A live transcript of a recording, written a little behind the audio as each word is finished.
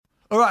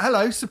All right,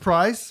 hello,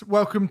 surprise.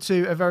 Welcome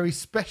to a very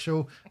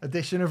special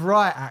edition of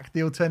Riot Act,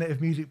 the alternative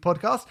music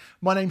podcast.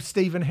 My name's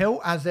Stephen Hill,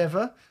 as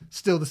ever,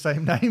 still the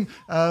same name.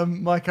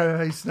 My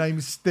co-host's name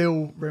is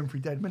still Renfrey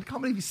Deadman. I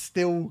can't believe he's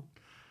still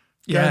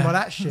going by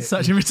that shit.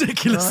 Such a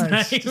ridiculous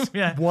name. Just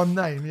one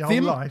name your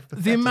whole life.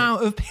 Pathetic.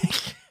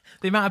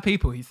 The amount of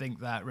people who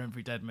think that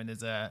Renfrey Deadman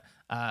is a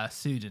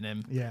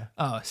pseudonym. Yeah.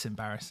 Oh, it's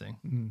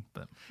embarrassing.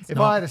 But if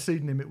I had a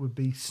pseudonym, it would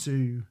be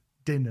Sue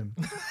Dinham.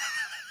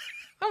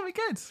 That'd be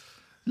good.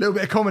 A little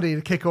bit of comedy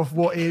to kick off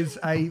what is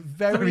a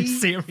very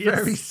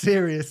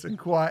serious and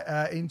quite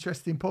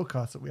interesting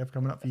podcast that we have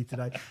coming up for you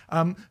today.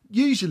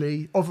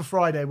 Usually, of a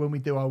Friday when we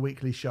do our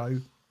weekly show,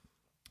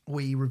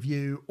 we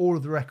review all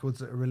of the records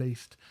that are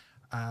released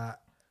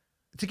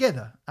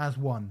together as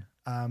one.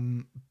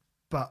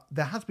 But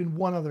there has been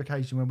one other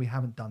occasion when we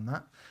haven't done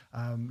that.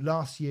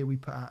 Last year, we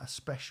put out a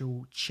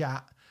special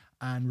chat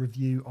and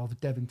review of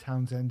Devin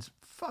Townsend's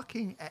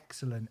fucking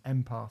excellent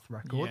Empath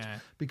record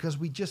because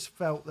we just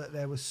felt that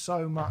there was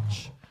so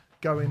much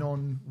going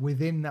on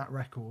within that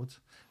record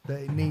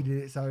that it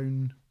needed its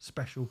own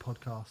special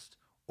podcast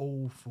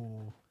all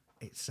for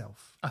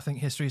itself. I think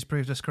history has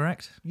proved us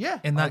correct. Yeah.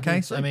 In that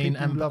case, so. I mean,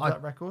 love I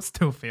that record.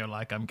 Still feel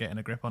like I'm getting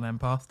a grip on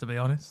Empath, to be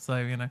honest. So,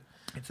 you know,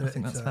 I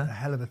think that's a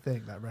hell of a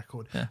thing, that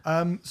record.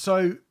 Yeah.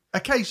 So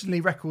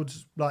occasionally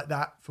records like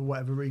that, for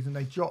whatever reason,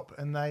 they drop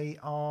and they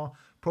are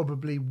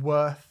probably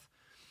worth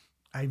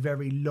a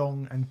very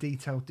long and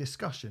detailed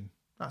discussion.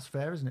 That's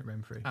fair, isn't it,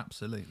 Renfrey?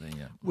 Absolutely,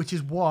 yeah. Which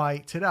is why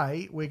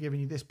today we're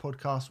giving you this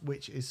podcast,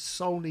 which is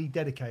solely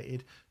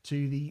dedicated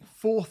to the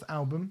fourth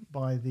album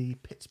by the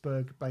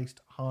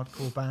Pittsburgh-based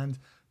hardcore band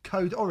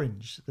Code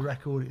Orange. The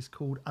record is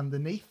called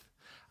Underneath.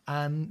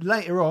 And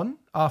later on,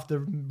 after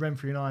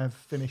Renfrey and I have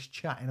finished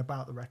chatting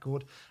about the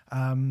record,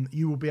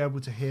 you will be able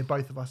to hear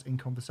both of us in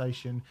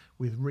conversation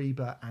with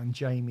Reba and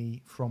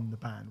Jamie from the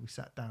band. We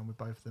sat down with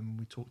both of them and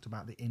we talked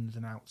about the ins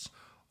and outs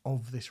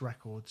of this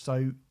record.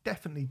 So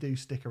definitely do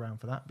stick around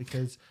for that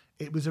because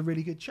it was a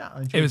really good chat.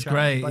 It was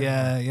great.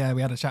 Yeah.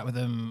 We had a chat with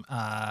them.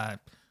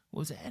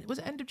 Was it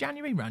end of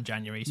January? Around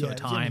January sort of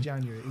time. It was end of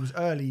January. It was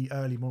early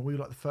morning. We were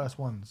like the first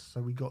ones.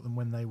 So we got them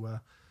when they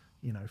were,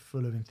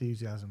 full of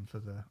enthusiasm for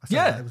the...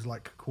 It was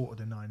like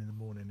 8:45 in the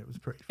morning. It was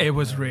pretty... It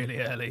was really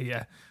early,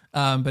 yeah.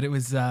 But it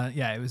was,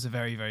 it was a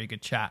very, very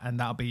good chat. And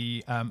that'll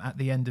be at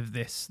the end of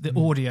this, the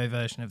audio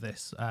version of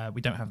this.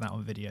 We don't have that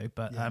on video,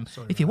 but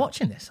if you're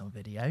watching this on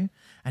video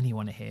and you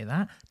want to hear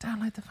that,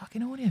 download the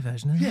fucking audio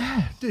version.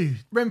 Yeah, dude.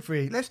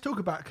 Renfrey, let's talk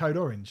about Code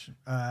Orange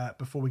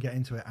before we get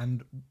into it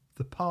and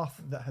the path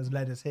that has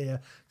led us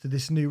here to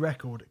this new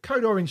record.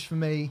 Code Orange, for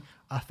me,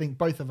 I think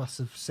both of us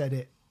have said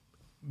it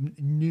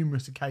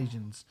numerous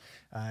occasions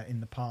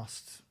in the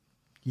past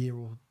year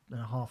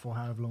and a half or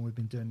however long we've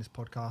been doing this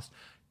podcast,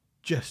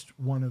 just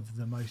one of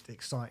the most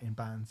exciting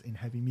bands in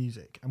heavy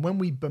music. And when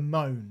we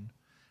bemoan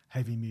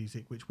heavy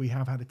music, which we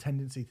have had a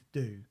tendency to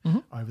do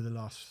over the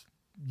last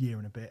year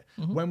and a bit,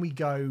 when we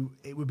go,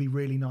 it would be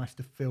really nice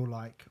to feel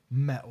like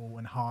metal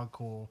and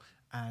hardcore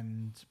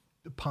and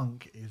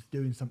punk is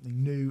doing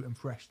something new and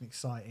fresh and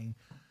exciting.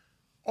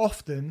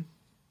 Often,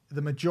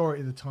 the majority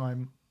of the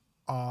time,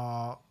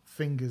 our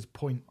fingers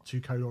point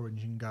to Code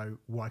Orange and go,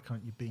 why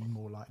can't you be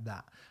more like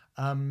that?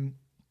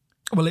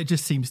 Well, it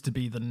just seems to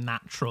be the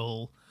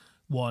natural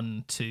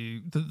one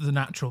to the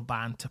natural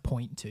band to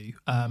point to.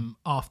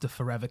 After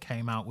Forever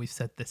came out, we've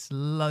said this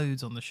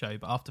loads on the show,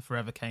 but after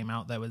Forever came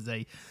out, there was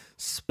a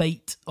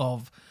spate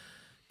of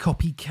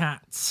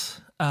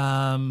copycat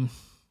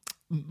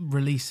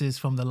releases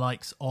from the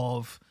likes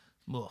of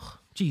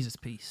Jesus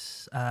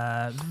Piece,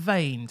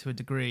 Vane to a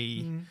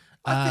degree.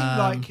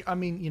 I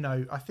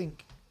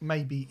think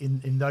maybe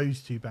in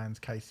those two bands'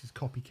 cases,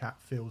 Copycat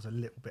feels a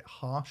little bit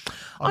harsh.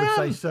 I would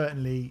say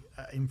certainly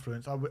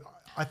influence.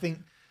 I think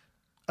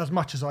as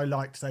much as I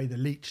like, say, the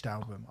Leached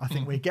album, I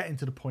think we're getting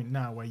to the point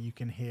now where you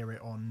can hear it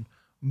on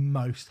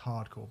most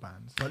hardcore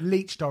bands. Like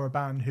Leached are a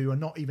band who are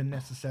not even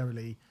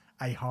necessarily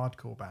a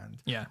hardcore band,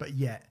 but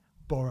yet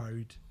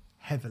borrowed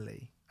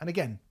heavily. And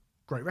again,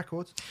 great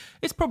records.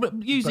 It's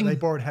probably but they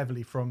borrowed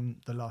heavily from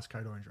the last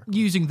Code Orange record.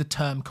 Using the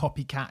term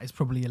copycat is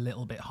probably a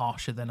little bit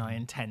harsher than I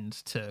intend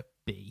to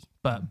be.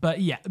 But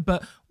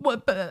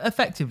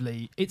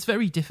effectively, it's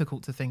very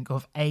difficult to think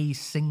of a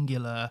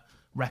singular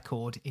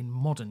record in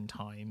modern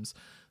times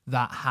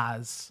that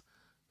has,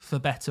 for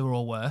better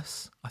or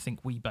worse, I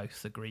think we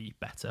both agree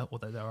better,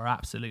 although there are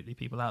absolutely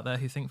people out there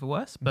who think for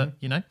worse, but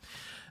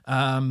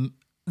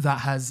that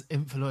has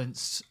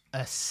influenced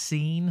a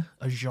scene,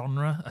 a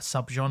genre, a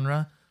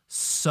subgenre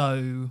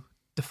so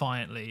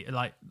defiantly.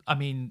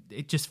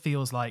 It just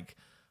feels like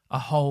a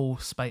whole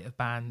spate of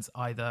bands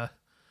either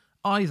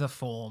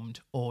formed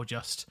or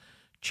just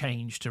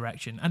changed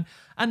direction.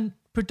 And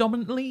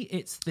predominantly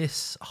it's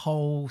this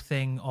whole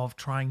thing of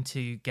trying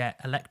to get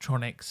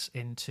electronics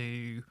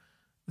into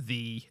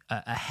the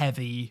a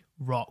heavy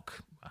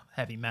rock,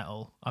 heavy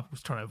metal. I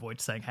was trying to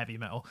avoid saying heavy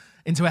metal,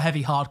 into a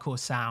heavy hardcore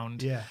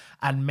sound,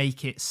 and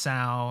make it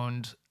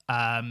sound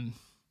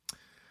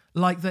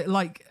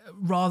like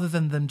rather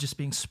than them just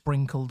being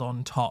sprinkled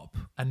on top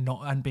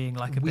and being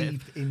like a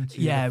Weaved bit into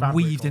the fabric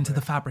weaved of into it.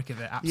 the fabric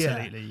of it.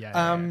 Absolutely,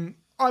 yeah.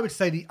 I would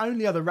say the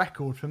only other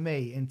record for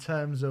me in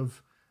terms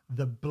of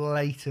the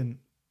blatant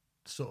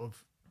sort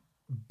of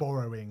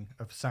borrowing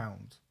of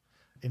sound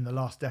in the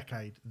last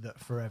decade that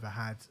Forever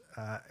had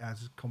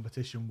as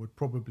competition would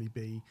probably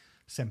be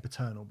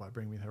Sempiternal by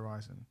Bring Me the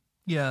Horizon.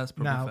 Yeah, that's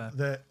probably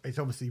fair. It's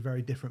obviously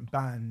very different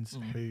bands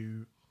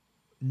who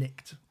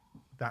nicked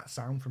that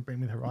sound from Bring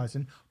Me the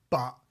Horizon,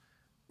 but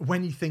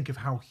when you think of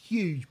how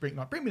huge Bring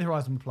Me the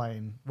Horizon were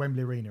playing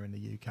Wembley Arena in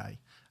the UK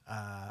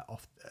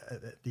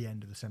at the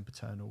end of the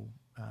Sempiternal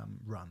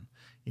run,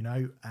 you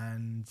know,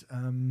 and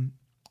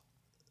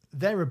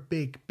they're a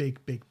big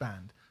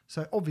band.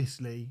 So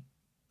obviously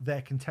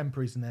their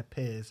contemporaries and their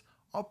peers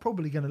are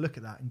probably going to look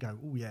at that and go,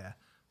 oh yeah,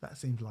 that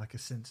seems like a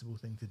sensible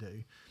thing to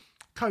do.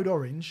 Code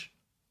Orange,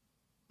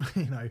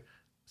 you know,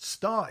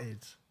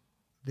 started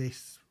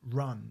this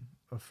run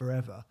of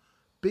Forever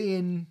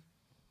being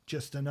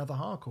just another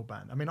hardcore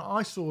band. I mean,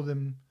 I saw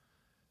them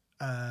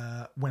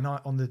I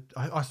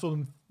saw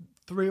them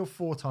 3 or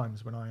 4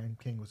 times when I Am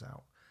King was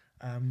out.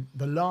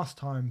 The last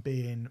time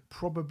being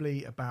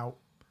probably about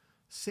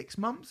 6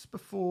 months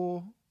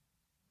before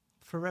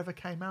Forever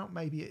came out,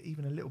 maybe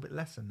even a little bit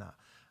less than that.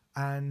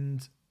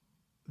 And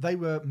they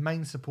were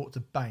main support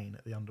to Bane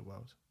at the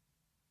Underworld.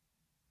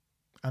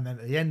 And then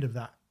at the end of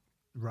that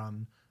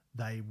run,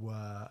 they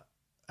were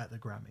at the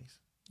Grammys.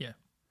 Yeah.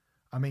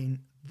 I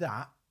mean,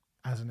 that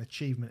as an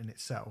achievement in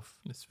itself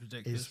It's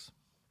ridiculous. is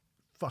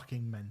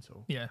fucking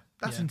mental. Yeah.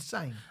 That's yeah.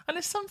 insane. And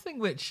it's something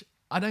which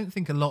I don't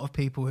think a lot of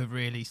people have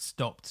really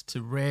stopped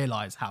to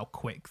realise how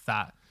quick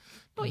that,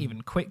 not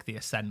even quick the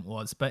ascent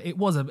was, but it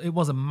was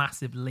a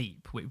massive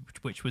leap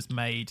which was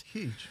made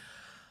Huge.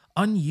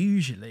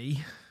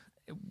 unusually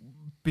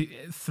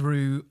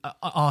through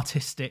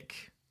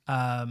artistic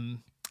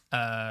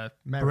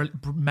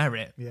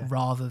merit Yeah.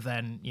 rather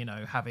than, you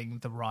know, having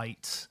the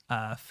right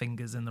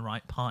fingers in the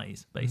right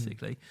pies,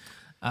 basically.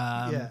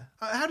 Yeah.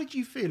 How did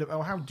you feel,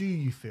 or how do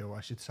you feel,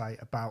 I should say,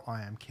 about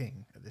I Am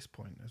King at this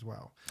point as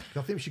well? 'Cause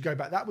I think we should go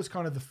back. That was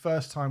kind of the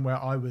first time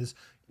where I was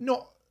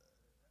not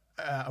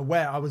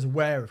I was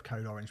aware of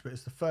Code Orange, but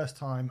it's the first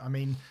time. I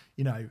mean,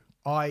 you know,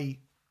 I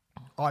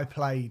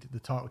played the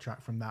title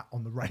track from that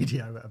on the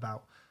radio at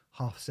about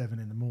 7:30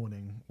 in the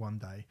morning one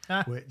day,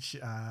 which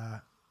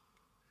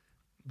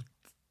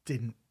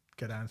didn't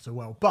go down so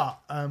well.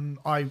 But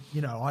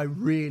I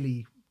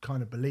really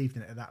kind of believed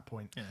in it at that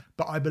point. Yeah.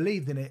 But I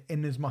believed in it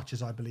in as much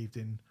as I believed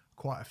in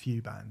quite a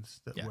few bands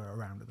that were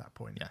around at that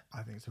point. Yeah.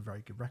 I think it's a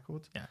very good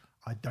record. Yeah.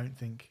 I don't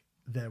think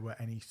there were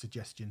any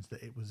suggestions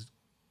that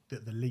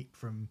that the leap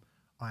from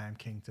I Am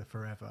King to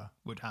Forever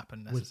would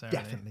happen was necessarily.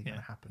 definitely going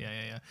to happen.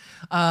 Yeah.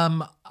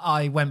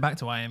 I went back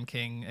to I Am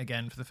King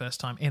again for the first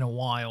time in a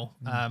while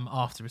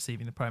after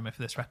receiving the promo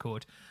for this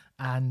record,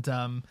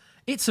 and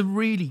it's a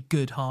really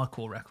good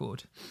hardcore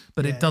record,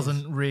 but it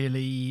doesn't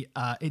really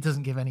it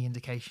doesn't give any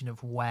indication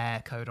of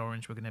where Code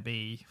Orange were going to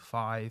be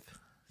 5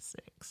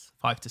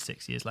 to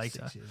 6 years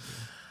later. 6 years,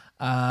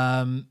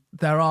 yeah.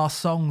 There are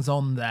songs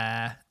on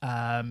there.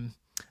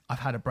 I've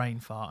had a brain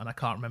fart and I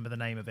can't remember the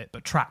name of it,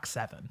 but track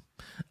 7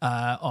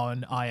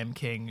 on I Am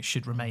King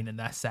should remain in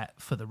their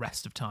set for the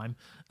rest of time.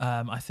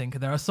 I think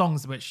there are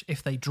songs which,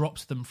 if they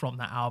dropped them from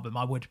that album,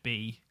 I would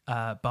be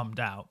bummed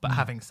out. But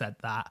having said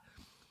that,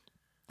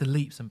 the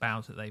leaps and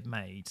bounds that they've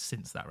made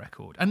since that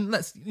record, and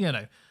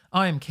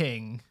I Am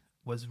King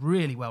was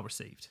really well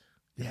received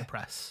in the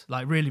press,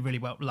 like really, really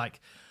well,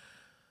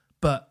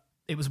 but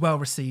it was well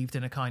received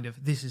in a kind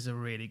of, this is a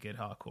really good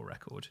hardcore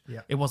record.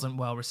 Yeah. It wasn't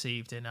well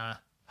received in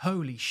a,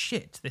 holy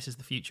shit, this is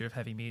the future of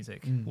heavy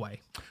music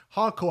way.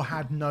 Hardcore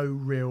had no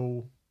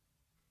real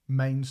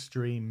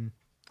mainstream.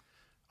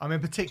 I mean,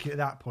 particularly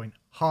at that point,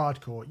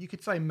 hardcore. You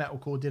could say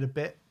metalcore did a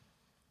bit.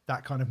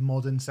 That kind of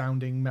modern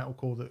sounding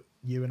metalcore that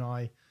you and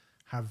I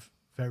have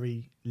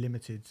very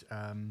limited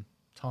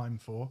time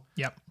for.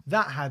 Yep.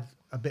 That had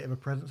a bit of a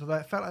presence, although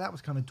it felt like that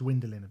was kind of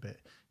dwindling a bit.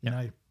 You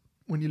know,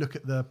 when you look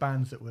at the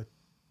bands that were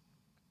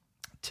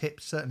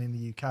tipped, certainly in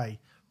the UK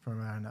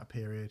from around that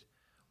period,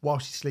 While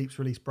She Sleeps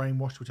released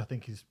Brainwashed, which I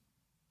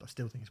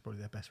still think is probably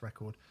their best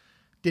record.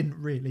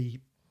 Didn't really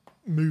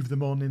move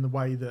them on in the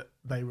way that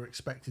they were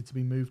expected to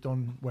be moved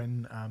on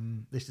when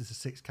This Is the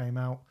Six came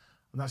out.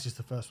 And that's just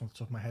the first one off the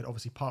top of my head.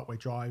 Obviously, Parkway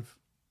Drive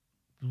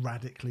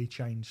radically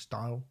changed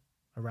style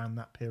around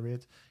that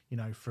period, you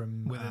know,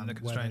 from Within the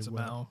constraints of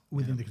metal.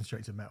 Within the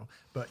constraints of metal.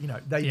 But, you know,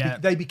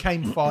 they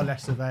became far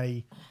less of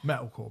a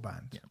metalcore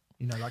band. Yeah.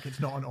 You know, like it's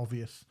not an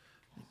obvious,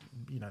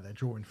 you know, they're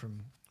drawing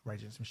from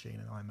Rage Against the Machine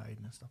and Iron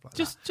Maiden and stuff like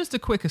that. Just a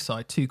quick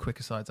aside, 2 quick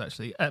asides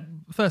actually.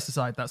 First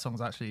aside, that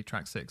song's actually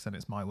track 6 and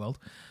it's My World.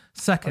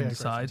 Second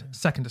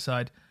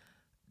aside,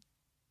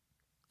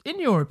 in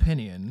your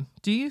opinion,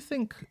 do you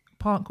think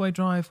Parkway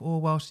Drive or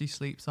While She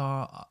Sleeps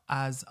are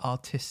as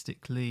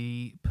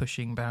artistically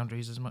pushing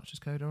boundaries as much as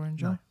Code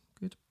Orange are?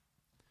 Good.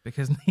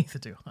 Because neither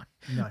do I.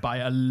 No. By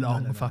a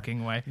long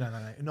fucking way. No.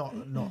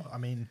 Not. I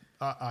mean,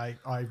 I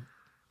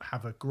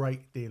have a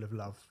great deal of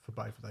love for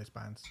both of those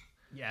bands.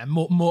 Yeah,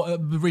 more.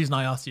 The reason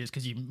I asked you is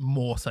because you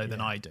more so than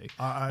I do,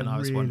 and I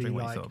was really wondering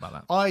what you thought about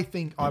that. I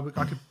think I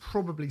could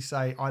probably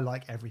say I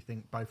like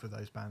everything both of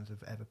those bands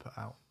have ever put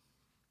out.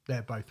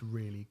 They're both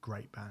really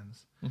great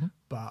bands,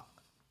 but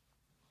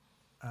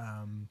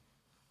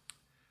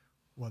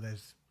well,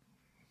 there's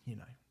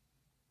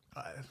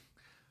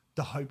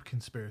the Hope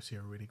Conspiracy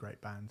are a really great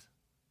band.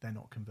 They're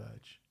not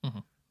Converge.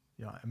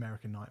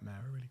 American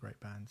Nightmare are really great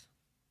bands.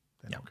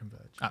 They're not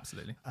Converge.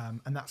 Absolutely.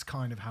 And that's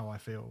kind of how I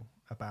feel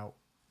about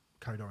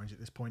Code Orange at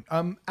this point.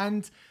 And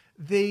I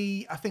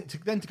think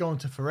to go on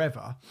to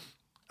Forever,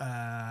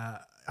 I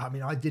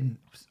mean, I didn't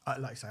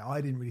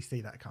really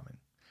see that coming.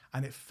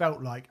 And it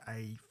felt like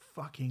a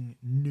fucking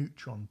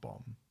neutron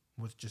bomb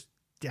was just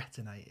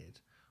detonated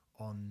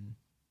on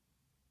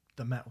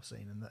the metal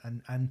scene.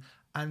 And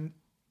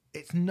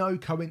it's no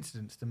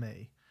coincidence to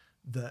me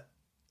that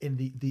in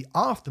the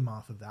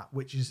aftermath of that,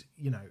 which is,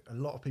 a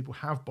lot of people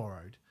have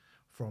borrowed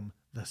from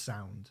the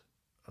sound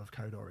of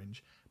Code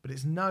Orange, but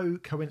it's no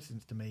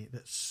coincidence to me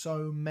that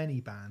so many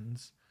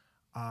bands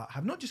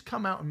have not just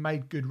come out and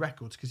made good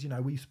records, because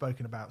we've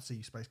spoken about See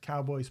You Space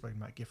Cowboy, we've spoken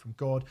about Gift from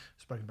God,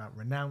 we've spoken about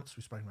Renounce,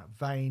 we've spoken about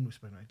Vain, we've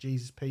spoken about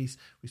Jesus Piece,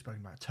 we've spoken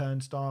about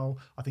Turnstile.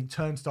 I think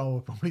Turnstile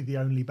were probably the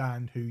only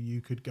band who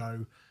you could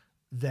go,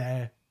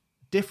 they're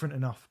different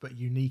enough but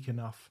unique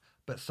enough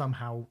but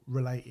somehow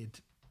related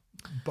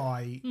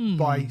by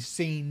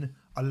scene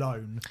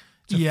alone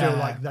to feel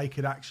like they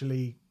could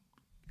actually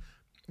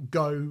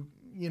go,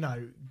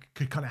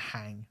 could kind of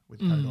hang with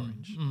Code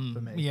Orange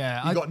for me.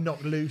 Yeah, you got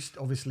Knocked Loose,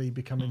 obviously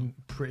becoming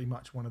pretty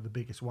much one of the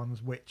biggest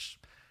ones, which,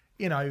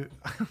 no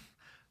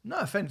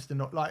offense to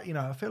not like,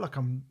 I feel like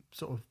I'm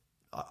sort of,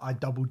 I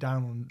double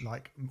down on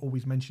like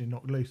always mentioning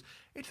Knocked Loose.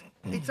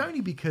 It's only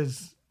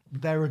because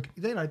I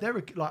reviewed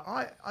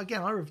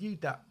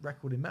that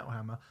record in Metal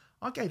Hammer.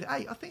 I gave it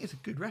 8. I think it's a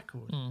good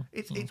record.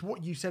 It's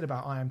what you said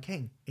about I Am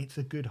King. It's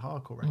a good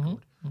hardcore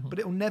record, but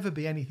it'll never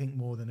be anything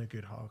more than a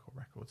good hardcore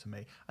record to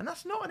me. And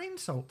that's not an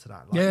insult to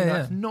that.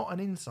 That's not an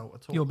insult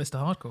at all. You're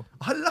Mr. Hardcore.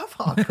 I love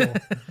hardcore.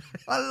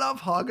 I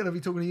love hardcore. I'm going to be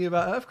talking to you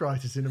about Earth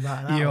Crisis in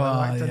about an hour. You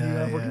are, how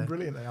fucking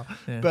brilliant they are.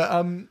 Yeah.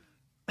 But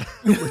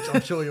which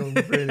I'm sure you're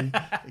really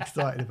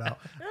excited about.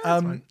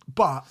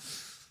 But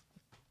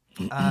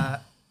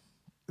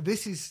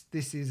this is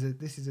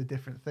a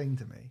different thing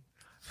to me.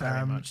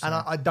 Very much so. And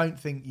I don't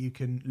think you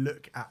can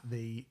look at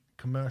the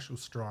commercial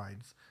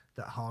strides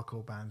that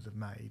hardcore bands have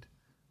made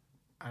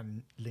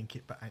and link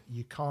it back.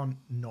 You can't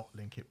not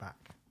link it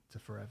back to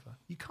Forever.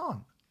 You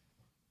can't.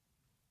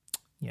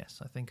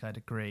 Yes, I think I'd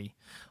agree.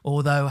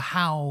 Although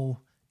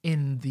how,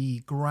 in the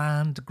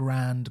grand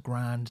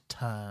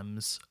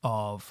terms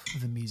of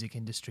the music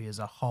industry as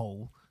a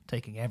whole,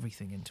 taking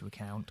everything into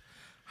account,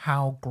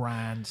 how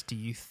grand do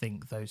you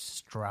think those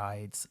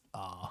strides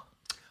are?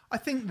 I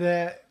think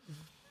they're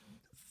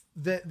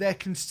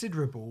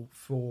considerable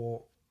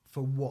for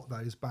what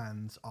those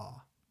bands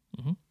are.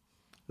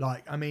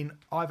 Like, I mean,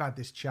 I've had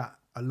this chat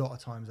a lot of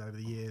times over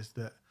the years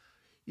that,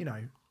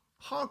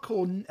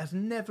 hardcore has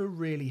never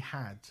really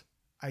had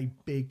a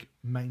big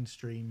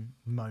mainstream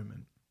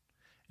moment.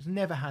 It's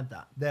never had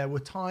that. There were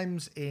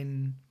times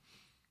in,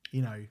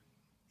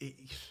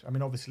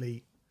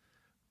 obviously,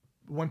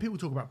 when people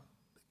talk about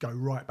go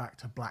right back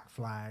to Black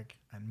Flag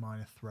and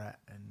Minor Threat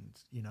and,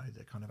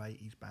 the kind of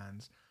 80s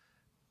bands,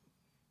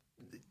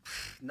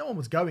 no one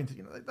was going to,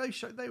 those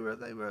shows. They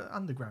were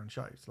underground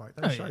shows. Like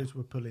those shows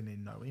were pulling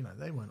in.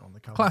 They weren't on the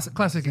cover.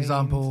 Classic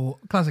example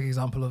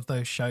of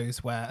those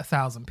shows where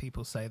 1,000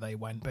 people say they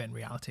went, but in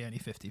reality only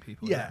 50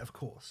 people. Yeah, did. Of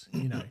course.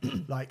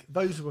 Like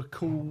those were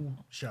cool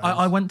shows.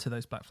 I went to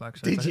those Black Flag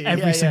shows. Did you?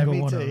 Every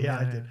single one. Too. Of them. Yeah,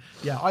 I did.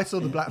 Yeah, I saw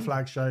the Black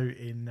Flag show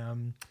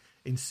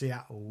in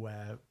Seattle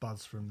where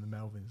Buzz from the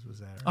Melvins was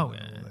there. All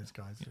those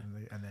guys,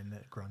 and then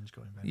Grunge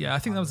got invented. Yeah, I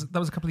think that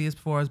was a couple of years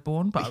before I was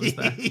born, but I was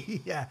there.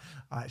 Yeah,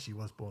 I actually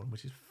was born,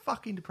 which is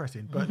fucking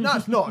depressing. But no,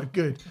 it's not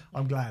good.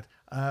 I'm glad.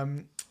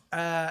 But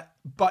that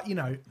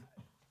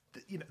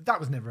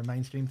was never a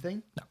mainstream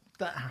thing. No.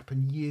 That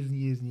happened years and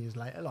years and years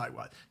later. Like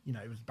what?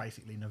 It was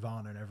basically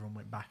Nirvana, and everyone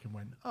went back and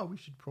went, "Oh, we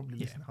should probably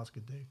listen to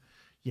Husker Du."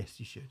 Yes,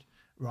 you should.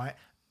 Right?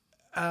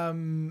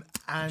 And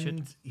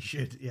you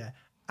should. Yeah.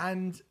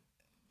 And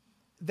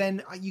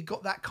then you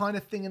got that kind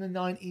of thing in the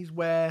 90s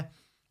where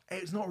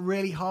it's not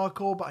really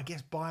hardcore, but I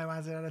guess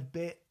Biohazard had a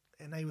bit,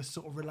 and they were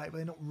sort of related, but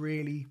they're not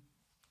really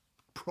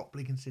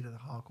properly considered a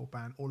hardcore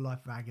band, or Life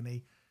of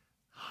Agony.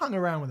 Hung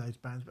around with those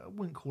bands, but I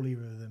wouldn't call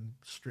either of them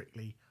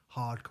strictly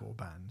hardcore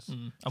bands.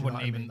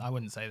 I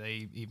wouldn't say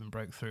they even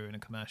broke through in a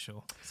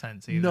commercial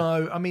sense either.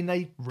 No, I mean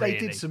they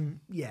did some,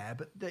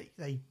 but they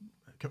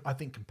I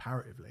think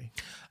comparatively.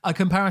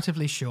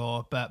 Comparatively,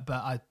 sure, but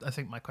I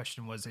think my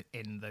question was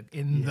in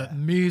the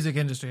music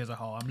industry as a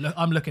whole.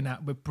 I'm looking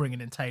at, we're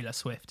bringing in Taylor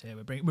Swift here.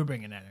 We're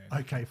bringing in her.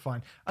 Okay,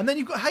 fine. And then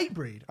you've got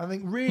Hatebreed. I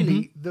think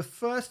really the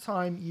first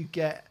time you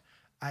get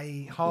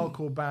a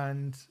hardcore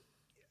band,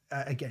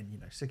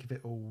 again, sick of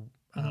it all,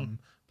 playing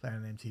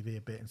on MTV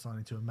a bit and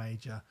signing to a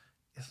major,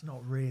 it's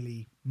not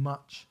really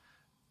much.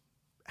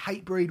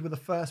 Hatebreed were the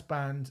first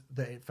band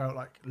that it felt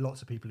like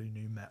lots of people who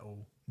knew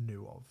metal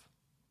knew of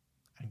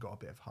and got a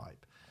bit of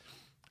hype.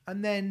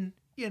 And then,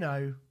 you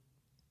know,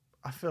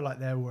 I feel like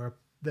there were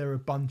a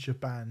bunch of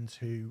bands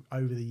who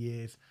over the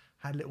years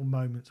had little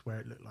moments where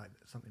it looked like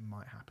something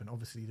might happen.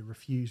 Obviously, the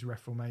Refused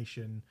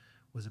Reformation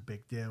was a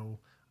big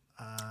deal.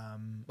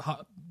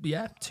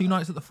 Two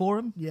Nights at the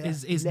Forum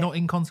is not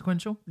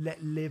inconsequential.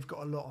 Let Live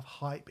got a lot of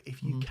hype.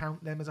 If you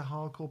count them as a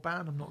hardcore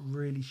band, I'm not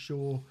really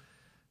sure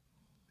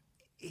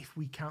if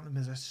we count them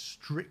as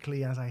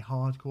strictly as a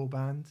hardcore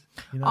band.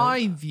 You know?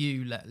 I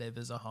view Let Live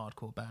as a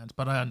hardcore band,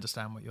 but I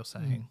understand what you're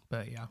saying.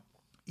 But yeah.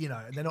 You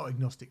know, they're not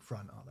agnostic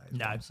front, are they?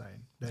 No. What I'm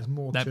saying. There's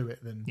more to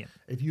it than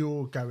if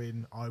you're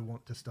going, I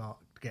want to start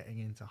getting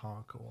into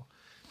hardcore.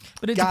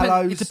 But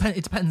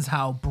it depends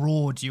how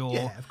broad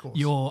your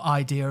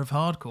idea of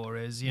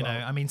hardcore is. You know,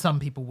 I mean, some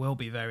people will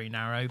be very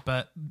narrow,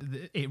 but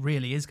it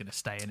really is going to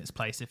stay in its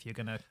place if you're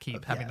going to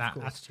keep having that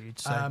attitude.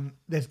 So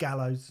there's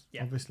Gallows,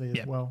 obviously,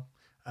 as well.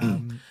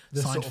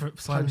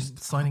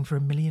 Signing for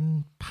 £1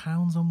 million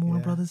on Warner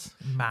Brothers.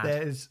 Mad.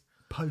 There's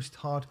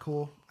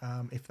post-hardcore,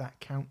 if that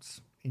counts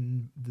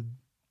in the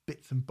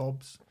bits and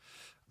bobs.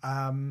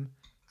 And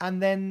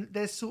then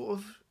there's sort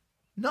of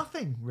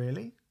nothing,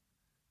 really.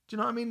 Do you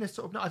know what I mean? There's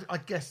sort of, I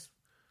guess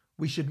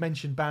we should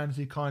mention bands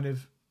who kind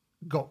of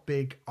got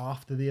big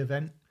after the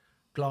event.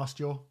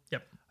 Glassjaw.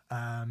 Yep.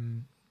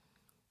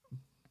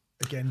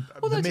 Again,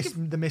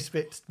 the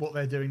Misfits, what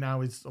they're doing now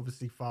is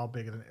obviously far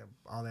bigger than,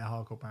 are they a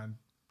hardcore band?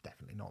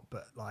 Definitely not.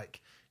 But like,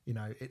 you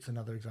know, it's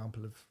another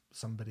example of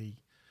somebody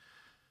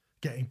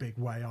getting big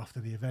way after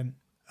the event.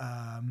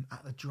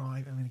 At the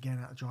Drive, I mean, again,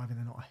 At the Drive,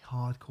 they're not a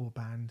hardcore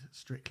band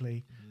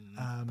strictly.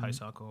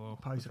 Post-hardcore.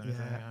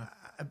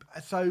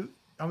 So,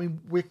 I mean,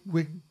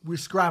 we're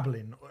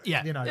scrabbling.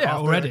 You know, after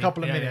already. a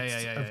couple of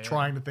minutes of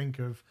trying to think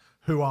of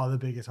who are the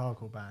biggest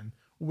hardcore band,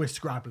 we're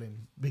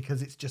scrabbling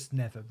because it's just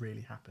never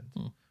really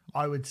happened.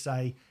 I would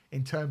say,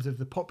 in terms of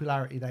the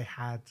popularity they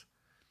had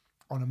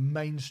on a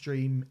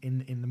mainstream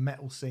in the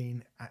metal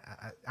scene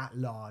at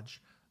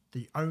large,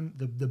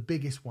 the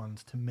biggest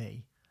ones to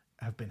me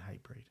have been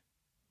Hatebreed.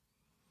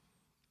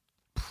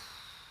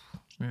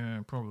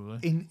 Yeah, probably.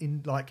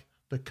 In like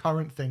the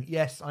current thing.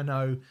 Yes, I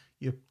know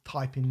you're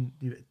typing,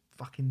 you're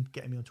fucking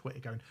getting me on Twitter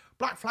going,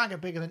 Black Flag are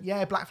bigger than...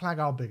 Yeah, Black Flag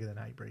are bigger than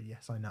Hatebreed.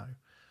 Yes, I know.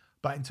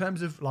 But in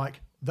terms of like,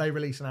 they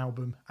release an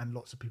album and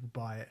lots of people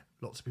buy it,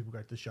 lots of people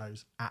go to the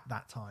shows at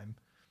that time,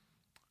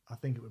 I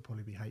think it would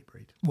probably be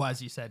Hatebreed. Well,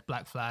 as you said,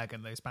 Black Flag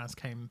and those bands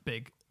came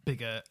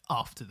bigger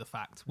after the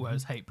fact,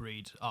 whereas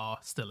Hatebreed are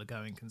still a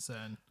going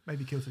concern.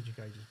 Maybe Killswitch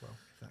Engage as well,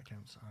 if that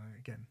counts.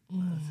 Again,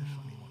 that's a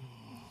funny one.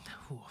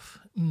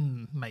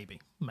 Maybe,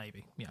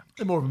 yeah.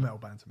 They're more of a metal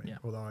band to me, Yeah.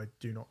 although I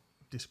do not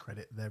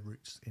discredit their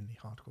roots in the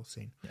hardcore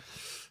scene. Yeah.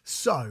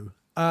 So,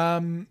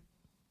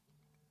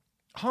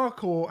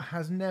 hardcore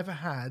has never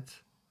had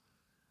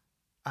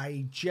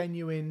a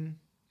genuine,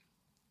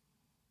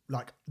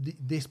 like,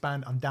 this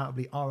band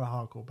undoubtedly are a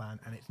hardcore band,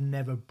 and it's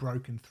never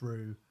broken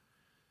through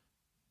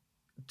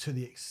to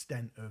the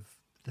extent of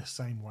the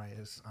same way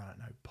as, I don't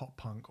know, pop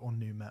punk or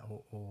new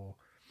metal or,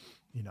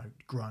 you know,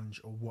 grunge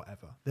or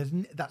whatever.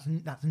 That's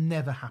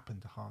never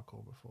happened to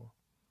hardcore before.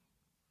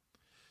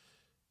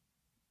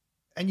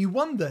 And you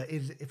wonder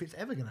if it's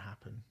ever going to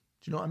happen.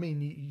 Do you know what I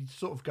mean? You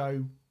sort of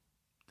go,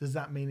 does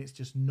that mean it's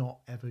just not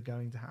ever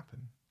going to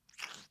happen?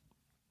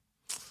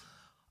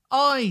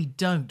 I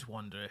don't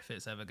wonder if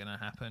it's ever going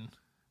to happen,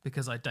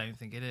 because I don't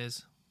think it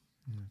is.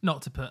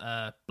 Not to put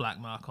a black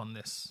mark on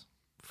this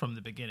from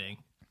the beginning,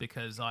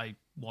 because I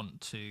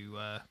want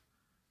to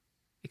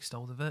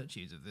extol the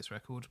virtues of this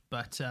record.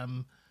 But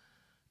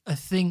I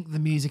think the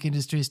music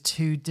industry is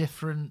too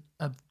different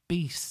a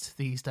beast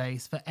these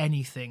days for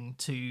anything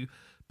to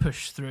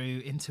push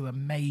through into a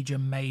major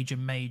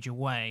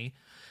way.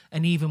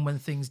 And even when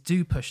things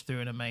do push through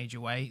in a major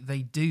way,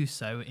 they do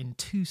so in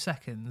 2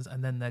 seconds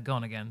and then they're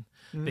gone again,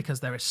 because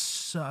there is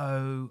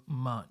so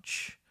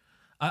much.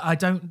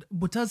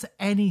 Does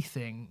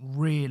anything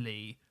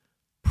really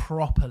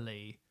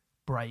properly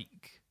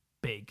break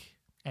big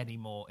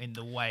anymore in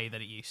the way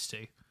that it used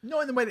to?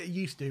 Not in the way that it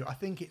used to. I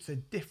think it's a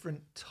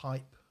different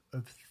type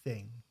of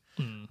thing.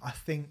 I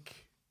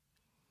think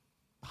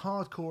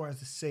hardcore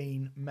as a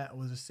scene,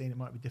 metal as a scene, it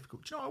might be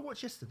difficult. Do you know what I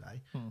watched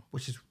yesterday?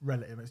 Which is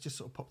relative. It's just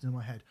sort of popped into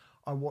my head.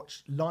 I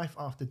watched Life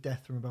After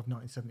Death from Above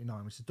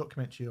 1979, which is a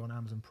documentary on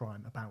Amazon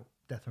Prime about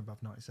Death from Above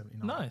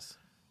 1979. Nice.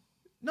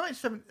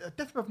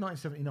 Death from Above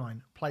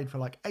 1979 played for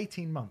like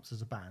 18 months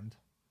as a band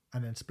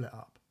and then split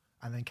up.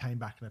 And then came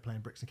back and they're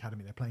playing Brixton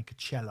Academy. They're playing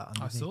Coachella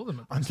I saw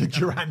them under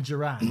Duran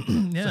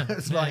Duran. Yeah. So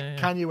it's like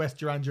Kanye West,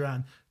 Duran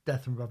Duran,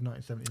 Death from Above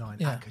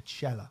 1979 at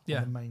Coachella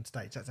on the main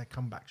stage. That's their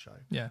comeback show.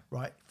 Yeah.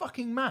 Right?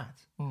 Fucking mad.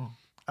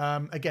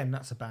 Again,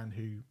 that's a band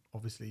who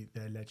obviously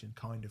their legend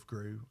kind of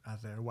grew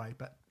as they're away.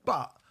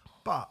 But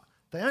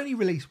they only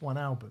released one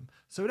album.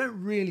 So we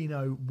don't really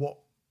know what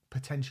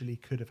potentially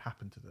could have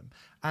happened to them.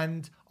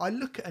 And I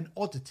look at an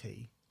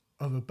oddity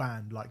of a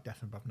band like Death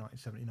from Above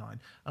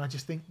 1979 and I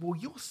just think, well,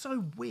 you're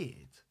so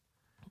weird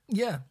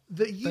Yeah.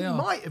 That you They are.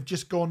 might have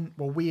just gone,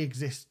 well, we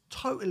exist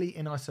totally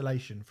in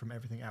isolation from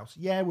everything else.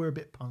 Yeah, we're a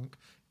bit punk.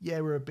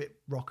 Yeah, we're a bit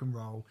rock and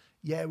roll.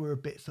 Yeah, we're a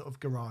bit sort of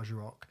garage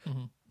rock.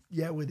 Mm-hmm.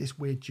 Yeah, we're this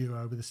weird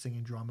duo with a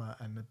singing drummer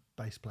and a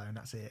bass player, and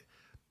that's it.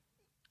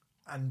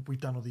 And we've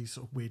done all these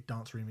sort of weird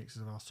dance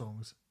remixes of our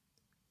songs.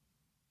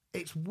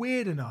 It's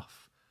weird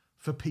enough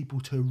for people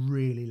to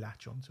really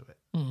latch onto it.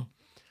 Mm.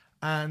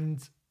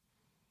 And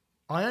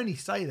I only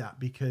say that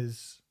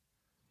because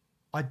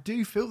I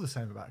do feel the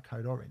same about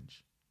Code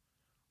Orange.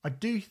 I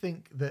do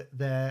think that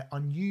they're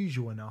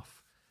unusual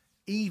enough,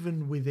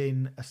 even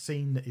within a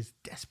scene that is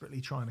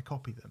desperately trying to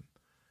copy them,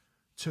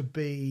 to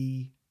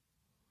be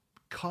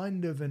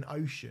kind of an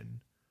ocean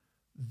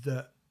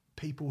that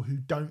people who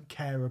don't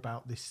care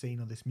about this scene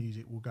or this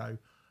music will go,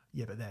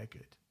 yeah, but they're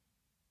good.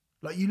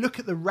 Like, you look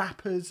at the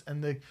rappers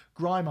and the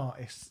grime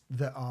artists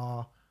that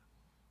are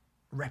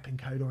repping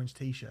Code Orange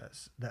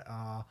t-shirts, that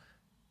are,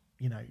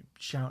 you know,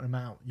 shouting them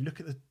out. You look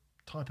at the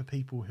type of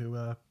people who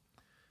are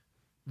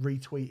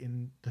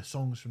retweeting the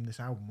songs from this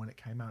album when it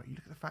came out. You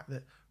look at the fact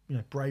that, you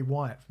know, Bray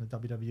Wyatt from the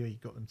WWE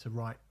got them to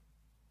write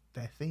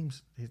their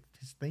themes,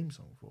 his theme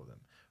song for them,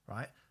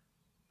 right?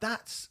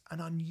 That's an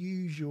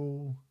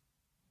unusual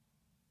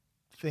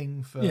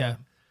thing for... Yeah.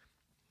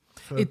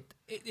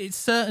 It's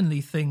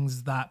certainly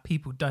things that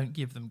people don't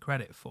give them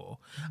credit for.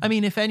 I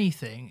mean, if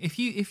anything, if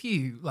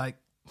you like,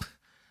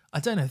 I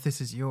don't know if this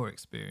is your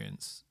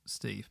experience,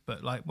 Steve,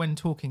 but like when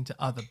talking to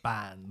other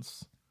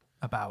bands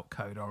about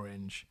Code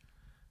Orange,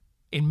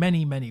 in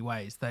many, many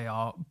ways, they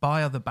are,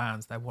 by other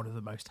bands, they're one of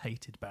the most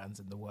hated bands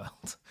in the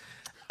world.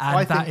 And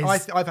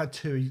I've had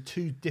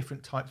two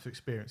different types of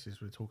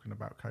experiences with talking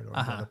about Code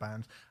Orange and other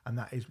bands, and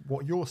that is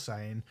what you're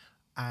saying,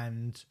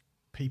 and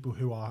people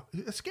who are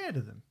scared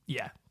of them.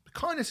 Yeah.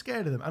 Kind of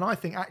scared of them. And I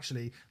think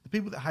actually the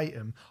people that hate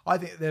them, I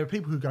think there are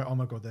people who go, oh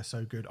my God, they're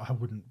so good, I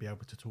wouldn't be able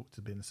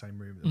to be in the same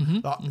room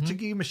with them. To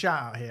give him a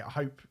shout out here, I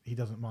hope he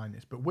doesn't mind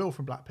this, but Will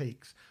from Black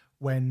Peaks,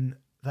 when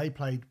they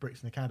played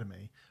Brixton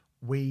Academy,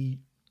 we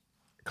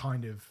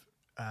kind of,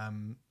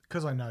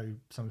 because I know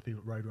some of the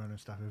people at Roadrunner and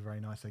stuff are very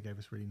nice, they gave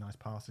us really nice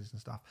passes and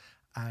stuff,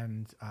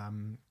 and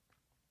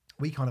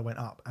we kind of went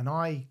up, and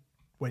I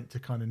went to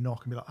kind of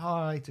knock and be like,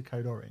 hi to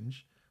Code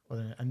Orange,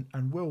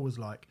 and Will was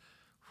like,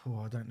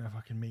 oh, I don't know if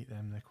I can meet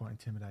them. They're quite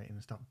intimidating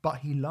and stuff. But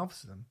he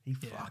loves them. He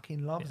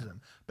fucking loves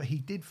them. But he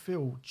did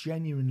feel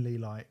genuinely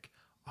like,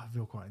 I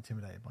feel quite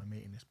intimidated by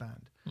meeting this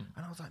band.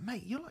 And I was like,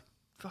 mate, you're like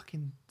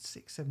fucking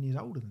 6-7 years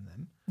older than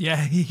them.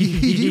 Yeah.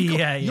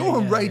 You're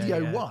on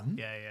Radio 1.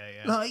 Yeah.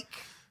 Like,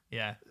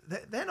 yeah.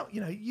 They're not,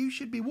 you know, you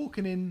should be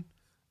walking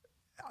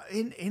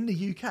in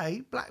the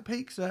UK. Black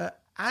Peaks are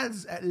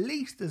at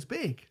least as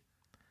big.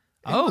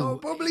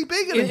 Probably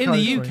bigger than in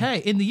the Code UK.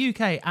 Orange. In the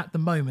UK, at the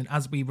moment,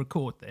 as we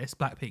record this,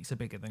 Black Peaks are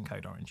bigger than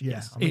Code Orange. Yeah,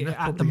 Yes. I mean,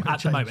 at the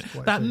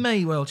moment, that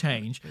may well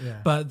change,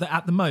 but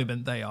at the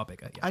moment they are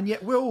bigger. Yeah. And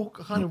yet, Will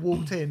kind of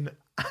walked in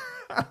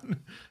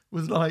and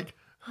was like,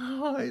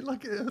 "Hi,"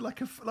 like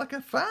a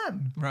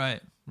fan.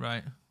 Right.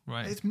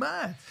 It's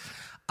mad.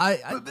 But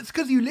it's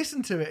because you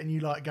listen to it and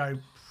you like go,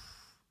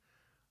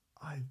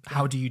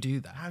 how do you do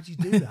that? How do you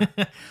do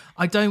that?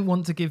 I don't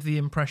want to give the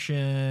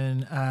impression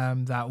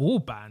that all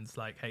bands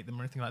like hate them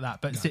or anything like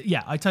that. But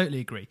yeah, I totally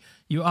agree.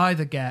 You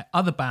either get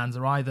other bands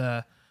are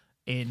either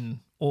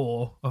in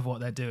awe of what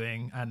they're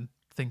doing and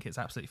think it's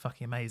absolutely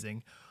fucking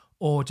amazing,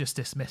 or just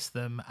dismiss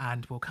them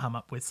and will come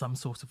up with some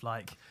sort of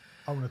like,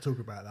 I want to talk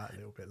about that a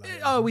little bit later.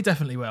 Oh, we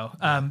definitely will.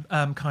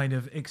 Kind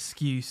of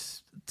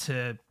excuse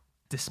to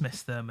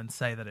dismiss them and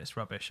say that it's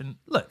rubbish. And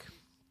look,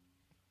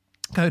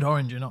 Code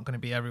Orange are not going to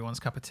be everyone's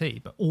cup of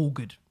tea, but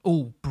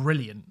all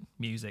brilliant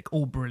music,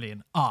 all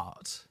brilliant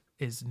art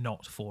is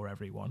not for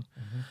everyone.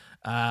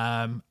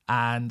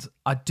 And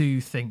I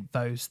do think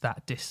those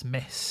that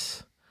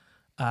dismiss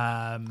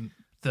them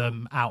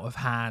out of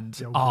hand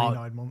The old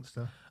green-eyed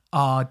monster.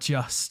 are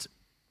just...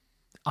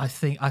 I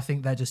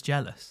think they're just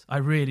jealous. I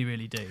really,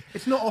 really do.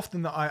 It's not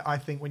often that I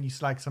think when you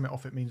slag something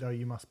off, it means, oh,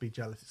 you must be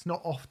jealous. It's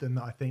not often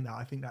that I think that.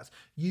 I think that's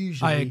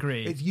usually... I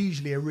agree. It's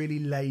usually a really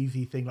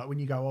lazy thing. Like when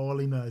you go, oh,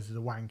 Ollie Murs is a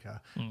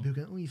wanker. People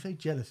go, oh, you're so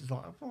jealous. It's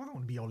like, oh, I don't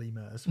want to be Ollie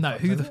Murs. No,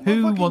 who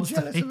wants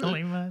to be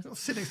Ollie Murs? I'll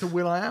sit next to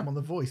Will.i.am on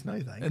The Voice. No,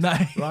 thanks. No.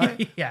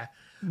 Right? Yeah.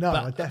 No,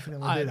 I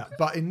definitely want to do that.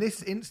 But in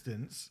this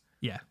instance...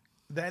 Yeah.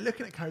 They're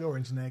looking at Code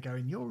Orange and they're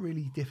going, you're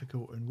really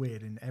difficult and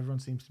weird and everyone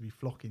seems to be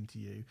flocking to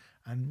you.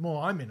 And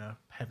more, I'm in a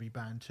heavy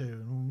band too.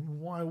 And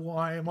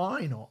why am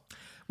I not?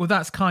 Well,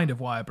 that's kind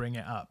of why I bring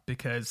it up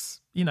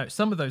because, you know,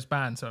 some of those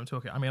bands that I'm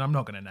talking, I mean, I'm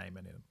not going to name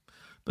any of them,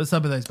 but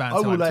some of those bands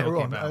I will I'm later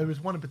talking on. about. There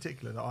was one in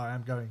particular that I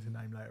am going to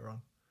name later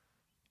on.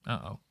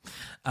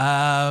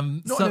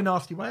 Not in a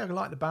nasty way. I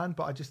like the band,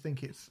 but I just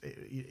think it's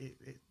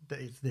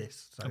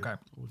this. So okay.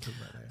 We'll talk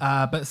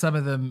about it but some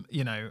of them,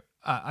 you know,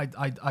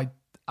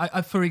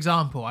 I, for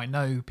example, I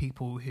know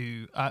people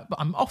who,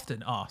 I'm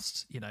often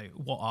asked, you know,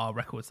 what are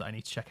records that I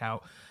need to check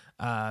out.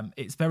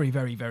 It's very,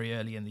 very, very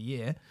early in the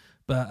year,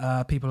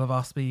 But people have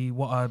asked me,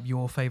 what are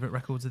your favourite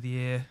records of the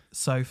year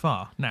so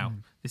far? Now,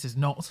 this is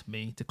not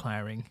me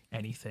declaring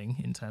anything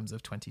in terms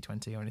of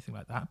 2020 or anything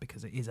like that,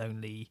 because it is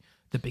only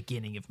the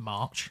beginning of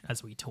March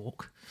as we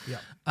talk. Yeah.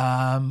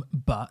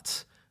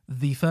 But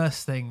the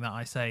first thing that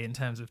I say in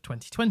terms of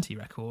 2020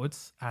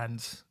 records,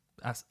 and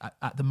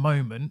at the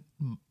moment,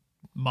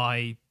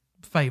 my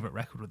favourite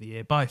record of the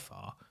year by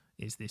far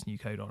is this new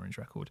Code Orange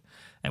record.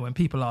 And when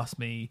people ask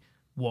me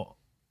what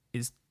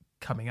is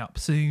coming up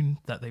soon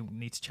that they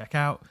need to check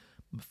out,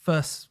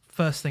 first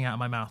thing out of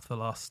my mouth for the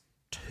last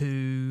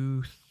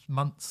 2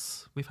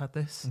 months we've had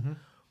this,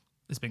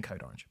 it's been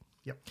Code Orange.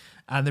 Yep.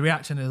 And the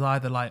reaction is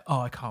either like,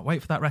 oh, I can't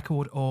wait for that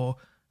record, or,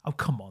 oh,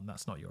 come on,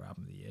 that's not your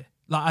album of the year.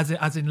 Like,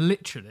 as in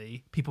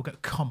literally, people go,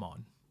 come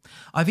on.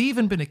 I've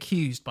even been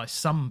accused by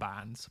some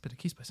bands who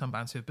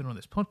have been on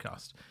this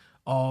podcast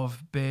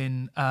of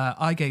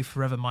I gave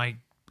Forever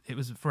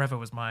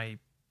was my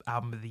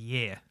album of the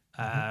year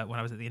when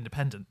I was at the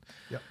Independent.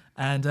 Yep.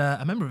 And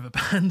a member of a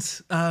band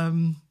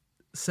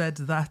said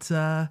that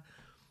I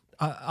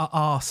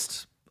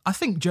asked, I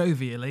think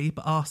jovially,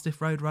 but asked if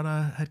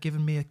Roadrunner had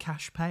given me a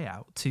cash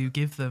payout to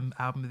give them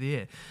album of the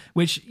year,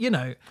 which, you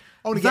know,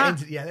 I want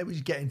to we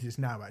should get into this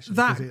now, actually.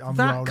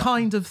 That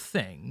kind of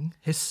thing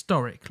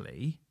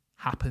historically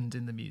happened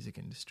in the music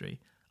industry.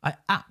 I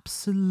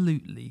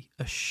absolutely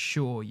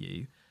assure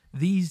you,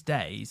 these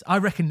days, I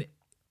reckon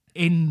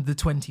in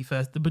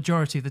the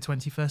majority of the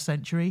 21st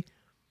century,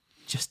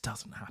 just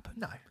doesn't happen.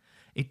 No.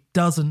 It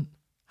doesn't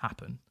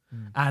happen.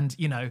 And,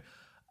 you know,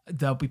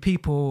 there'll be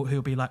people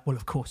who'll be like, well,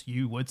 of course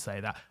you would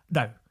say that.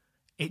 No,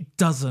 it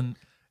doesn't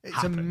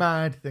happen. A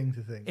mad thing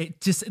to think.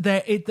 It just,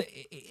 there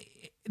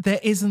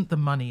isn't the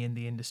money in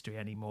the industry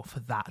anymore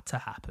for that to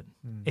happen.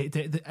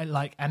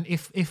 And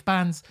if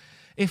bands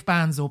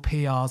or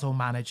PRs or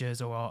managers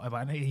or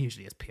it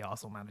usually is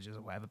PRs or managers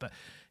or whatever, but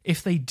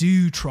if they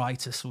do try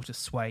to sort of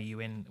sway you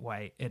in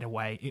a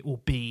way, it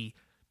will be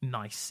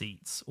nice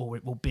seats, or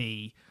it will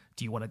be,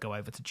 do you want to go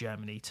over to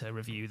Germany to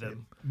review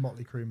them?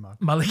 Motley Crue mug.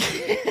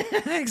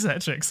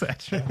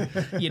 etc.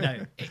 You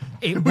know,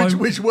 it won't,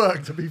 which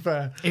worked, to be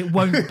fair. It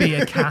won't be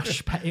a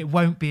cash. It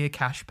won't be a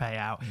cash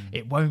payout.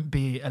 It won't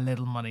be a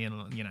little money,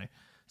 and you know.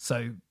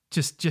 So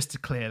just to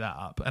clear that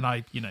up, and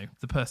I, you know,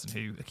 the person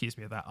who accused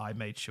me of that, I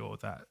made sure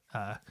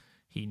that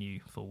he knew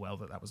full well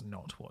that was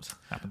not what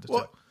happened at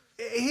all.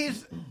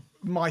 Here's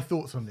my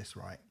thoughts on this.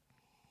 Right,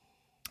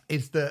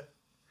 is that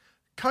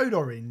Code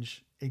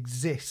Orange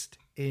exist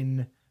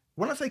in.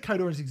 When I say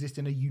Code Orange exists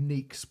in a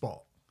unique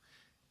spot,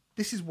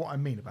 this is what I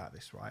mean about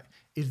this, right?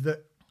 Is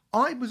that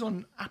I was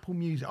on Apple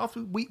Music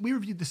after we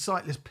reviewed the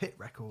Sightless Pit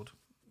record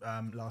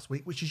last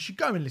week, which you should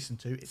go and listen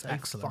to. It's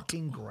excellent. A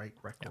fucking great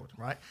record,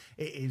 right?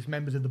 It is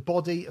members of The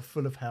Body, of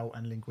Full of Hell,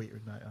 and Linguita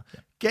Ignota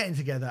getting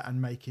together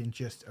and making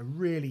just a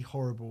really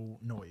horrible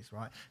noise,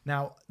 right?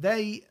 Now,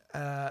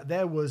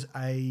 there was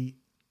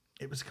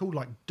it was called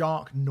like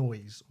Dark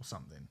Noise or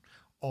something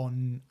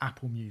on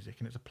Apple Music,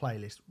 and it's a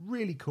playlist,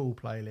 really cool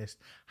playlist,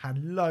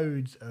 had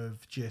loads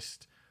of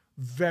just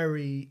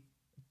very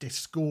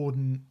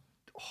discordant,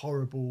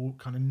 horrible,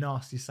 kind of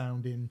nasty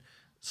sounding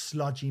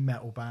sludgy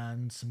metal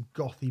bands, some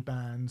gothy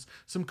bands,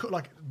 some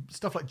like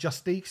stuff like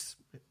Justice,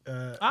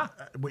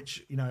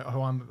 which, you know,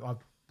 who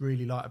I've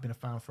really like, I've been a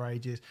fan for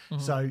ages.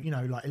 So, you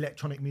know, like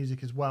electronic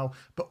music as well,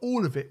 but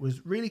all of it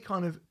was really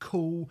kind of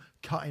cool,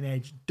 cutting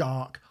edge,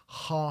 dark,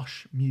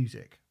 harsh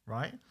music,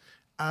 right?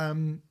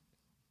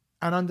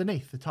 And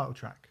underneath the title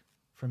track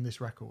from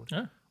this record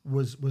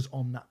was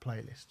on that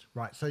playlist,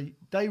 right? So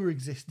they were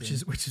existing,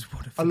 which is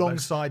one of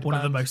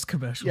the most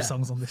commercial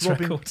songs on this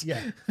record.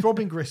 Yeah,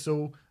 Throbbing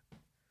Gristle,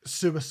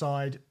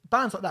 Suicide,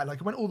 bands like that. Like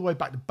it went all the way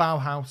back to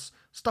Bauhaus,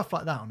 stuff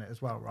like that on it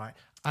as well, right?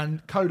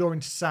 And Code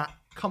Orange sat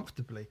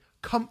comfortably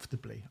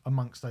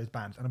amongst those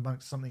bands and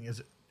amongst something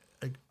as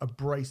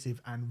abrasive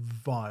and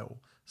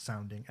vile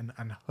sounding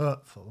and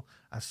hurtful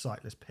as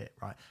Sightless Pit,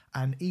 right?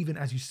 And even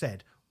as you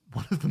said,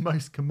 one of the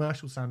most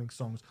commercial sounding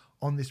songs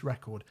on this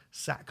record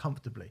sat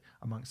comfortably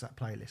amongst that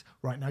playlist.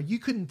 Right now, you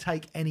couldn't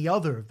take any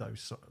other of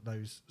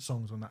those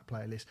songs on that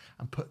playlist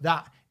and put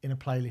that in a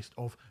playlist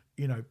of,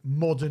 you know,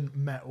 modern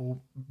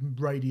metal,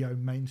 radio,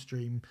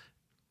 mainstream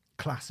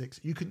classics.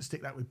 You couldn't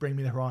stick that with Bring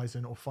Me the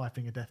Horizon or Five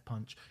Finger Death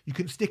Punch. You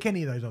couldn't stick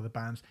any of those other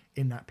bands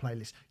in that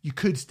playlist. You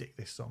could stick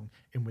this song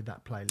in with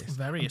that playlist.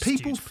 Very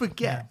astute.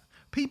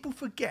 People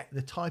forget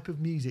the type of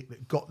music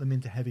that got them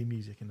into heavy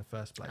music in the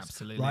first place.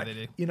 Absolutely, right? They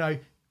do. You know,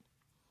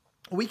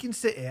 we can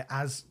sit here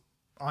as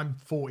I'm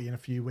 40 in a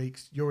few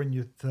weeks. You're in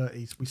your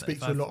 30s. We 35. Speak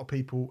to a lot of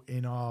people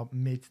in our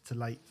mid to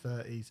late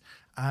 30s,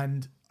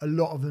 and a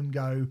lot of them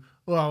go,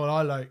 "Well,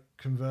 I like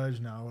Converge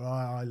now. Or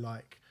I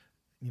like,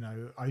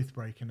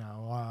 Oathbreaker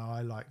now.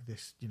 I like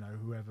this,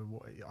 whoever.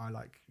 I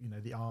like,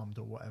 the Armed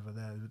or whatever.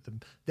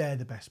 They're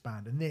the best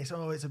band. And this,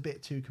 it's a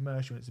bit too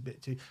commercial. It's a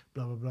bit too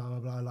blah blah blah blah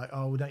blah. Like,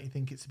 don't you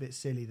think it's a bit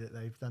silly that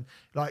they've done?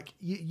 Like,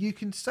 you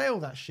can say all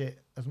that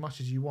shit as much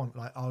as you want.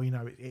 Like,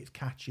 it's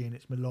catchy and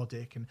it's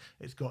melodic and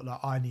it's got like,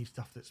 I need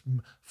stuff that's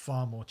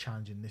far more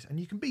challenging than this. And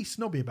you can be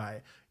snobby about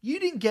it. You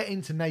didn't get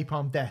into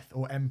Napalm Death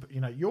or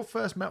your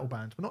first metal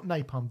bands were not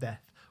Napalm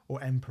Death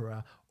or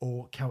Emperor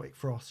or Celtic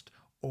Frost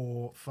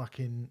or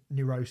fucking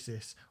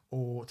Neurosis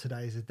or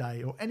Today Is a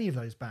Day or any of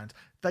those bands.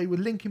 They were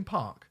Linkin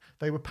Park.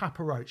 They were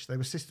Papa Roach. They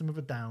were System of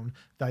a Down.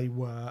 They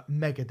were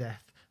Megadeth.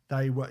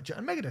 And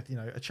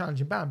Megadeth, a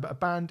challenging band, but a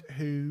band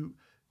who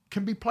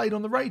can be played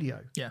on the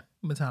radio. Yeah,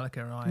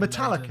 Metallica,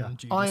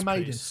 Iron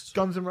Maiden, Priest.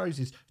 Guns N'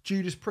 Roses,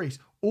 Judas Priest.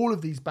 All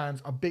of these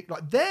bands are big.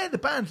 Like, they're the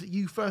bands that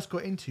you first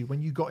got into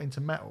when you got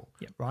into metal,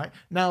 right?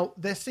 Now,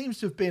 there seems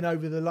to have been,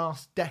 over the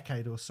last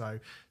decade or so,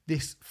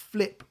 this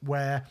flip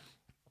where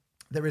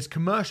there is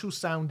commercial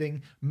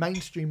sounding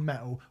mainstream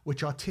metal,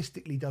 which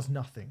artistically does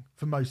nothing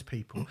for most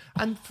people.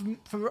 And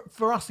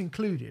for us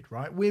included,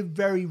 right? We're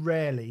very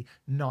rarely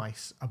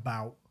nice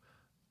about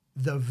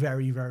the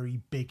very,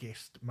 very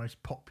biggest,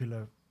 most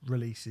popular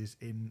releases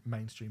in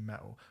mainstream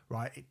metal,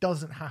 right? It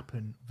doesn't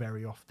happen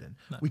very often.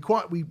 No.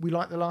 We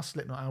like the last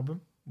Slipknot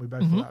album. We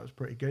both thought that was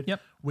pretty good. Yep.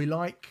 We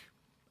like...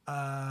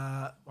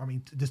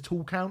 does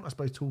Tool count? I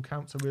suppose Tool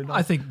counts.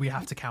 I think we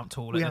have to count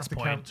Tool at this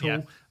point. We have to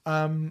count Tool.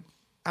 But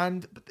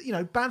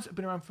bands that have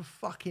been around for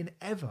fucking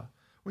ever.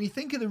 When you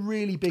think of the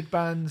really big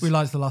bands... We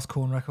liked the last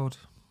Korn record.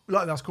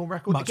 Like the last Korn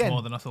record. Much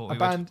more than I thought we would. A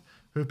band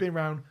who have been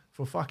around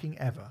for fucking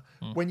ever.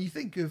 When you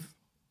think of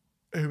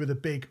who are the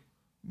big,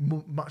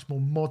 much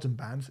more modern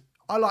bands,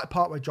 I like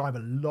Parkway Drive a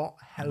lot,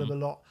 hell of a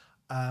lot.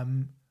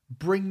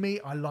 Bring Me,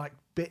 I like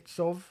bits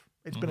of.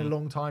 It's been a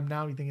long time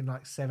now. You're thinking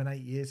like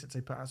 7-8 years since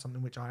they put out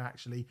something which I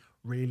actually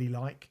really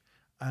like.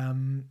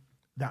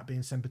 That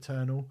being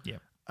Sempiternal. Yeah.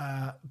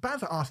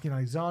 Bands like Asking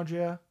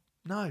Alexandria,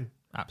 no.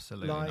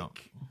 Absolutely not.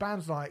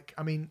 Bands like,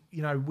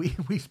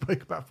 we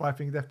spoke about Five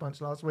Finger Death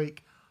Punch last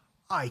week.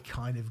 I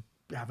kind of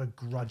have a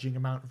grudging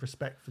amount of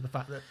respect for the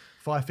fact that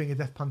Five Finger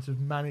Death Punch have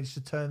managed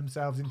to turn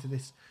themselves into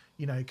this,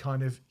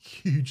 kind of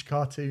huge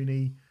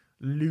cartoony,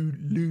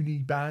 loony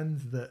band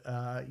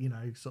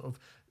that, sort of.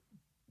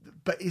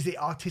 But is it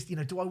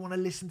artistic? Do I want to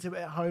listen to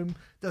it at home?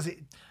 Does it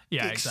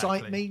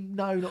excite me?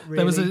 No, not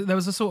really. There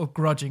was a sort of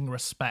grudging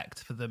respect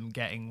for them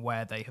getting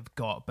where they have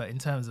got, but in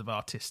terms of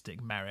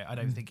artistic merit, I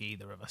don't think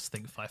either of us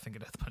think Five Finger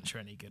Death Punch are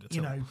any good at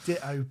all.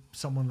 Ditto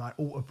someone like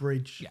Alter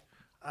Bridge.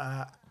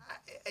 Yeah.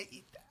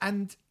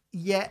 And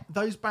yet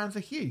those bands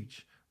are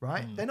huge,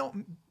 right? They're not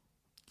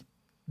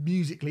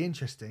musically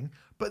interesting,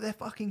 but they're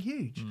fucking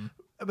huge.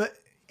 But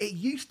it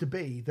used to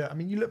be that,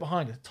 you look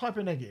behind us, Type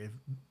O Negative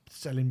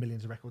selling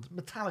millions of records,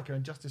 Metallica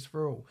and Justice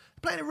for All,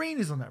 playing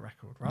arenas on that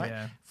record, right?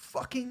 Yeah.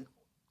 Fucking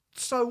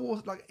so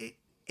awesome. Like,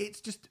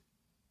 it's just,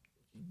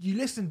 you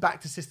listen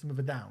back to System of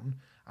a Down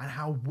and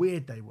how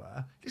weird they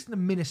were, listen to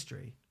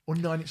Ministry or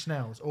Nine Inch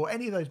Nails or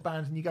any of those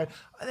bands, and you go,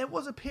 there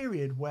was a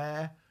period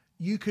where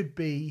you could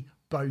be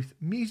both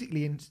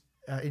musically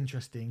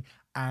interesting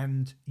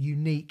and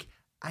unique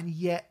and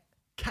yet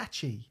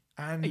catchy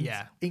and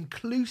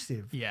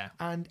inclusive. Yeah.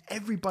 And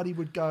everybody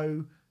would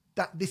go,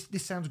 that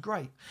this sounds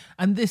great.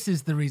 And this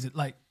is the reason,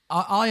 like,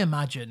 I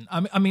imagine,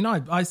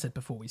 I said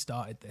before we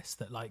started this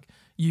that, like,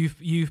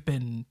 you've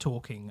been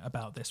talking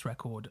about this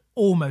record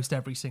almost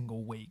every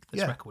single week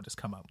this record has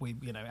come up.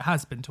 It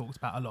has been talked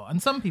about a lot.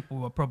 And some people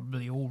were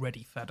probably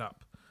already fed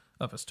up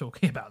of us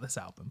talking about this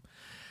album.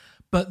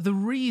 But the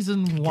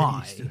reason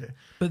why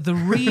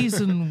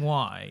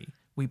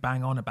we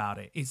bang on about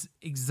it is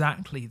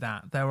exactly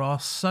that. There are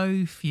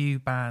so few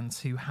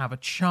bands who have a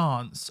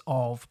chance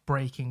of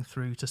breaking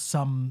through to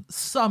some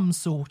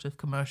sort of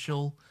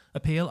commercial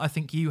appeal. I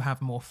think you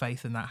have more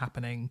faith in that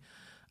happening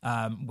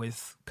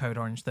with Code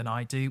Orange than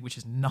I do, which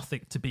is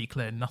nothing, to be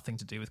clear, nothing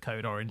to do with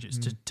Code Orange. It's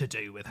to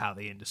do with how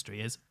the industry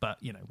is, but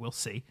we'll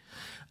see.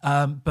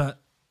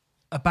 But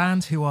a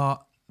band who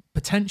are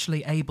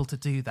potentially able to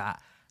do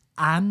that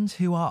and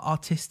who are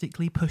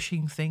artistically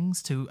pushing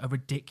things to a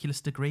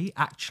ridiculous degree,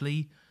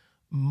 actually,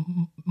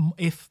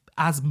 if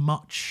as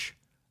much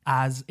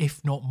as,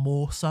 if not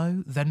more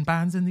so, than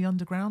bands in the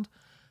underground.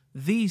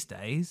 These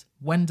days,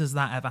 when does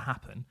that ever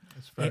happen?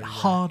 It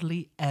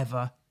hardly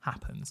ever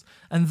happens.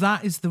 And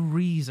that is the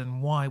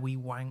reason why we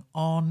wang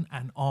on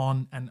and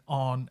on and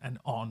on and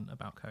on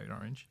about Code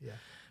Orange. Yeah.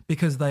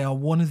 Because they are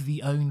one of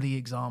the only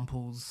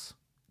examples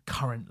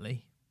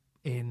currently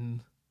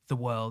in the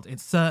world,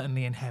 it's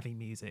certainly in heavy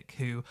music,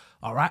 who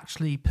are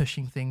actually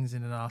pushing things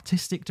in an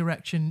artistic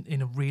direction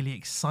in a really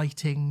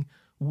exciting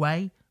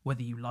way,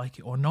 whether you like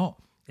it or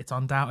not. It's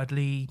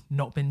undoubtedly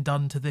not been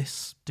done to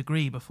this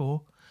degree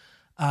before.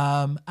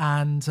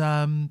 And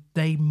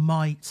they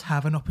might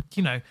have an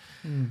opportunity,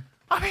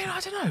 I mean, I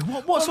don't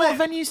know. What sort of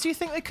venues do you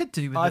think they could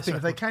do with I this think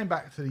if they record? came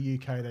back to the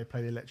UK, they'd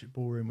play the Electric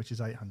Ballroom, which is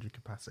 800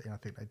 capacity, and I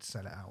think they'd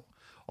sell it out.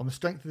 On the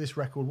strength of this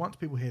record, once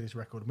people hear this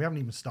record, and we haven't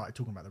even started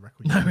talking about the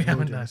record yet. No, we we'll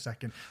haven't, do in no. a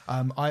second.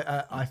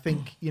 I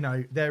think, you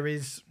know, there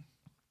is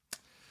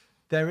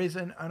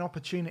an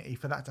opportunity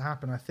for that to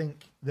happen. I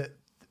think that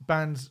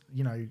bands,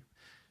 you know,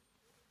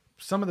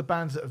 some of the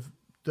bands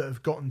that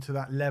have gotten to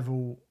that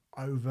level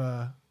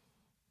over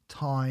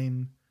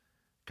time,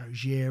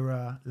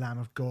 Gojira, Lamb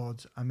of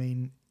God. I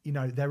mean, you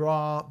know, there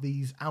are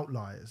these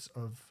outliers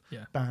of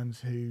bands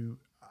who,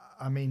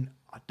 I mean,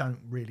 I don't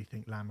really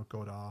think Lamb of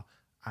God are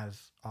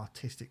as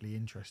artistically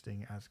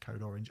interesting as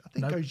Code Orange. I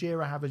think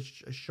Gojira have a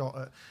shot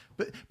at,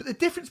 but the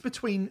difference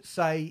between,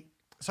 say,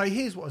 so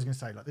here's what I was going to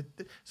say. Like,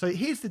 so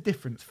here's the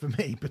difference for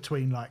me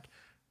between, like,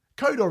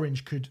 Code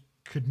Orange could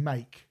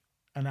make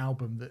an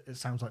album that it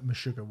sounds like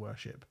Meshuggah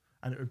Worship,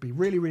 and it would be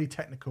really, really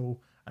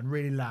technical and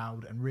really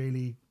loud and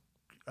really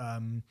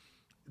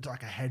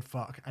like a head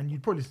fuck, and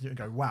you'd probably listen to it and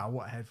go, wow,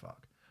 what a head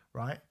fuck,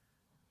 right?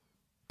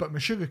 But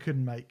Meshuggah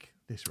couldn't make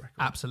this record.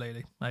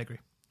 Absolutely, I agree.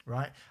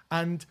 Right?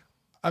 And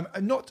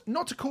not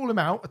to call him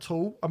out at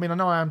all. I mean, I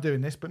know I am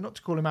doing this, but not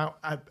to call him out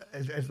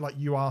as like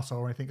you arsehole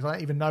or anything, because I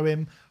don't even know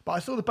him. But I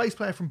saw the bass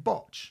player from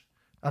Botch.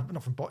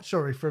 Not from Botch,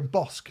 sorry, from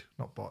Bosk,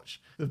 not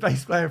Botch. The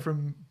bass player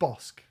from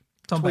Bosk.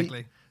 Tom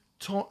Beckley.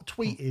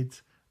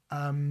 Tweeted,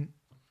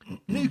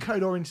 new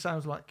Code Orange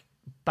sounds like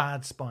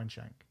bad Spine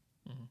Shank.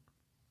 Mm-hmm.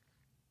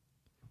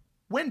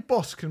 When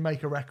Bosk can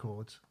make a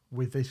record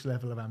with this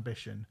level of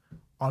ambition,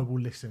 I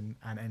will listen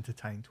and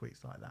entertain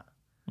tweets like that.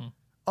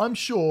 I'm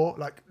sure,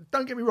 like,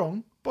 don't get me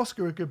wrong, Bosk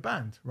are a good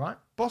band, right?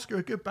 Bosk are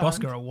a good band.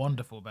 Bosk are a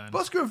wonderful band.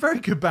 Bosk are a very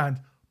good band.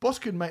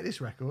 Bosk could make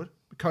this record,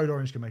 but Code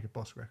Orange can make a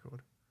Bosk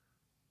record.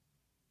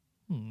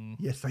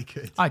 Yes, they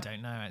could. I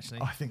don't know,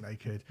 actually. I think they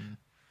could.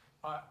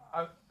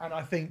 And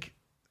I think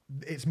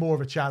it's more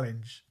of a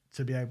challenge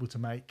to be able to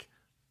make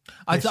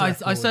I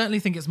certainly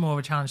think it's more of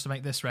a challenge to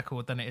make this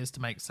record than it is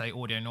to make, say,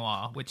 Audio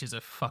Noir, which is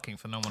a fucking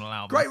phenomenal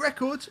album. Great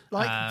record.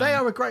 Like, they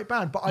are a great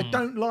band, but I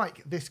don't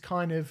like this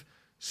kind of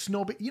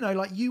snobby, you know,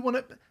 like, you want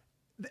to,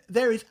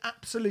 there is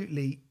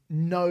absolutely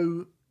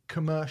no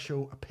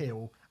commercial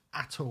appeal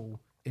at all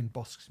in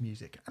Bosk's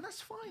music, and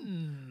that's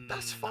fine.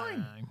 That's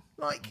fine.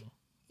 Like,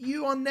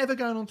 you are never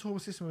going on tour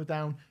with System of a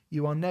Down.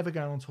 You are never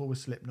going on tour with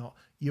Slipknot.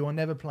 You are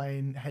never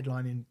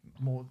headlining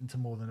more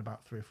than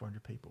about 300 or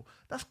 400 people.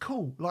 That's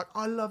cool. Like,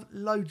 I love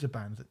loads of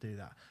bands that do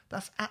that.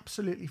 That's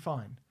absolutely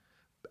fine.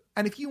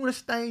 And if you want to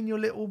stay in your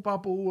little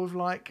bubble of,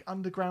 like,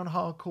 underground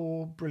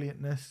hardcore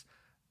brilliantness,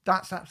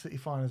 that's absolutely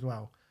fine as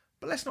well.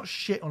 But let's not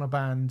shit on a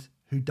band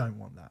who don't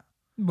want that.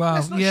 Well,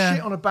 let's not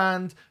shit on a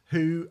band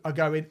who are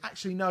going,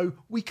 actually, no,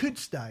 we could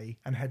stay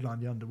and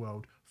headline the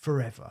Underworld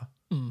forever.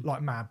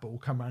 Like Madball,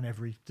 come around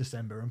every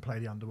December and play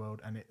the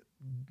Underworld, and it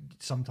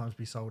sometimes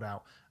be sold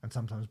out and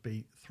sometimes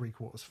be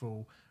 3/4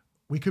 full.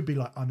 We could be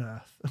like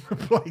Unearth,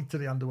 play to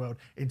the Underworld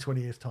in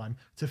 20 years' time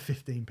to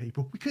 15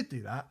 people. We could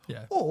do that.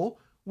 Yeah. Or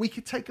we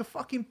could take a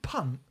fucking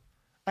punt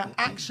at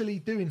actually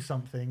doing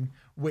something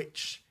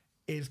which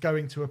is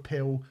going to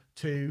appeal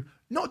to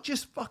not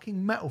just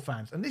fucking metal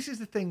fans. And this is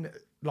the thing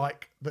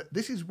that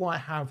this is why I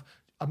have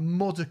a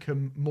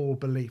modicum more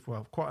belief,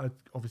 well,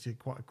 obviously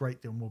quite a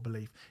great deal more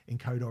belief in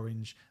Code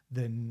Orange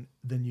than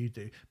you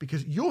do,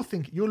 because you're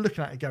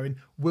looking at it going,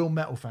 will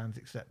metal fans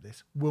accept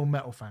this? Will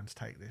metal fans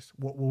take this?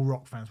 What will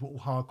rock fans, what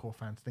will hardcore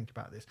fans think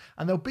about this?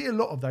 And there'll be a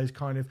lot of those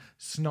kind of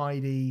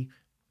snidey,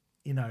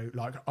 you know,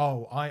 like,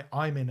 oh,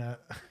 I'm in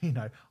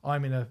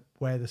a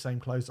wear the same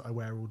clothes that I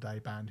wear all day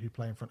band who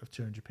play in front of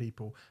 200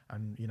 people,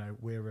 and, you know,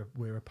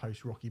 we're a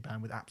post-rocky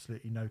band with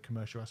absolutely no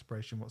commercial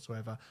aspiration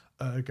whatsoever,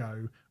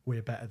 ergo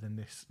we're better than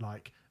this,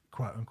 like,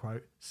 quote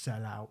unquote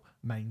sellout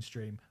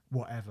mainstream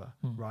whatever,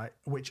 right?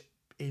 Which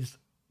is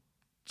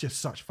just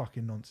such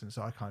fucking nonsense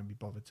that I can't be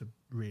bothered to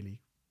really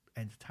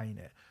entertain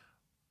it.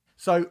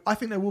 So I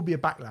think there will be a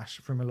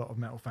backlash from a lot of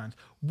metal fans.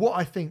 What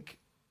I think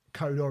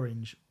Code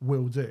Orange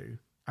will do,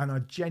 and I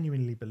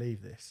genuinely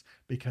believe this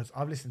because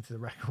I've listened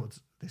to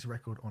this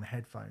record on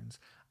headphones,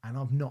 and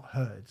I've not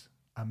heard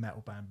a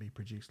metal band be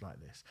produced like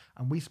this.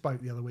 And we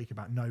spoke the other week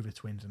about Nova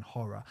Twins and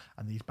Horror,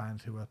 and these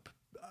bands who are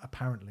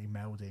apparently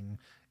melding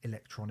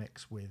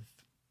electronics with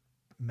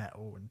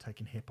metal and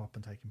taking hip hop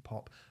and taking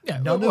pop. Yeah,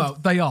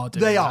 they are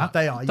doing that.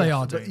 They are. They yes.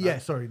 are doing but, that. Yeah,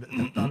 sorry.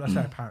 I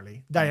say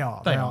apparently. They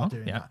are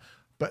doing that.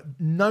 But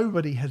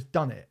nobody has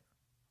done it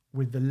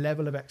with the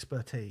level of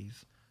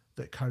expertise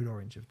that Code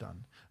Orange have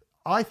done.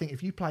 I think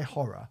if you play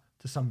Horror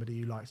to somebody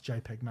who likes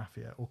JPEG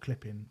Mafia or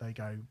Clipping, they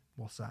go,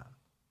 what's that?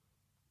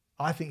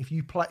 I think if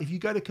you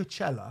go to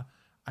Coachella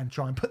and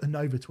try and put the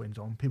Nova Twins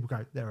on, people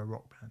go, they're a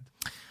rock band.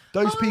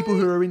 Those people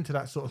who are into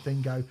that sort of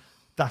thing go,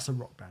 that's a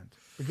rock band.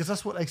 Because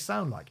that's what they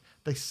sound like.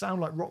 They sound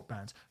like rock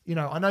bands. You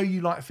know, I know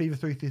you like Fever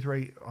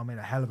 333. I mean,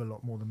 a hell of a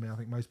lot more than me. I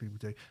think most people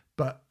do.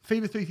 But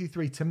Fever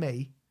 333, to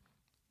me,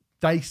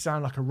 they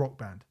sound like a rock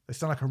band. They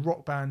sound like a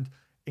rock band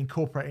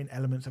incorporating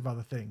elements of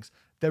other things.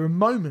 There are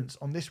moments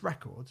on this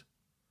record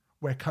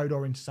where Code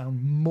Orange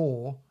sound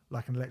more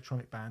like an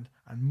electronic band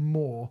and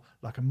more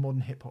like a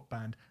modern hip hop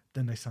band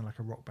then they sound like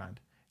a rock band.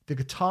 The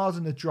guitars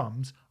and the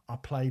drums are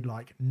played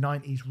like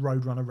 90s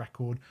Roadrunner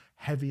record,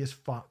 heavy as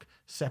fuck,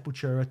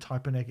 Sepultura,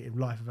 Type O Negative,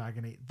 Life of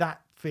Agony,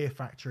 that Fear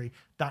Factory,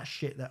 that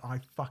shit that I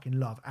fucking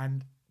love.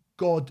 And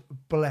God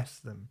bless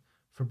them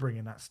for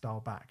bringing that style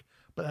back.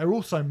 But there are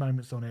also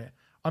moments on it.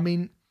 I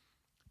mean,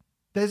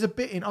 there's a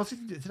bit in, I was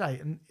listening to it today,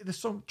 and the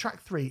song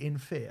track 3, In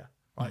Fear,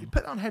 right? You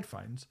put it on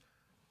headphones,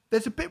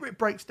 there's a bit where it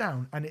breaks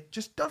down and it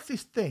just does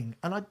this thing,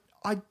 and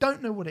I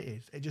don't know what it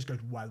is. It just goes,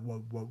 whoa,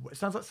 whoa, whoa, whoa. It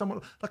sounds like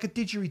someone, like a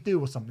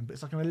didgeridoo or something, but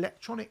it's like an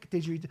electronic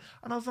didgeridoo.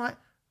 And I was like,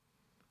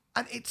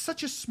 and it's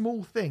such a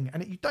small thing,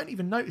 and you don't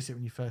even notice it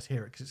when you first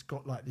hear it because it's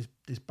got like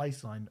this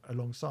bass line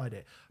alongside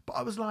it. But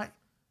I was like,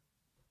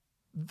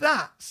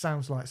 that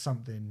sounds like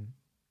something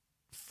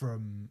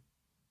from,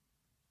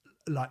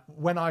 like,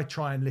 when I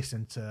try and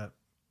listen to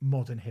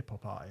modern hip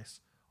hop artists,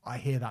 I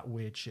hear that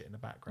weird shit in the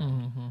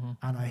background,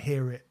 and I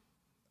hear it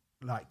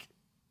like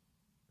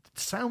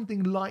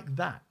sounding like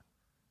that.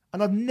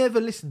 And I've never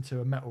listened to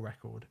a metal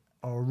record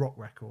or a rock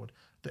record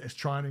that is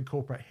trying to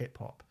incorporate hip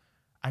hop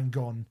and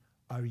gone,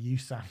 oh, you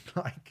sound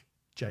like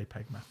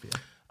JPEG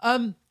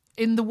Mafia.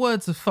 In the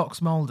words of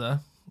Fox Mulder,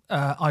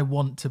 I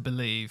want to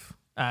believe,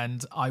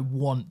 and I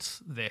want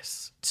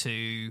this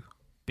to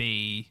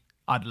be.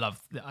 I'd love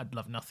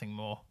nothing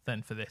more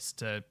than for this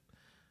to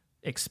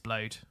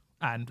explode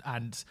and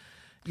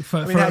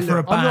for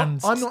a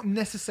band. I'm not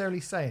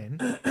necessarily saying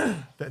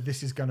that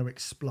this is going to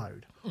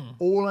explode.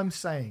 All I'm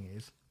saying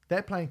is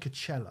they're playing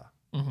Coachella,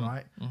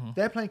 right?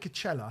 They're playing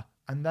Coachella,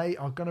 and they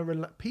are going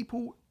to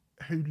people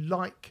who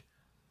like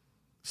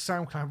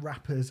SoundCloud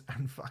rappers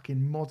and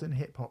fucking modern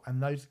hip hop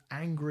and those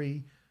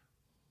angry,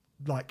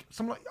 like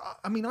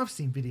I mean, I've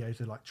seen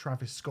videos of like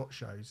Travis Scott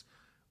shows,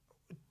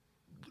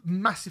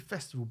 massive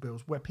festival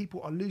bills where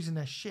people are losing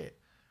their shit,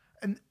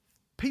 and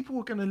people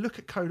are going to look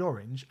at Code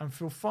Orange and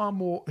feel far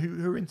more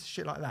who are into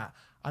shit like that,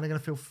 and they're going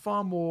to feel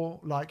far more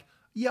like,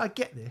 yeah, I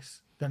get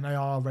this, than they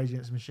are Rage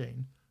Against the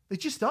Machine. They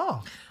just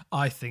are.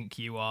 I think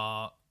you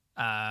are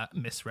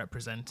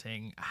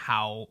misrepresenting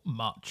how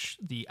much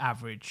the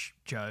average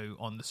Joe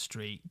on the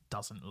street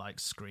doesn't like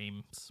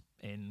screamed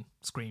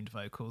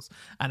vocals,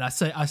 and I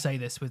say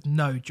this with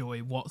no joy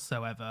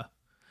whatsoever.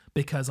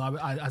 Because I would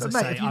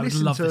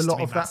love this to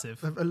be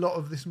massive. A lot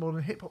of this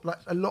modern hip hop, like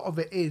a lot of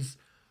it is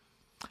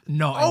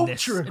not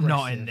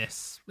in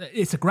this.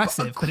 It's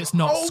aggressive, but it's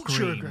not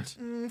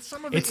screamed.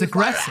 Some of it's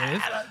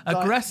aggressive.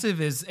 Aggressive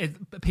is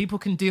people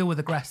can deal with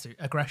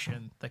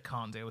aggression. They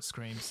can't deal with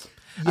screams.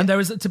 Yeah. And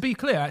there is, to be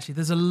clear, actually,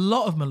 there's a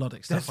lot of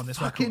melodic stuff on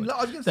this record.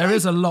 There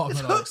is a lot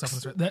of melodic stuff on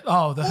this record.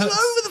 The hooks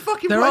all over the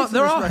fucking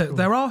place.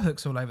 There are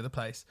hooks all over the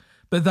place,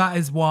 but that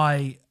is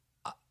why.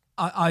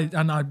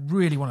 I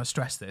really want to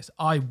stress this.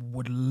 I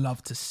would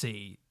love to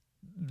see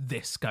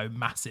this go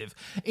massive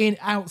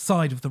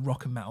outside of the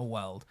rock and metal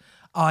world.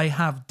 I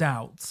have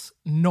doubts,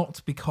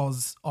 not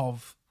because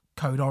of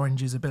Code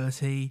Orange's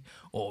ability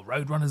or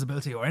Roadrunner's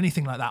ability or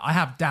anything like that. I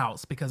have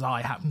doubts because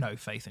I have no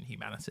faith in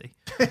humanity.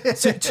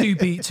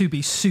 to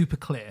be super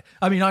clear.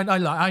 I mean,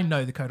 I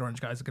know the Code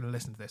Orange guys are going to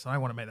listen to this, and I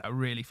want to make that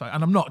really fun.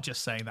 And I'm not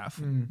just saying that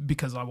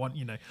because I want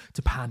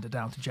to pander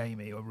down to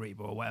Jamie or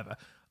Reba or whatever.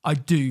 I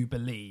do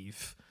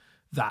believe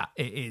that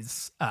it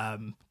is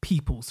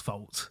people's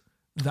fault,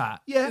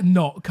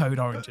 not Code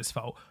Orange's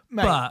fault.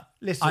 Mate, but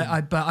listen,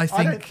 I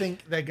don't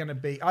think they're going to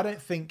be. I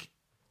don't think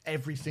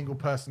every single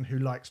person who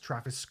likes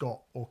Travis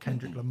Scott or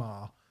Kendrick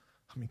Lamar.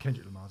 I mean,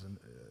 Kendrick Lamar's a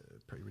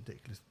pretty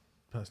ridiculous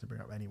person to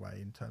bring up anyway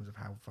in terms of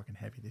how fucking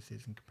heavy this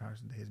is in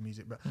comparison to his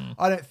music. But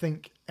I don't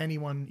think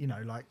anyone,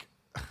 like.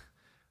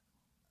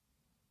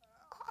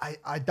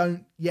 I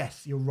don't.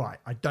 Yes, you're right.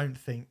 I don't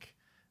think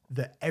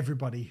that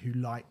everybody who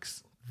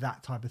likes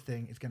that type of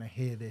thing is going to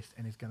hear this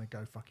and is going to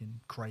go fucking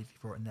crazy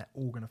for it, and they're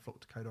all going to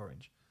flock to Code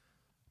Orange.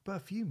 But a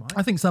few might.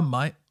 I think some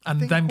might, and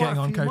them getting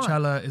on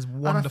Coachella is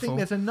wonderful. And I think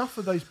there's enough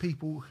of those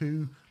people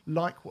who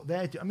like what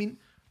they're doing. I mean,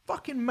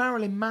 fucking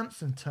Marilyn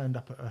Manson turned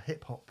up at a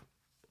hip hop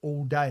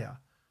all-dayer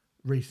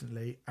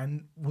recently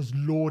and was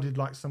lauded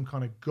like some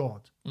kind of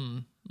god,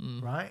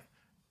 right?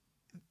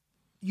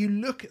 You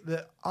look at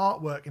the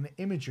artwork and the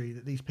imagery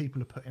that these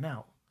people are putting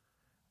out,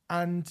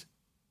 and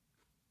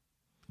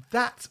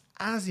that's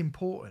as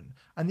important.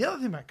 And the other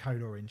thing about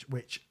Code Orange,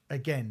 which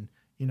again,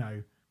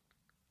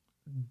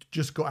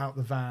 just got out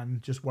the van,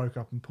 just woke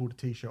up and pulled a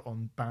t-shirt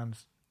on,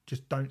 bands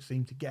just don't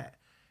seem to get,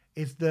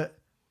 is that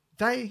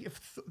they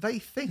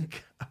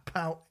think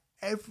about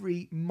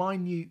every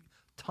minute,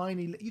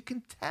 tiny, you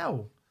can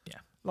tell. Yeah.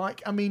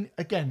 Like, I mean,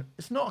 again,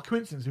 it's not a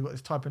coincidence we've got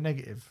this Type O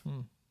Negative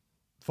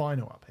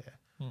vinyl up here.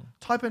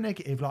 Type O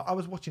Negative, like I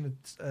was watching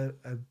a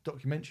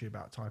documentary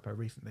about Type O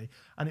recently,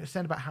 and it was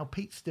saying about how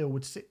Pete Steele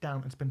would sit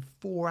down and spend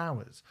 4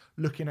 hours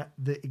looking at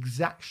the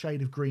exact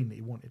shade of green that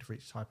he wanted for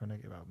each Type O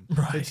Negative album.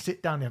 Right. They'd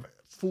sit down, they have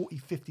 40,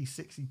 50,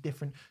 60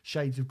 different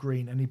shades of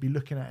green, and he'd be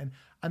looking at it,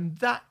 and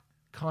that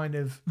kind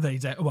of...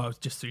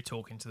 just through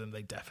talking to them,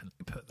 they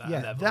definitely put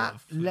that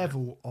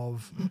level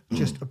of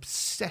just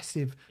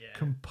obsessive,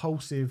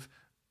 compulsive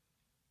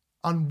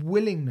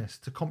unwillingness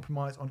to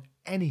compromise on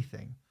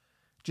anything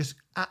just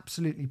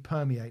absolutely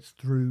permeates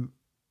through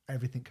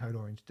everything Code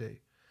Orange do.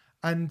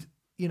 And,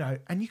 you know,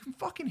 and you can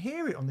fucking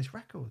hear it on this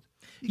record.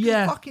 You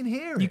can fucking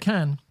hear it. You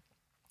can.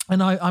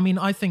 And I mean,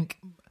 I think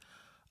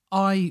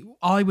I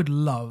would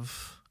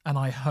love, and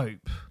I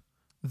hope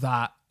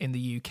that in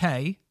the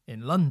UK,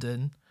 in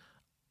London,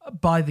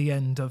 by the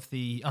end of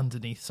the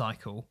Underneath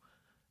cycle,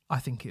 I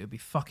think it would be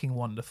fucking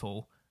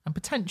wonderful and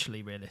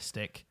potentially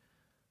realistic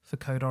for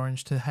Code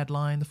Orange to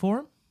headline the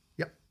Forum.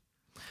 Yep.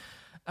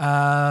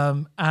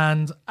 And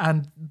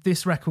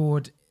this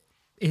record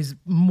is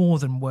more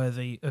than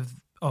worthy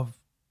of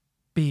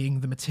being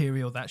the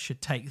material that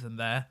should take them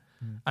there.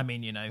 I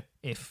mean, you know,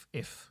 if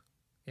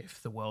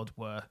the world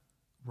were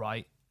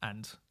right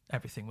and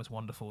everything was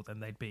wonderful, then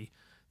they'd be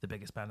the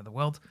biggest band in the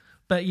world.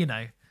 But, you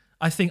know,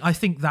 I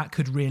think that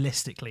could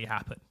realistically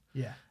happen.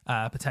 Yeah.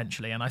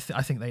 Potentially. And I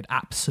think they'd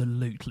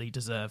absolutely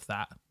deserve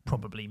that,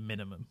 probably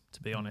minimum,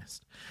 to be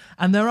honest.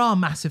 And there are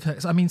massive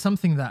hooks. I mean,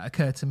 something that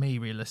occurred to me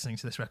re-listening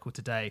to this record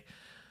today,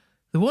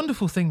 the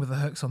wonderful thing with the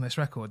hooks on this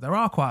record, there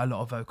are quite a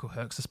lot of vocal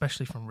hooks,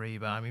 especially from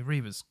Reba. I mean,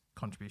 Reba's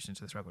contribution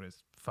to this record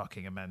is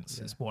fucking immense.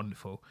 Yeah. It's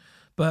wonderful.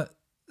 But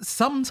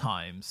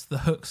sometimes the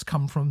hooks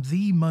come from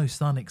the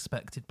most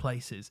unexpected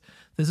places.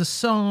 There's a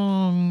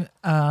song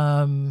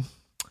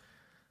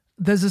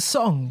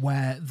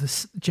where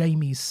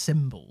Jamie's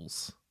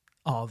cymbals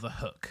are the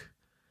hook.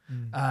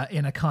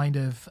 In a kind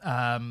of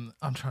I'm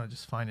trying to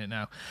just find it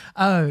now.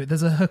 Oh,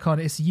 there's a hook on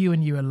It's You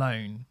and You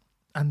Alone,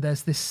 and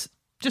there's this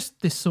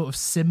sort of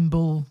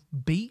cymbal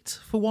beat,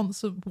 for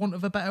want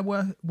of a better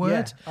word.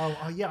 Yeah.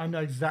 Oh, yeah, I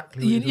know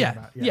exactly what you're talking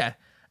about. Yeah.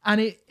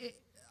 And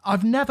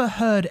I've never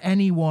heard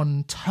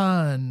anyone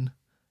turn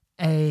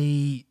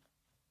a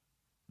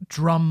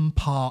drum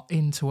part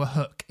into a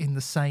hook in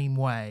the same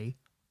way,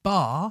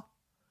 bar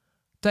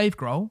Dave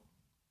Grohl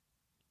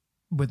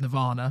with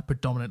Nirvana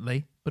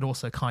predominantly, but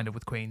also kind of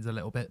with Queens a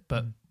little bit,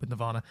 but with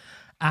Nirvana,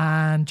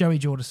 and Joey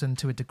Jordison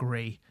to a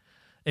degree.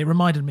 It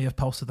reminded me of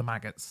Pulse of the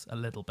Maggots a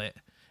little bit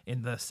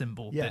in the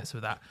cymbal bits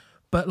with that.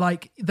 But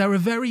like, there are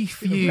very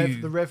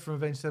few. The Rev from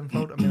Avenged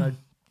Sevenfold. I mean, I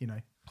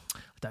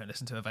don't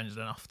listen to Avenged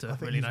enough to I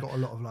think really he's know. got a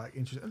lot of like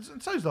interest,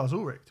 and so's Lars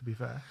Ulrich, to be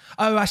fair.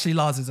 Oh, actually,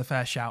 Lars is a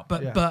fair shout,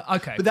 but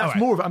okay. But that's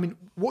more of. I mean,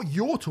 what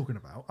you're talking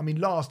about. I mean,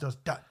 Lars does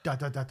da da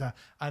da da da,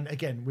 and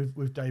again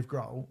with Dave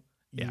Grohl,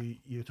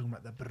 you're talking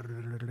about the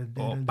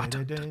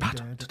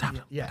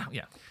yeah.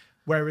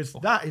 Whereas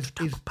that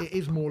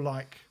is more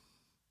like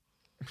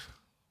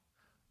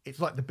it's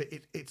like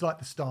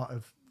the start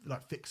of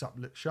like Fix Up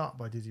Look Sharp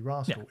by Dizzy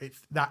Rascal. Yeah.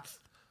 That's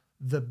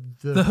the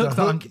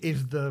hook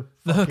is the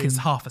hook is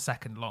half a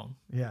second long.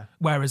 Yeah.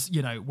 Whereas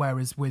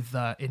with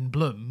In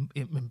Bloom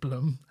with In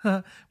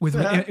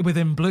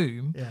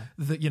Bloom,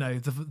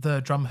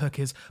 the drum hook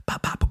is ba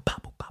ba ba ba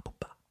ba ba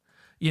ba.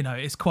 You know,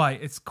 it's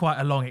quite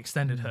a long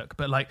extended hook.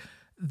 But like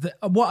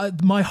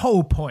my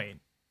whole point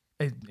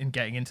in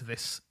getting into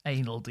this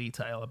anal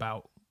detail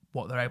about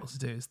what they're able to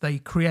do is they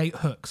create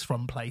hooks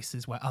from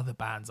places where other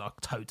bands are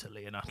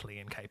totally and utterly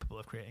incapable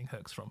of creating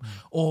hooks from.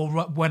 Or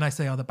when I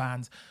say other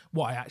bands,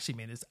 what I actually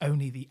mean is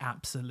only the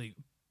absolute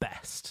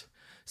best.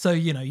 So,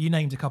 you know, you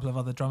named a couple of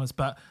other drummers,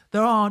 but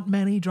there aren't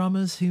many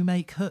drummers who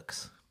make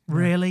hooks,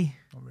 really.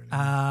 Not really.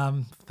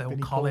 Phil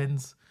Vinnie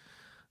Collins.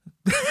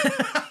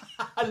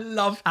 I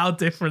love how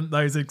different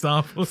those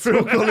examples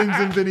Phil Collins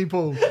and Vinnie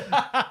Paul. Is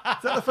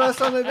that the first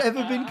time they've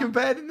ever been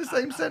compared in the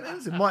same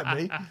sentence? It might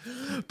be.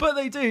 But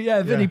they do,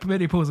 yeah.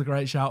 Vinnie Paul's a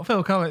great shout.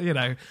 Phil Collins, you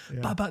know,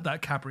 but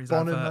that Cadbury's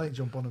Bonham, advert. I think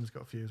John Bonham's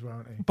got a few as well,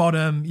 hasn't he?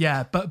 Bonham,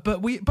 yeah. But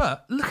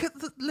look at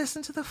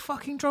listen to the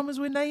fucking drummers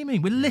we're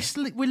naming. We're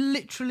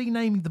literally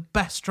naming the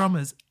best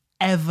drummers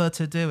ever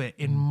to do it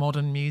in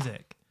modern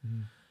music.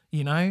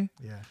 You know?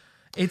 Yeah.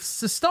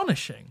 It's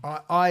astonishing.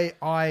 I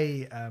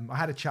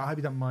had a chat. I hope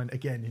you don't mind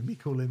again me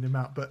calling him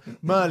out, but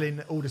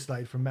Merlin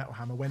Alderslade from Metal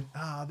Hammer went,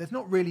 there's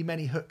not really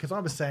many hooks, because I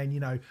was saying, you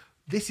know,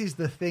 this is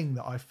the thing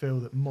that I feel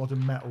that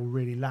modern metal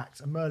really lacks,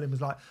 and Merlin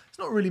was like,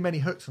 there's not really many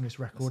hooks on this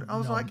record. I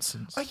was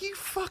nonsense. like, are you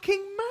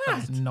fucking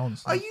mad? That's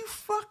nonsense. Are you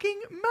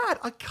fucking mad?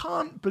 I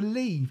can't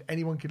believe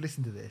anyone could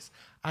listen to this.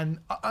 And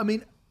I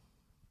mean,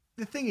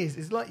 the thing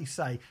is like you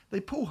say,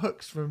 they pull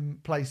hooks from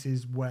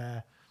places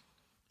where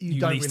you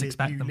don't least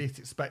really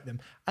expect them.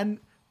 And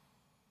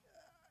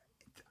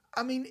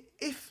I mean,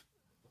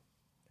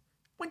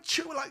 when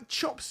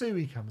Chop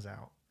Suey comes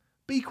out,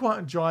 Be Quiet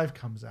and Drive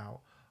comes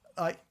out,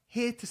 like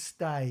Here to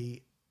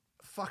Stay,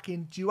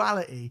 fucking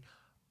Duality,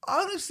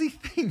 I honestly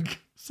think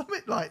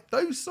something like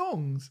those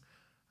songs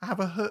have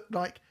a hook.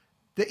 Like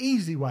The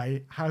Easy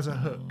Way has a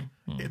hook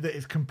that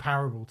is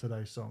comparable to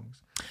those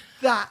songs.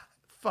 That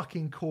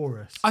fucking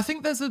chorus. I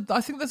think there's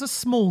a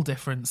small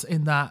difference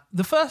in that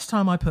the first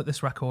time I put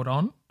this record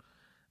on,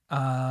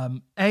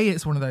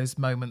 it's one of those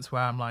moments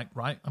where I'm like,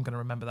 right, I'm going to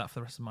remember that for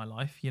the rest of my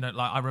life. You know,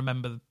 like I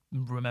remember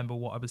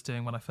what I was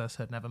doing when I first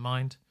heard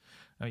Nevermind.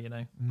 Oh, you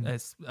know,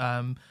 it's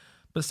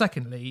but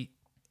secondly,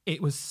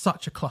 it was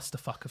such a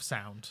clusterfuck of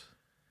sound.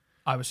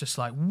 I was just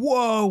like,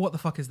 whoa, what the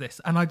fuck is this?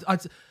 And I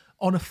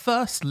on a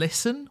first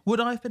listen, would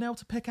I have been able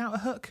to pick out a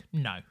hook?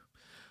 No.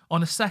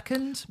 On a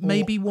second,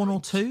 maybe one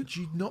or two.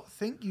 Do you not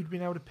think you'd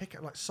been able to pick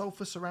up like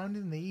Sulphur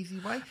Surrounding in the easy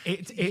way?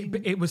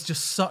 It was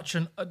just such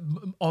an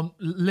on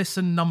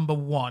listen number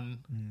one.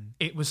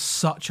 It was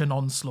such an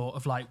onslaught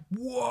of like,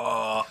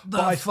 what the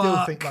But I fuck?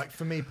 still think, like,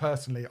 for me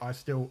personally,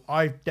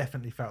 I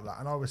definitely felt that,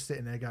 and I was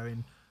sitting there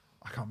going,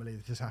 I can't believe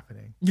this is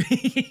happening.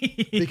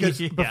 Because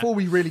before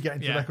we really get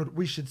into the record,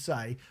 we should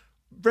say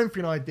Renfrey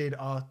and I did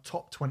our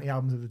top 20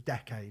 albums of the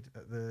decade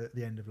at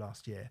the end of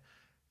last year.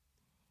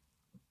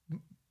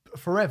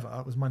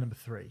 Forever was my number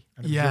 3,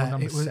 and it was your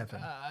number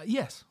 7.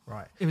 Yes,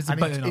 Right. It was and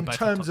both in top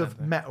terms 10, of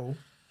metal,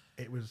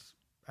 it was,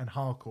 and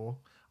hardcore.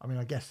 I mean,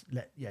 I guess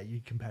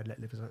you compared Let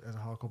Live as a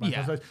hardcore band.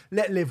 Yeah. So I suppose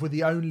Let Live were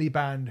the only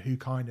band who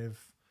kind of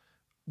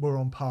were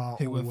on par,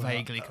 Who were or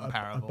vaguely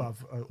comparable,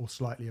 above or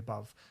slightly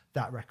above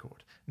that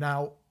record.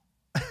 Now,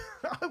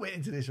 I went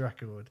into this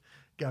record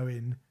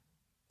going,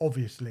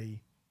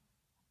 obviously,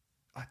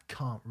 I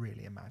can't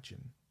really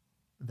imagine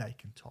they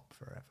can top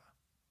Forever.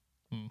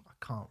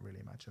 I can't really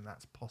imagine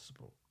that's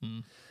possible.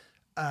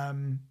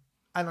 And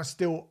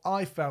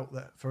I felt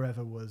that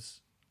Forever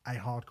was a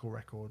hardcore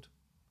record,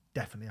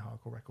 definitely a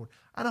hardcore record,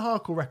 and a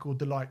hardcore record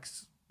the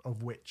likes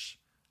of which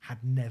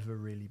had never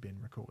really been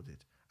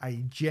recorded. A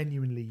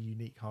genuinely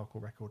unique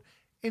hardcore record,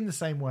 in the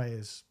same way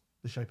as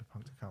The Shape of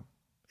Punk to Come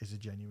is a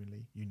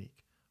genuinely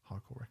unique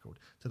hardcore record,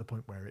 to the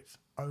point where it's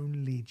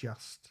only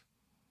just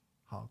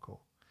hardcore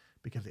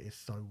because it is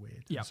so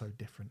weird and so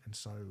different and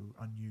so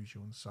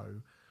unusual and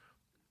so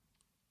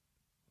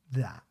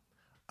that.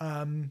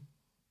 I'm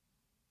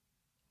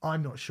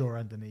not sure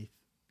underneath.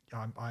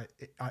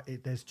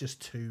 There's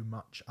just too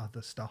much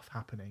other stuff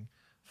happening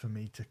for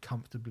me to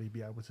comfortably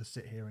be able to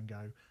sit here and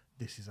go,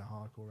 this is a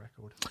hardcore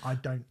record. I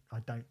don't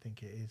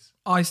think it is.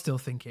 I still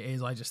think it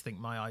is. I just think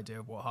my idea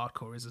of what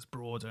hardcore is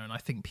broader, and I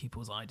think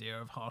people's idea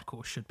of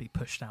hardcore should be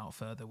pushed out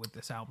further with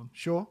this album.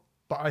 Sure,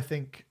 but I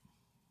think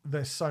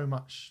there's so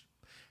much.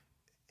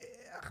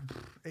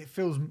 It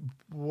feels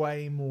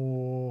way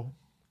more.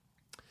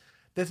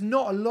 There's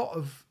not a lot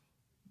of.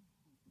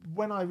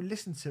 When I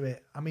listen to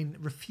it, I mean,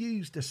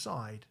 Refused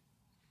aside,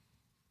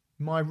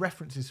 my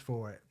references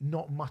for it,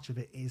 not much of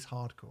it is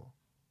hardcore.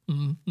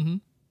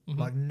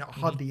 Like, not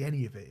hardly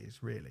any of it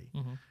is really.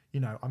 You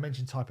know, I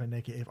mentioned Typo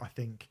Negative. I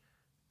think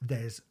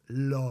there's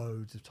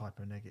loads of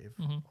Typo Negative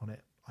on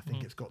it. I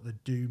think it's got the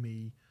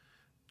doomy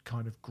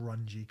kind of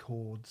grungy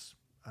chords.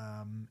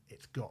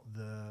 It's got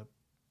the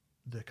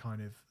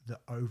kind of the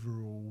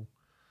overall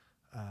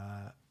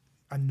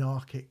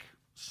anarchic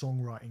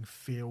songwriting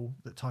feel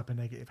that Typo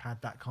Negative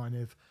had, that kind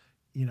of,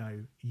 you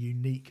know,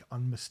 unique,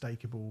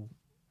 unmistakable.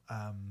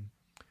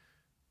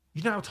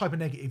 You know how Typo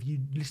Negative, you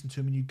listen to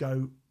them and you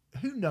go,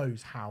 who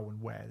knows how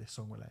and where this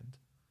song will end?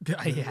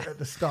 At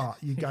the start,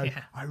 you go,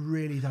 I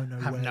really don't know.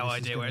 I have no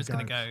idea where it's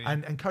going to go.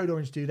 And Code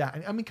Orange do that.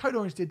 And I mean, Code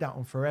Orange did that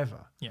on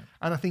Forever. Yeah.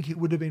 And I think it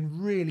would have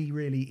been really,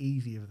 really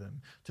easy of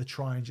them to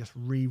try and just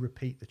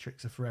repeat the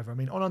tricks of Forever. I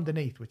mean, on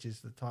Underneath, which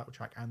is the title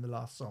track and the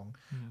last song,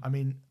 I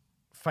mean,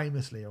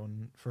 famously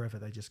on Forever,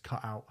 they just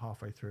cut out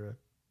halfway through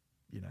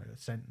a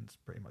sentence,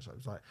 pretty much. It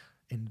was like,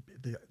 in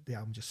the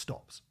album just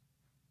stops.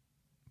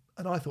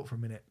 And I thought for a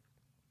minute,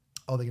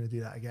 are they going to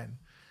do that again?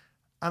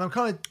 And I'm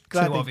kind of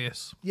glad. Too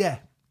obvious. Yeah,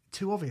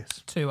 too obvious.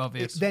 Too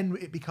obvious. Then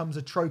it becomes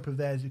a trope of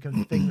theirs, it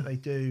becomes a thing that they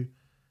do,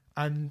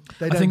 and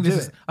they don't I think do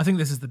this it. I think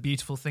this is the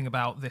beautiful thing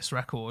about this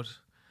record.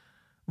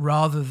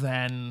 Rather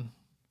than,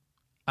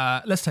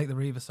 let's take the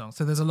Reva song.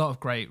 So there's a lot of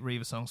great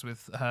Reva songs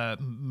with her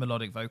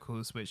melodic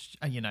vocals, which,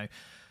 you know,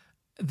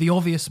 the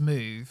obvious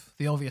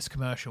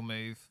commercial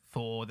move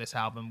for this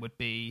album would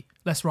be,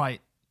 let's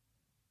write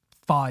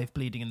 5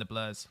 Bleeding in the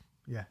Blurs.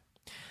 Yeah.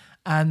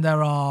 And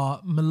there are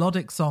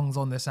melodic songs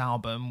on this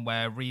album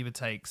where Reva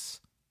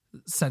takes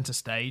center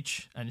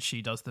stage and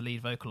she does the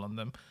lead vocal on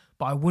them,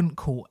 but I wouldn't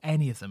call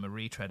any of them a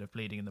retread of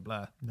Bleeding in the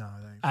Blur. No,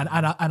 I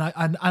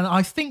don't. And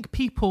I think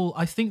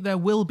there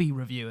will be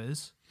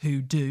reviewers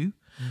who do.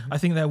 I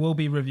think there will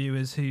be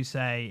reviewers who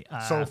say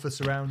Sulphur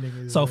Surrounding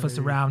is Sulphur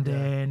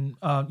Surrounding.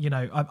 You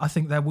know, I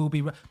think there will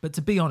be, but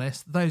to be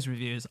honest, those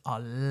reviewers are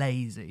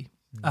lazy,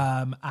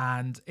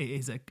 and it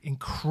is an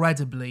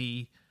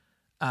incredibly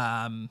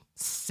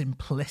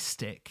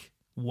simplistic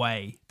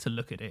way to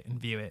look at it and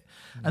view it.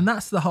 And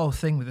that's the whole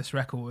thing with this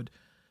record.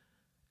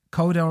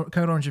 Code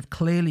Orange have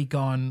clearly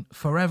gone,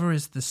 Forever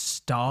is the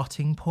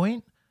starting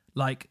point.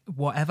 Like,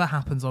 whatever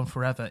happens on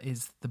Forever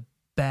is the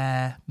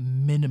bare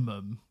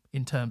minimum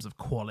in terms of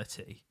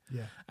quality.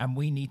 Yeah. And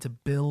we need to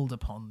build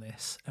upon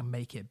this and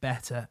make it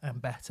better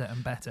and better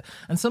and better.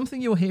 And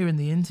something you'll hear in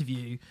the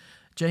interview,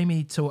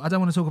 Jamie I don't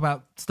want to talk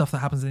about stuff that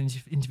happens in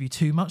the interview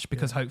too much,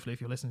 because hopefully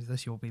if you're listening to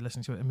this, you'll be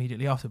listening to it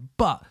immediately after.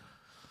 But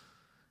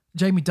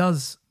Jamie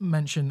does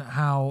mention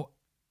how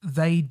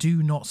they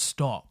do not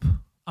stop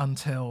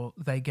until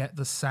they get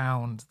the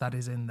sound that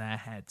is in their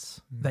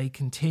heads. They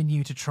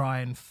continue to try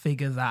and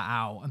figure that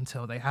out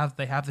until they have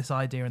this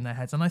idea in their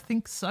heads. And I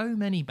think so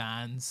many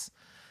bands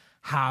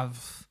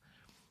have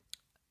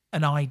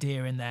an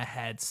idea in their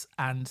heads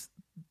and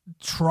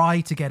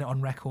try to get it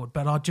on record,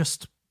 but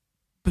just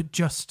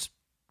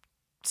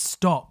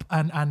stop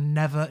and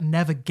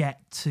never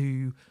get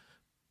to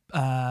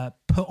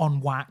put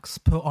on wax,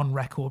 put on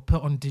record,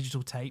 put on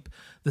digital tape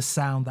the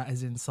sound that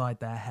is inside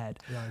their head.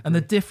 Yeah, and the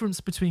difference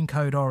between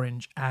Code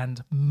Orange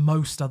and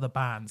most other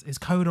bands is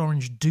Code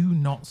Orange do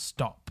not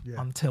stop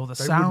until the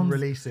they sound...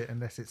 wouldn't release it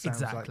unless it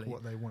sounds like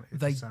what they want it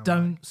they to sound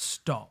don't like.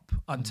 stop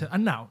until...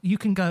 And now, you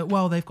can go,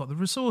 well, they've got the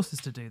resources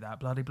to do that,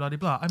 bloody, bloody,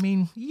 blah. I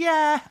mean,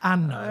 yeah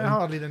and no. They're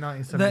hardly the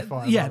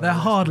 1975. They're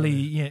hardly...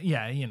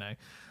 Yeah, you know.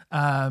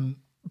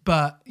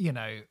 But, you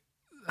know...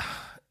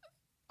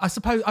 I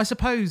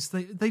suppose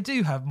they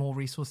do have more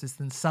resources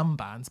than some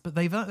bands, but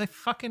they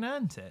fucking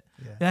earned it.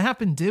 Yeah. They have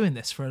been doing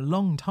this for a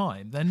long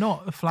time. They're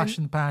not a flash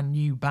in the pan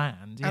new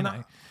band, you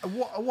know.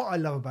 What I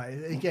love about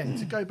it, again,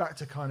 to go back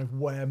to kind of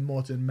where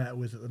modern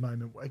metal is at the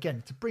moment,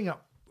 again, to bring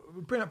up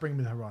Bring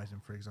Me the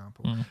Horizon, for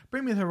example.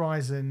 Bring Me the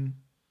Horizon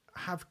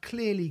have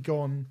clearly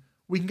gone...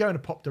 We can go in a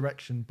pop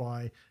direction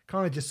by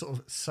kind of just sort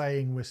of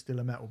saying we're still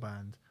a metal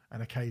band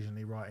and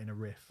occasionally writing a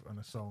riff on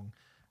a song,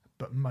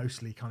 but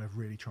mostly kind of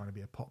really trying to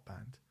be a pop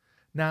band.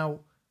 Now,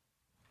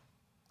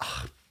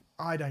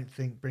 I don't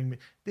think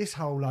this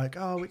whole like,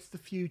 oh, it's the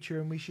future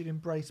and we should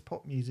embrace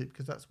pop music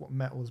because that's what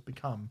metal has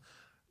become.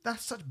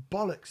 That's such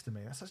bollocks to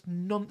me. That's such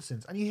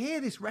nonsense. And you hear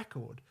this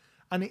record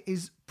and it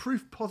is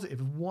proof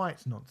positive of why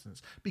it's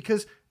nonsense.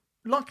 Because,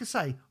 like I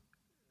say,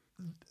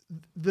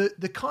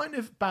 the kind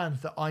of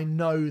bands that I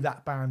know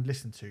that band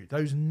listened to,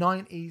 those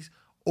 90s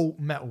alt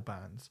metal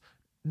bands,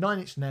 Nine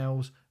Inch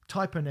Nails,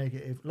 Typo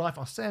Negative,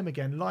 I'll say them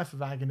again, Life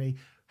of Agony,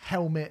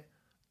 Helmet,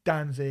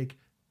 Danzig,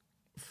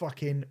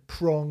 fucking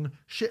Prong,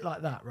 shit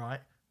like that, right?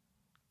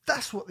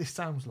 That's what this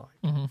sounds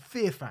like.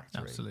 Fear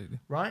Factory. Absolutely.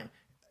 Right?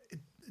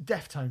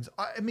 Deftones.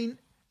 I mean,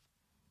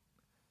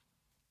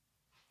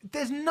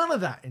 there's none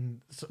of that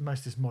in most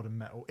of this modern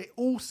metal. It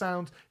all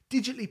sounds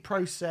digitally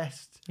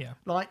processed. Yeah.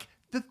 Like,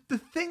 the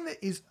thing that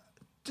is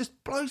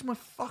just blows my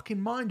fucking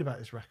mind about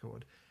this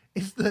record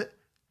is that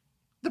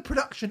the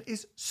production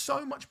is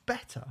so much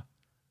better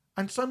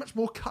and so much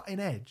more cutting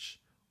edge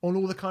on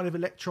all the kind of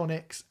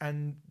electronics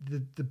and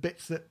the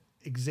bits that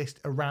exist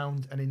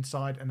around and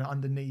inside and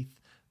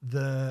underneath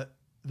the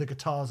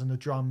guitars and the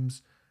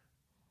drums.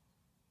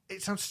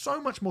 It sounds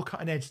so much more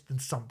cutting edge than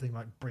something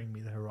like Bring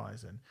Me the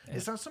Horizon. Yeah.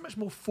 It sounds so much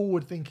more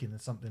forward thinking than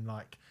something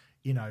like,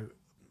 you know,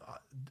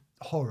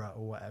 horror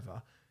or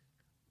whatever.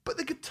 But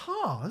the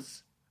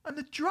guitars and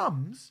the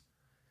drums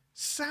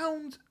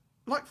sound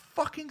like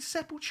fucking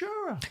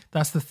Sepultura.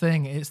 That's the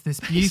thing. It's this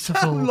beautiful... They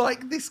sound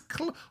like this...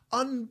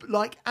 and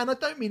I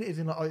don't mean it as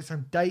in like, oh, it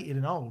sounds dated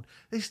and old.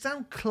 They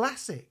sound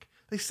classic.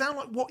 They sound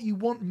like what you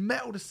want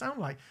metal to sound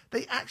like.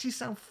 They actually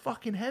sound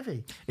fucking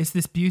heavy. It's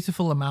this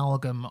beautiful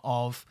amalgam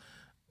of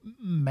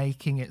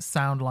making it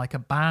sound like a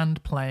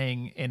band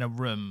playing in a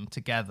room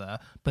together,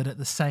 but at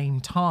the same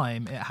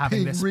time it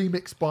having this...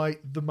 remixed by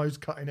the most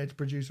cutting-edge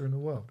producer in the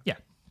world. Yeah.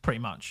 Pretty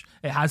much.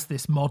 It has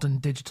this modern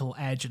digital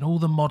edge and all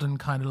the modern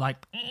kind of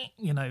like,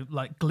 you know,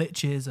 like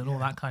glitches and all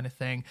that kind of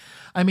thing.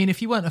 I mean,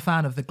 if you weren't a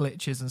fan of the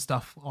glitches and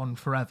stuff on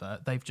Forever,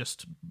 they've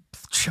just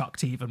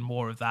chucked even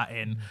more of that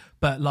in.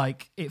 But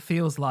like, it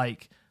feels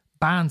like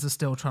bands are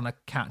still trying to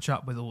catch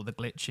up with all the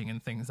glitching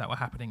and things that were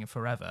happening in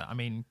Forever. I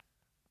mean,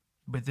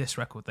 with this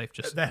record, they've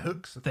just... They're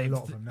hooks, a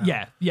lot of them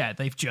now. Yeah,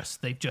 they've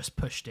just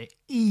pushed it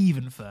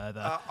even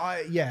further.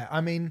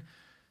 I mean...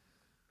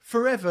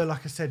 Forever,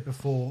 like I said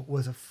before,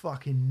 was a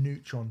fucking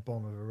neutron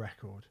bomb of a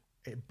record.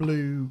 It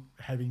blew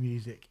heavy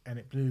music and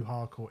it blew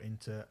hardcore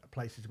into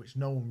places which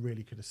no one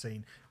really could have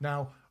seen.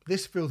 Now,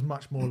 this feels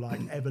much more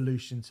like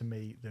evolution to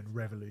me than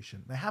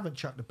revolution. They haven't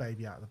chucked the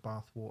baby out of the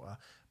bathwater.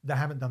 They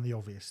haven't done the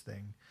obvious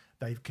thing.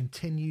 They've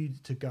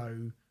continued to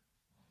go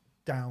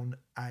down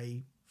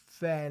a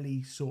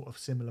fairly sort of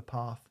similar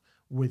path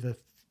with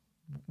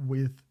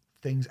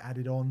things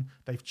added on.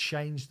 They've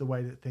changed the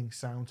way that things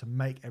sound to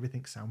make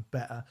everything sound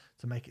better,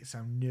 to make it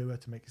sound newer,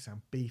 to make it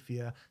sound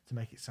beefier, to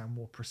make it sound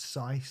more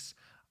precise.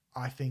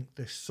 I think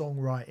the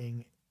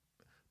songwriting,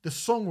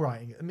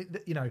 I mean,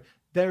 you know,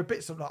 there are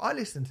bits of like, I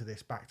listened to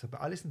this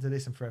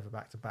and Forever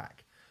back to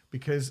back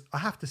because I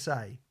have to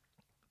say,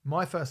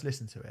 my first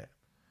listen to it,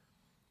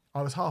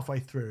 I was halfway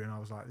through and I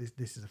was like,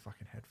 this is a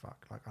fucking head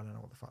fuck. Like, I don't know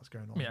what the fuck's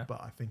going on, but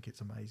I think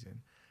it's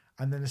amazing.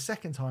 And then the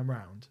second time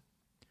round,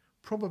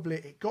 probably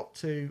it got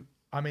to,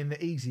 I mean,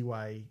 the easy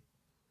way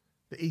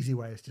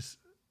is just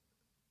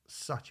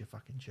such a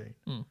fucking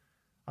tune.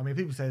 I mean,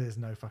 people say there's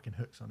no fucking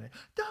hooks on it.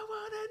 Don't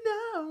wanna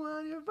know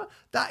what you're...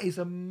 That is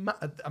I mean,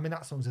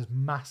 that song's as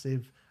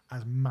massive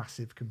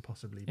can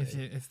possibly be. If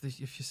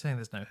you're saying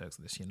there's no hooks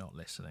on this, you're not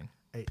listening.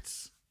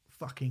 It's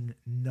fucking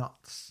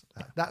nuts.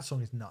 That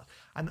song is nuts.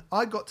 And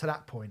I got to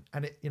that point,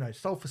 and it, you know,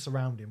 Sulphur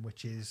Surrounding,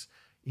 which is,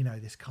 you know,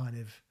 this kind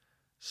of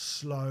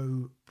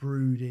slow,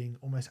 brooding,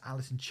 almost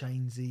Alice in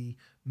Chainsy,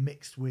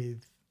 mixed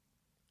with...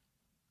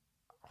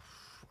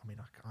 I mean,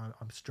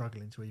 I'm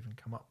struggling to even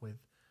come up with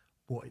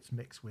what it's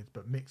mixed with,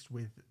 but mixed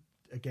with,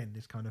 again,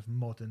 this kind of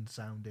modern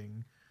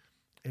sounding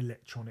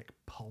electronic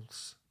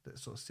pulse that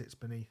sort of sits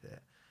beneath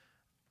it.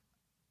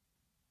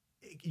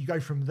 You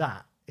go from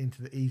that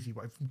into the easy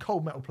way, from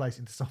Cold Metal Place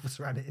into Suffer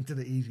Surrounded into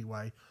the easy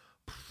way.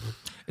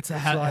 It's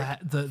like,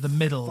 the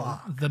middle.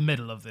 fuck. The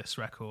middle of this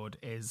record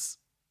is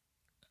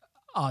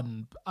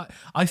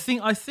I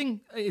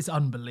think it's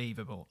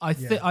unbelievable. I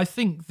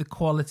think the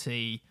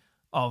quality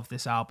of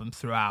this album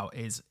throughout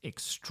is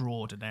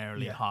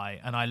extraordinarily high,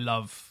 and I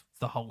love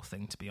the whole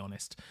thing, to be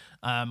honest.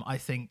 I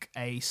think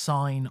a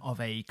sign of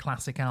a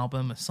classic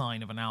album, a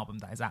sign of an album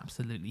that is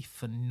absolutely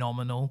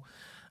phenomenal,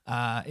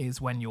 is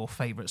when your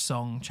favourite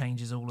song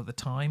changes all of the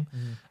time.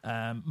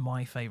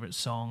 My favourite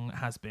song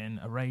has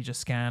been Erasure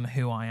Scan,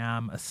 Who I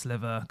Am, A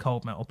Sliver,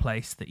 Cold Metal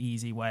Place, The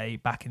Easy Way,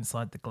 Back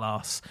Inside the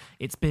Glass.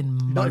 It's been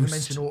Not even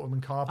mentioned Autumn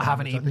and Carbon. I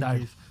haven't even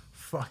known.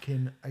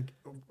 Fucking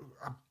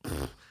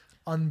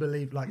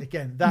unbelievable. Like,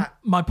 again, that...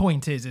 My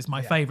point is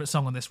my favourite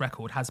song on this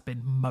record has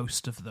been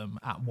most of them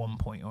at one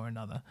point or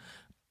another,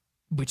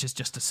 which is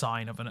just a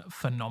sign of a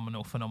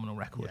phenomenal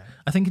record. Yeah.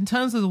 I think in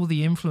terms of all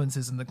the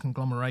influences and the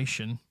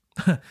conglomeration...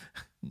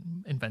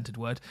 invented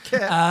word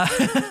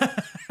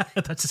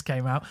that just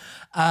came out.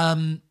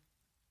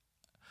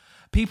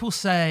 People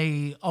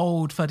say,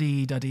 old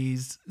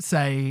fuddy-duddies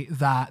say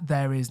that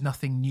there is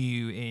nothing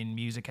new in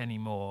music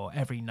anymore.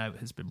 Every note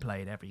has been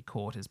played, every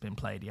chord has been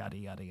played, yada,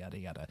 yada, yada,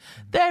 yada.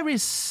 There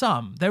is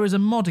a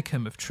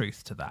modicum of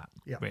truth to that,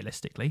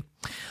 realistically.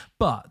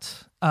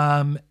 But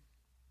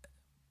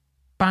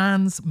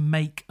bands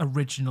make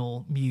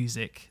original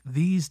music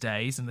these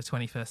days in the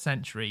 21st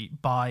century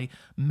by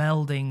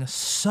melding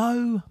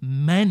so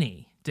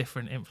many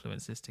different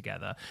influences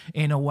together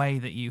in a way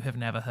that you have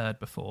never heard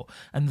before.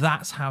 And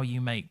that's how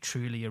you make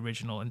truly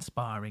original,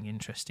 inspiring,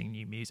 interesting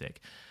new music.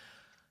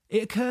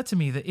 It occurred to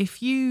me that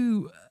if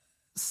you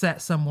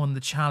set someone the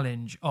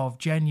challenge of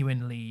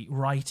genuinely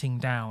writing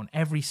down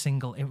every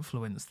single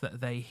influence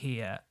that they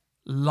hear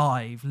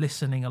live,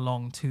 listening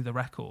along to the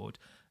record,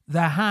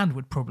 their hand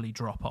would probably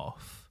drop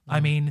off. I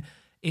mean,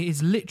 it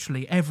is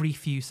literally every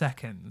few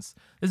seconds.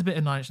 There's a bit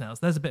of Nine Inch Nails.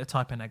 There's a bit of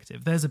Type O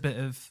Negative. There's a bit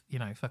of,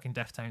 fucking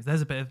Deftones.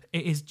 There's a bit of...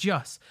 It is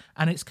just...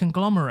 And it's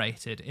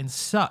conglomerated in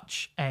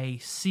such a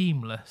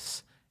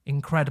seamless,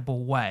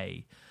 incredible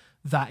way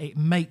that it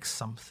makes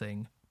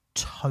something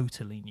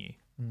totally new.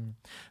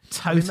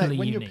 Totally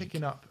when unique. You're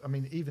picking up... I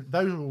mean, even...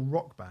 Those are all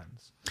rock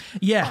bands.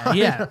 Yeah,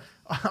 yeah.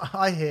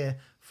 I hear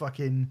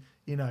fucking,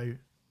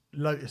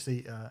 Lotus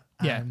Eater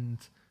and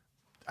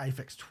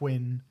Aphex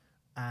Twin...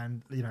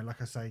 and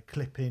like I say,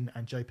 Clipping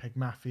and JPEG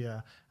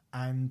Mafia,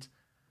 and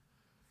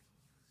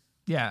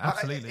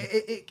absolutely,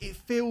 it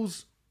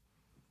feels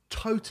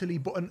totally.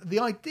 But the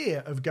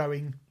idea of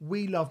going,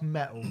 we love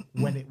metal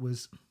when it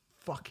was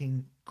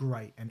fucking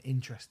great and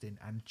interesting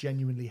and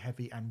genuinely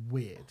heavy and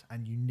weird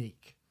and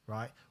unique,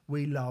 right?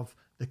 We love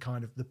the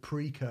kind of the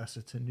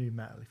precursor to new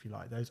metal, if you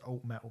like, those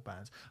alt metal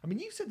bands. I mean,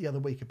 you said the other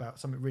week about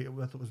something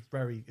I thought was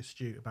very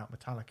astute about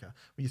Metallica,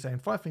 when you're saying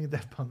Five Finger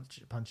Death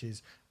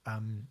Punch's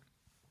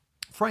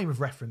frame of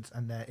reference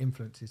and their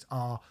influences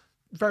are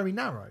very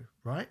narrow,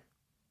 right?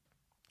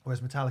 Whereas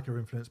Metallica are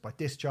influenced by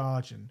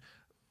Discharge and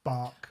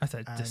Bark. I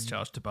said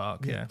Discharge to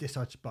Bark,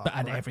 Discharge to Bark. But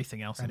and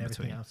everything else and in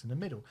everything between. else in the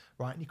middle,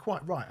 right? And you're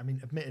quite right. I mean,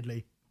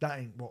 admittedly, that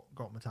ain't what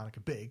got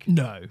Metallica big.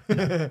 No.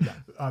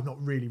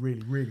 Not really,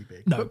 really, really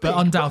big. No, but big,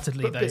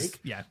 undoubtedly but those... big.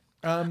 Yeah.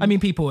 I mean,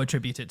 people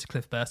attribute it to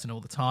Cliff Burton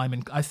all the time,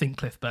 and I think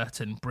Cliff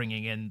Burton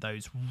bringing in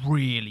those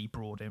really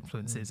broad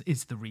influences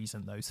is the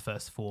reason those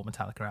first four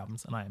Metallica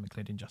albums, and I am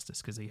including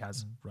Justice because he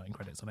has writing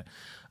credits on it,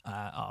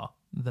 are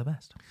the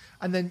best.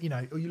 And then,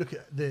 you look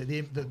at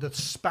the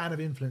span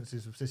of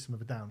influences of System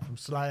of a Down, from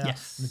Slayer and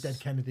the Dead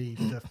Kennedys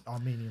to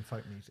Armenian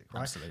folk music,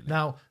 right? Absolutely.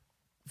 Now,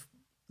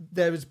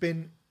 there has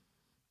been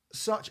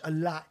such a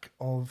lack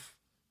of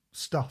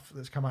stuff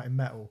that's come out in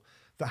metal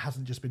that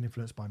hasn't just been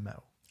influenced by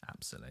metal.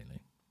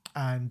 Absolutely.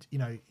 And,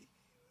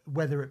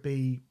 whether it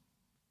be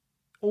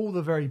all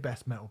the very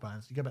best metal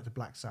bands, you go back to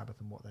Black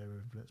Sabbath and what they were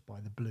influenced by,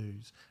 the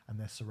blues and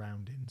their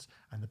surroundings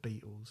and the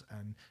Beatles,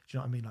 and do you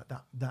know what I mean? Like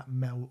that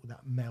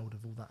meld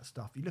of all that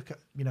stuff. You look at,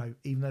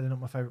 even though they're not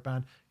my favourite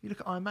band, you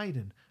look at Iron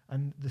Maiden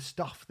and the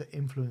stuff that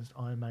influenced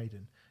Iron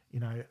Maiden. You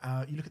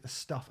look at the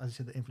stuff, as I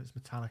said, that influenced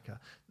Metallica,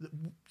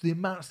 the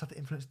amount of stuff that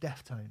influenced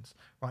Deftones,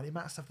 right? The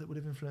amount of stuff that would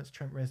have influenced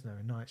Trent Reznor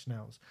and Nine Inch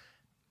Nails.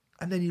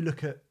 And then you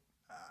look at,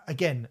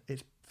 again,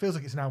 it feels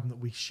like it's an album that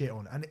we shit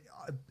on, and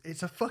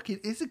it's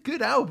a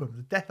good album.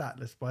 The Death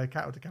Atlas by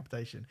Cattle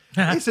Decapitation.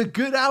 It's a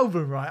good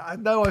album, right? I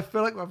know I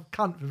feel like I'm a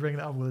cunt for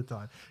bringing it up all the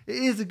time. It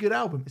is a good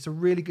album. It's a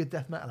really good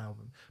death metal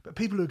album. But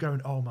people who are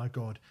going, oh my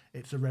God,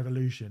 it's a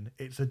revolution.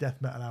 It's a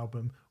death metal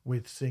album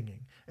with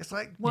singing. It's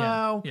like,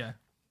 well,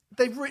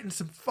 they've written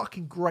some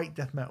fucking great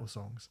death metal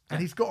songs,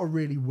 and he's got a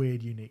really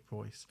weird, unique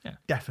voice. Yeah.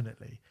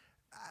 Definitely.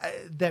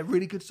 They're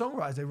really good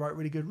songwriters. They write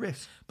really good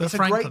riffs. But it's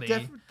frankly, a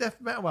great death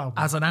metal album.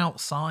 As an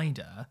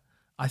outsider,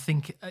 I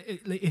think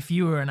if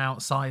you were an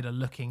outsider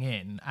looking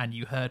in and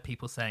you heard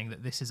people saying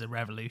that this is a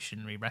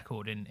revolutionary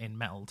record in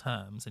metal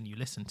terms and you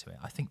listened to it,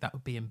 I think that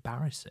would be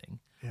embarrassing,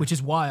 which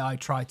is why I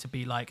try to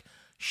be like,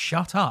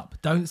 shut up.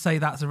 Don't say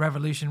that's a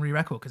revolutionary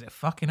record, because it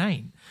fucking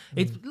ain't.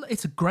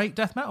 It's a great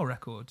death metal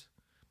record,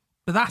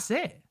 but that's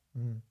it.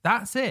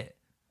 That's it.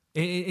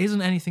 It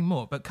isn't anything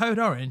more. But Code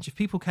Orange, if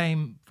people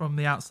came from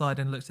the outside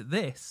and looked at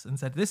this and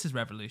said, this is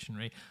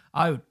revolutionary,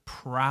 I would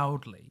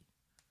proudly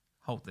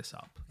hold this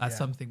up as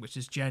something which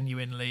is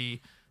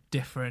genuinely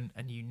different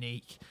and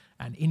unique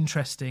and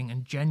interesting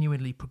and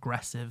genuinely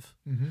progressive.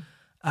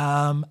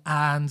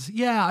 And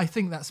yeah, I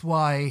think that's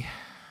why,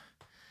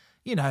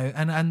 you know,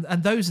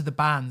 and those are the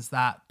bands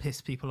that piss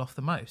people off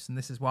the most. And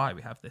this is why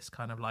we have this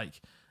kind of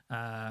like,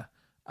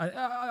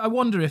 I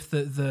wonder if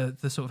the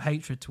sort of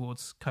hatred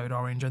towards Code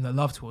Orange and the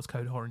love towards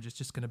Code Orange is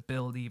just going to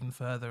build even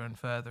further and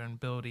further and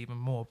build even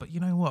more. But you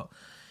know what?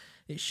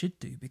 It should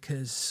do,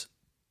 because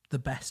the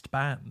best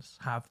bands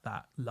have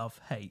that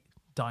love-hate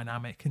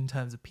dynamic in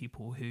terms of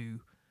people who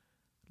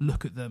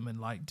look at them and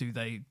like, do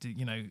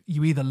you know,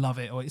 you either love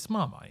it or it's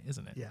Marmite,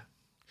 isn't it? Yeah.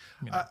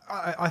 You know?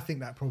 I think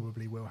that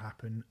probably will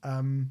happen.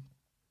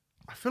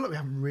 I feel like we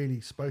haven't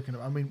really spoken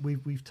about, I mean,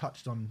 we've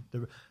touched on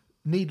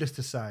needless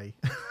to say,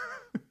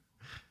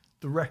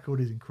 the record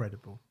is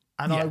incredible.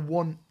 And I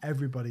want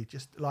everybody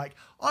just like,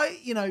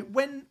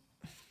 when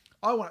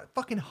I want to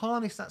fucking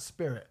harness that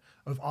spirit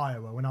of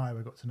Iowa, when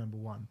Iowa got to number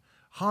 1,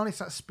 harness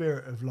that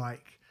spirit of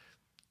like,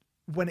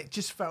 when it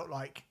just felt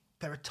like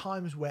there are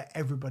times where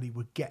everybody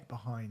would get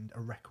behind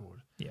a record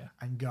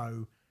and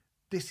go,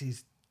 this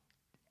is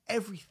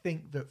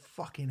everything that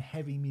fucking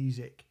heavy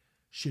music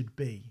should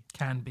be.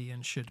 Can be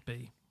and should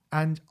be.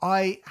 And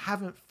I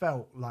haven't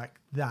felt like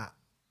that.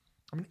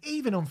 I mean,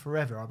 even on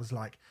Forever, I was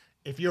like,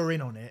 if you're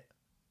in on it,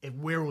 if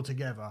we're all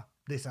together,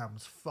 this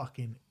album's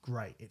fucking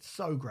great. It's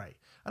so great.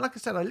 And like I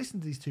said, I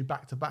listened to these two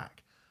back to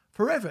back.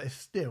 Forever is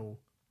still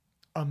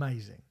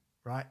amazing,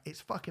 right? It's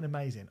fucking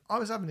amazing. I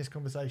was having this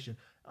conversation.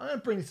 I'm going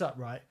to bring this up,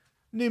 right?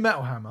 New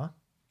Metal Hammer,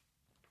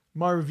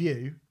 my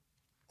review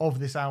of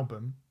this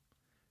album.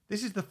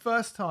 This is the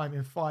first time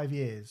in 5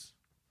 years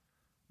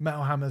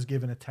Metal Hammer's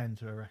given a 10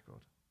 to a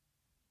record,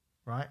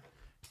 right?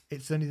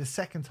 It's only the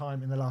second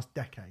time in the last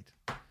decade.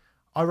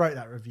 I wrote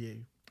that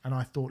review and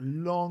I thought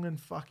long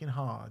and fucking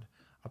hard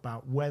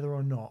about whether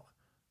or not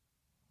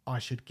I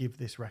should give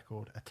this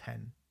record a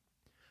 10.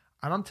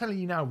 And I'm telling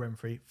you now,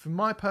 Remfry, for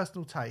my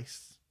personal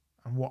tastes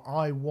and what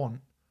I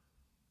want,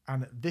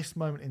 and at this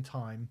moment in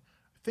time,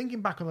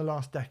 thinking back on the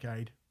last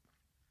decade,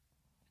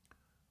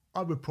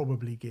 I would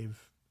probably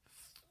give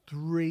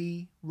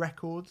 3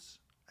 records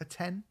a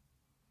 10.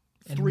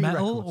 In 3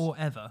 metal records. or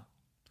ever?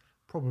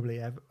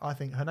 Probably ever. I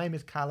think Her Name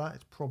is Kala.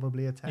 It's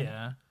probably a 10.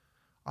 Yeah.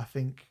 I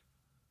think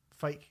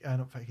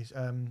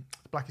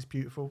Black is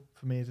Beautiful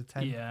for me is a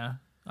 10. Yeah.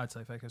 I'd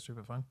say Fake History,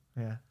 but fine.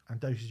 Yeah. And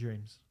Dosage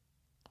Dreams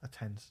are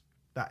 10s.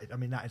 That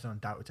is an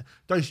undoubted 10.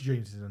 Dosage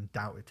Dreams is an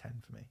undoubted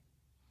 10 for me.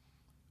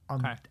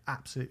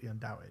 Absolutely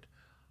undoubted.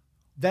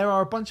 There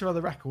are a bunch of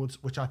other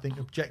records which I think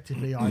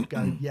objectively I'd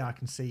go, yeah, I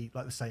can see,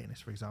 like the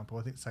Satanist, for example.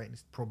 I think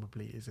Satanist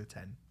probably is a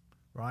 10,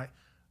 right?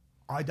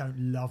 I don't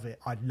love it.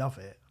 I love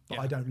it, but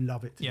I don't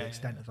love it to the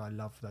extent as I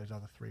love those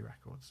other 3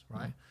 records,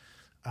 right?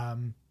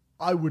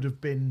 I would have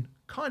been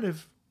kind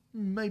of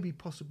maybe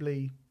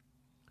possibly,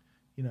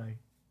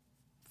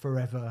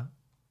 Forever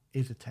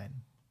is a 10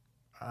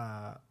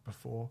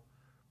 before.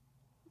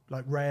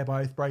 Like Rare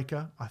by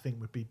Oathbreaker, I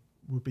think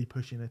would be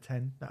pushing a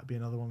 10. That would be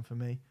another one for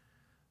me.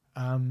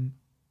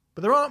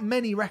 But there aren't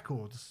many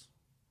records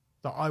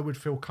that I would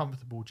feel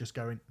comfortable just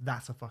going,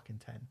 that's a fucking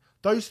 10.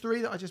 Those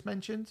 3 that I just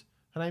mentioned,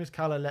 Her Name is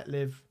Kala, Let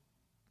Live,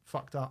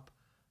 Fucked Up,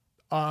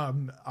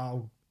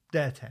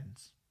 they're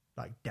 10s,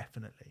 like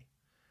definitely.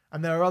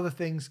 And there are other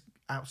things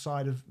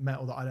outside of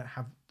metal that I don't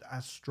have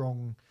as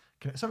strong.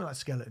 Something like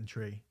Skeleton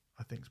Tree,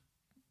 I think is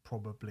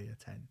probably a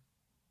 10,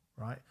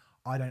 right?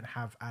 I don't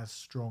have as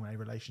strong a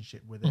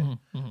relationship with it,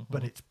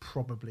 but it's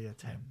probably a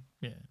 10.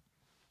 Yeah.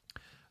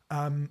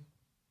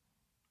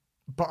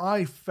 But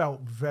I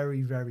felt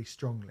very, very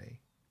strongly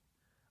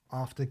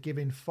after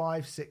giving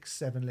 5, 6,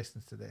 7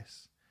 listens to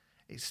this,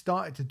 it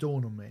started to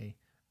dawn on me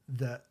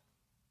that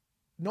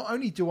not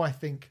only do I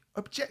think,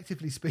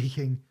 objectively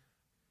speaking,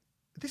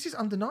 this is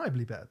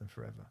undeniably better than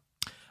Forever.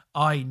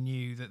 I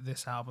knew that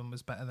this album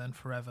was better than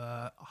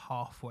Forever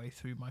halfway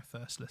through my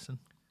first listen.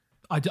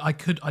 I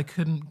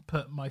couldn't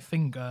put my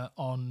finger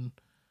on,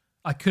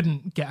 I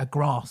couldn't get a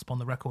grasp on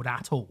the record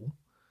at all,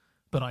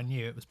 but I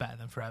knew it was better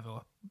than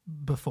Forever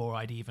before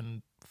I'd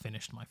even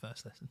finished my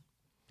first listen.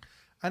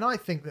 And I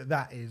think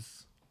that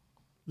is,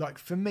 like,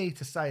 for me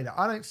to say that,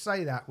 I don't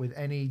say that with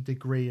any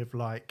degree of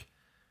like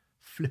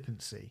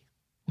flippancy,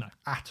 no,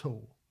 at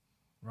all,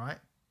 right?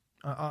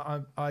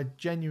 I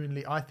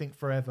genuinely, I think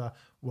Forever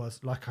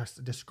was, like I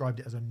described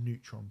it, as a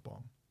neutron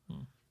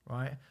bomb,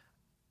 right?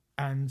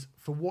 And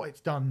for what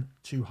it's done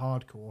to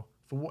hardcore,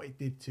 for what it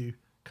did to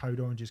Code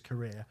Orange's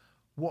career,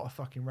 what a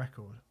fucking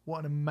record. What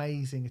an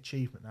amazing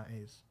achievement that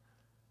is.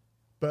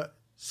 But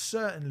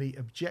certainly,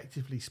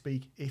 objectively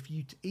speak, if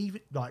you even,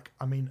 like,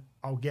 I mean,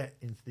 I'll get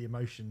into the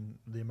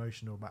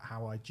emotional about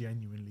how I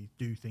genuinely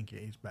do think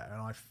it is better,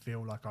 and I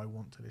feel like I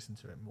want to listen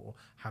to it more,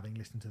 having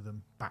listened to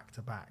them back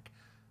to back.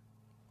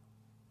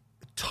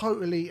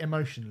 Totally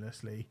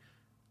emotionlessly,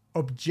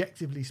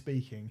 objectively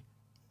speaking,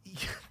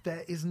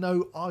 there is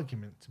no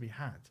argument to be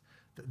had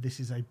that this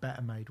is a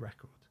better made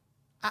record.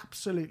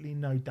 absolutely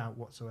no doubt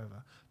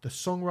whatsoever. The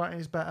songwriting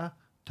is better.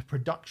 The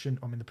production,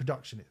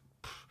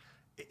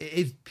 it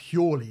is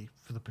purely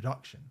for the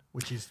production,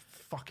 which is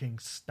fucking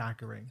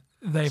staggering.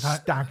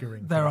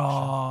 Staggering.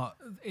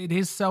 It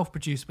is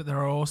self-produced, but there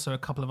are also a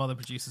couple of other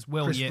producers.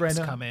 Chris Yips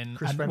Frenner, come in.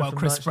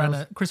 Chris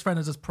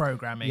Frenner does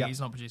programming. Yep. He's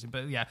not producing,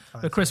 but yeah.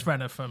 But Chris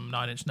Frenner from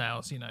Nine Inch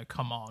Nails,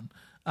 come on.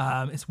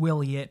 It's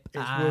Will Yip.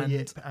 Will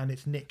Yip and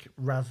it's Nick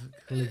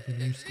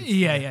Ravlinovsky.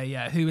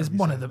 Yeah. Who is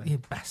one of the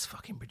best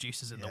fucking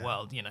producers in the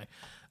world,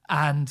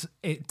 And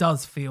it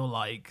does feel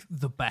like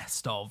the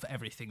best of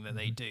everything that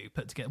they do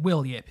put together.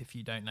 Will Yip, if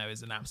you don't know,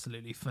 is an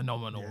absolutely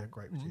phenomenal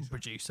great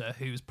producer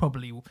who's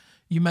probably,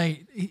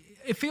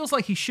 it feels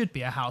like he should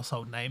be a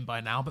household name by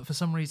now, but for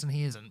some reason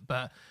he isn't.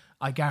 But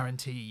I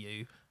guarantee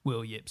you,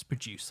 Will Yip's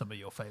produced some of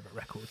your favourite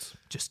records.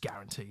 Just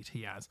guaranteed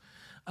he has.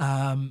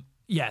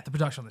 The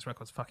production on this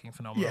record is fucking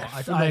phenomenal.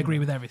 Yeah, I agree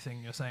with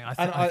everything you're saying.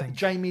 I think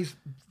Jamie's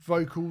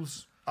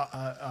vocals,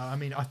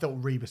 I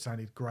thought Reba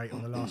sounded great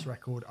on the last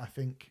record. I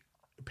think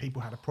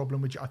people had a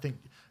problem with it. I think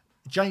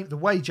the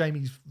way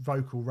Jamie's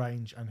vocal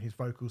range and his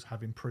vocals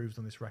have improved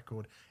on this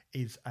record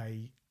is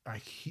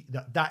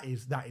that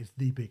is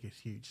the biggest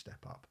huge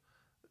step up.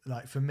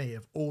 Like for me,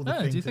 of all the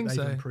things that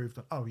they've improved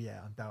on. Oh yeah,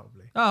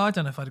 undoubtedly. Oh, I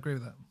don't know if I'd agree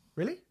with that.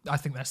 Really? I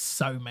think there's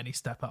so many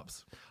step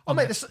ups. I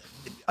think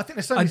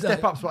there's so many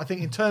step ups, but I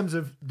think in terms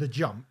of the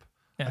jump,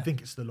 I think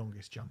it's the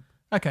longest jump.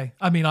 Okay,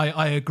 I mean,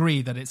 I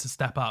agree that it's a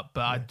step up,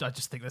 but I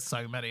just think there's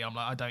so many. I'm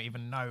like, I don't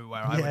even know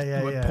where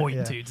I would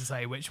point to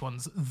say which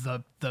one's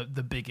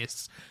the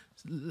biggest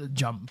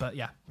jump. But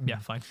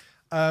fine.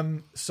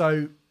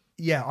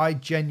 I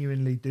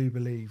genuinely do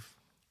believe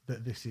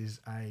that this is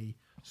a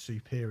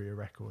superior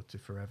record to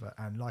Forever,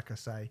 and like I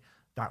say,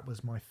 that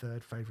was my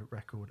third favourite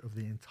record of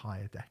the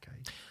entire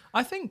decade.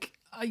 I think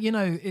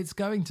it's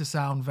going to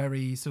sound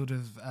very sort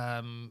of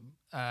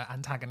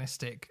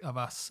antagonistic of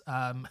us.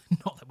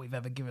 Not that we've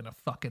ever given a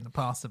fuck in the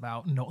past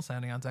about not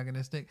sounding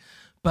antagonistic,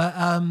 but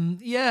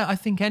I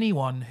think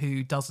anyone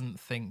who doesn't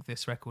think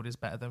this record is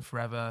better than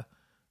Forever,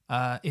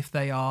 if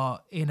they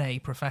are in a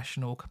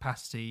professional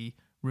capacity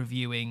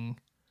reviewing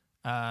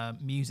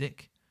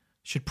music,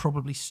 should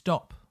probably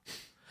stop,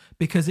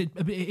 because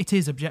it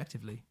is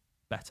objectively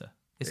better.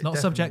 It's not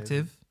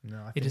subjective.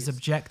 No, it is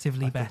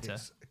objectively better.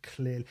 It's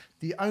clearly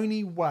the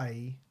only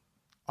way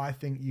I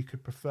think you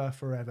could prefer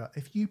Forever,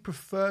 if you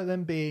prefer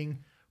them being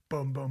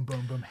boom, boom,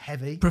 boom, boom,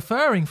 heavy.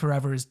 Preferring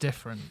Forever is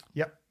different.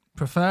 Yep.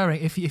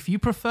 Preferring, if you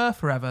prefer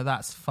Forever,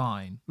 that's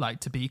fine.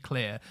 Like, to be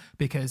clear,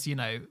 because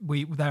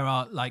there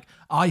are, like,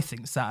 I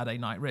think Saturday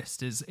Night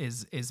Wrist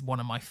is one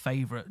of my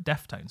favourite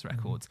Deftones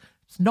records.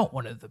 It's not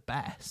one of the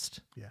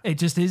best. Yeah. It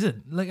just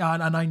isn't. Like,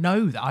 and I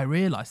know that, I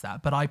realise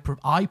that, but I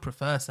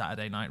prefer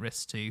Saturday Night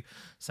Wrist to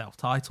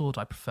Self-Titled.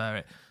 I prefer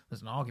it.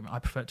 There's an argument. I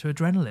prefer it to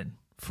Adrenaline,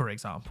 for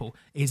example.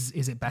 Is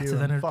it better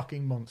than a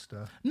fucking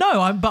monster?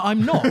 No, I'm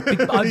not.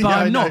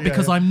 I'm not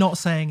because I'm not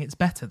saying it's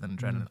better than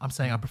Adrenaline. I'm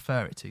saying I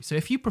prefer it to. So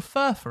if you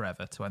prefer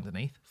Forever to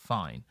Underneath,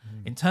 fine.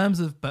 In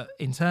terms of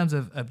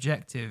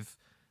objective,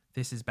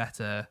 this is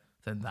better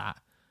than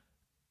that.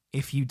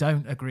 If you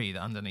don't agree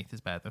that Underneath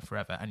is better than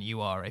Forever, and you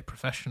are a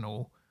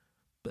professional,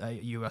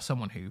 you are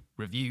someone who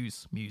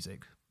reviews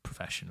music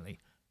professionally,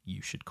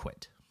 you should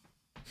quit.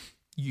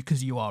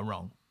 Because you are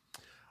wrong.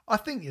 I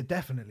think you're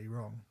definitely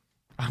wrong.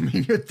 I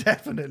mean, you're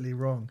definitely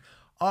wrong.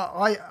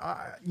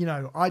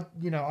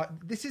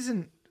 This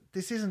isn't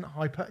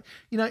hyper.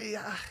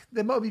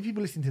 There might be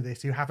people listening to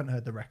this who haven't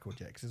heard the record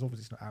yet, because it's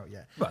obviously not out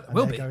yet. Well, there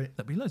will be. There'll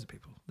be loads of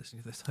people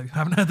listening to this who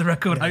haven't heard the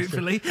record. Yeah,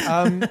 hopefully,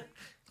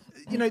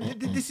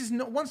 this is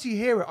not. Once you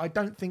hear it, I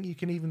don't think you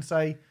can even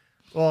say,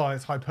 "Oh,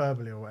 it's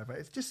hyperbole" or whatever.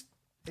 It's just.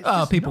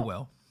 People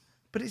will,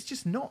 but it's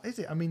just not, is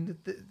it? I mean,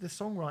 the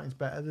songwriting's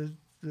better,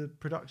 the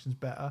production's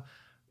better.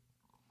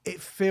 It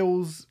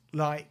feels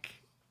like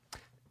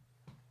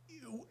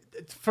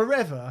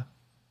Forever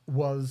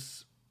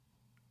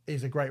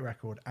is a great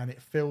record, and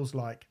it feels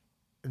like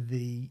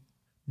the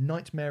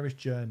nightmarish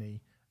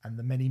journey and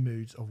the many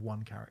moods of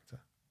one character,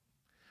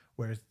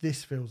 whereas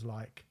this feels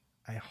like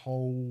a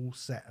whole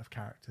set of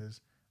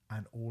characters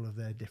and all of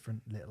their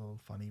different little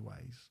funny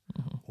ways,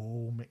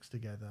 all mixed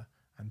together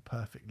and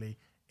perfectly.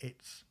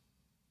 It's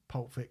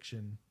Pulp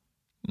Fiction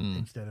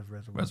instead of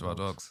Reservoir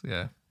Dogs.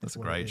 Yeah, that's a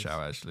great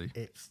show, actually.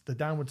 It's the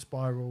downward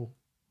spiral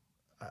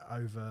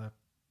over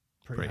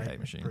Pre-Hate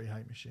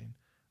Machine,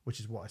 which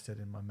is what I said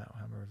in my Metal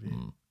Hammer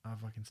review. I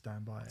fucking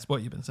stand by it. It's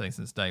what you've been saying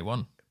since day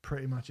one.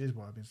 Pretty much is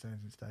what I've been saying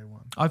since day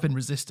one. I've been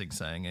resisting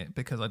saying it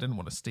because I didn't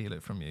want to steal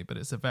it from you, but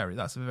that's a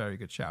very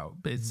good shout.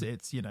 It's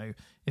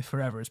if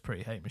Forever is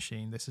Pre-Hate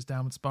Machine, this is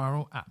Downward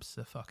Spiral,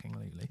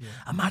 absolutely. Yeah.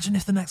 Imagine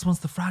if the next one's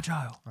The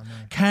Fragile. I know.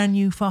 Can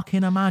you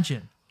fucking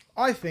imagine?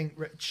 I think,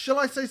 shall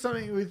I say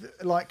something with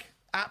like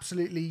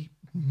absolutely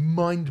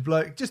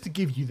mind-blowing, just to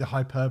give you the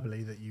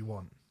hyperbole that you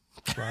want,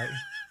 right?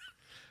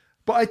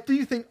 But I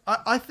do think,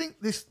 I think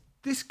this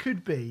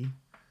could be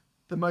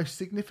the most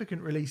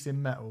significant release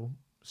in metal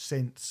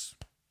since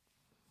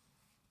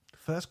the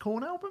first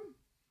Korn album?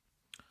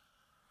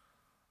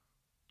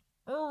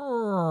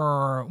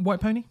 White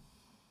Pony?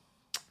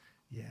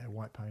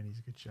 White Pony's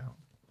a good shout.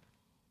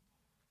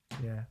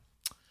 Yeah.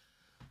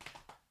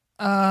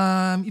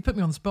 You put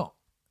me on the spot,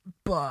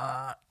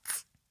 but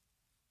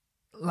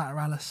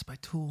Lateralis by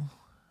Tool.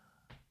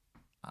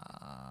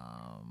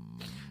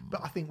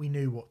 But I think we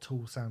knew what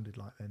Tool sounded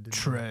like then,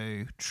 didn't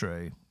we?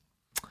 True.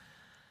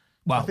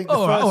 Well, I think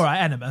all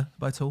right, Enema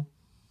by Tool.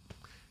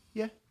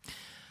 Yeah.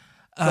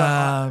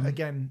 But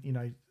again, you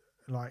know,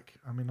 like,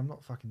 I mean, I'm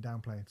not fucking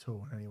downplaying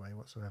Tool in any way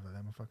whatsoever.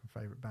 They're my fucking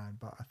favourite band.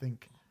 But I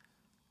think,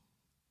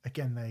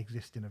 again, they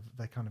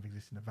kind of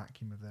exist in a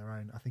vacuum of their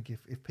own. I think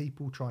if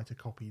people try to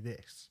copy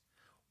this,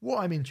 what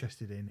I'm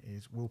interested in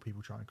is, will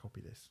people try and copy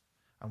this?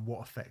 And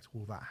what effect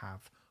will that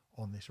have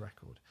on this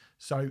record?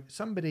 So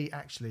somebody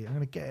actually, I'm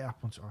going to get it up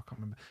on, I can't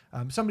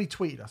remember. Somebody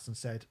tweeted us and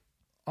said,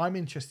 I'm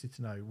interested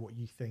to know what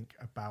you think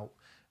about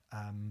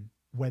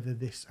whether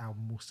this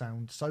album will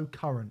sound so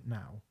current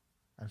now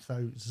and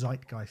so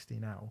zeitgeisty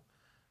now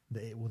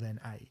that it will then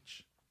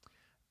age.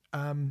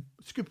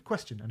 It's a good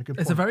question and a good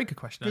point. It's a very good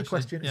question. Good actually.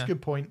 question. It's a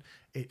good point.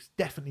 It's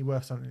definitely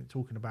worth something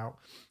talking about.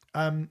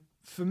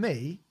 For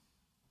me,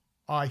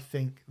 I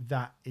think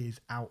that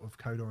is out of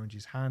Code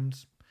Orange's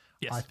hands.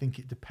 Yes. I think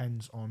it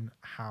depends on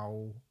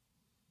how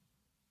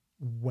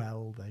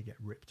well they get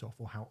ripped off,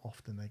 or how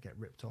often they get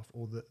ripped off,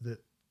 or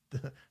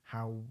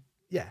how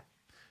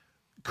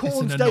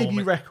Korn's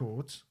debut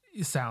record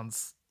It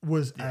sounds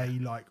was a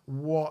like,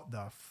 what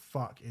the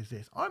fuck is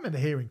this? I remember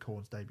hearing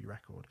Korn's debut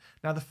record.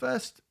 Now, the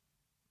first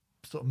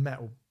sort of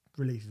metal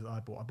releases that I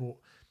bought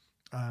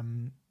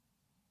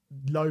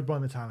Load by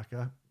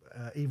Metallica,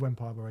 Evil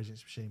Empire by Rage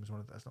Against the Machine was one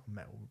of that's not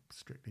metal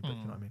strictly, but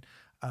you know what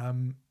I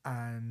mean.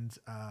 And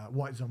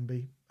White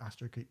Zombie,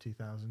 Astro Creep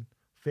 2000,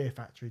 Fear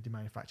Factory,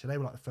 Demanufacture. They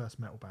were like the first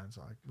metal bands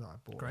that I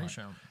bought. great right?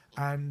 shout.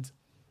 And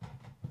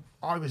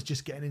I was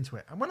just getting into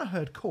it. And when I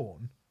heard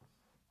Korn,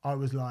 I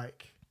was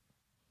like,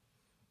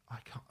 I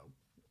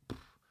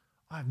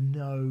have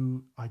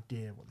no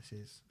idea what this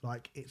is.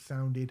 Like, it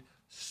sounded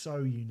so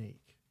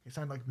unique. It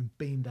sounded like it'd been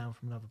beamed down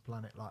from another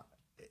planet. Like,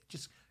 it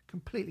just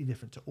completely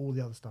different to all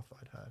the other stuff that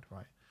I'd heard,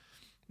 right?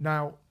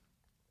 Now,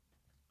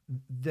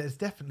 there's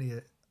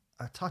definitely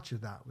a touch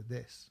of that with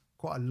this.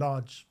 Quite a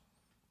large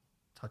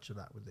touch of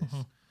that with this.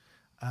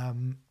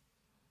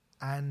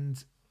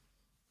 And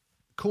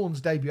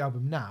Korn's debut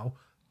album now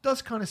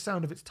does kind of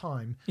sound of its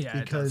time,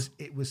 because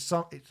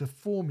it's a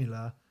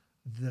formula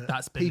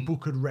that people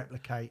could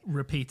replicate.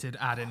 Repeated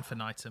ad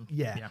infinitum.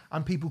 Yeah.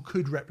 And people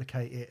could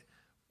replicate it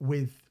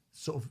with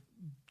sort of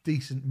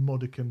decent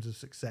modicums of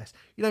success.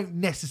 You don't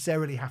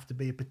necessarily have to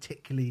be a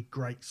particularly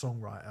great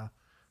songwriter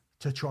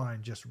to try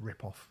and just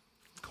rip off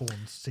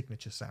Korn's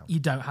signature sound. You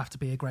don't have to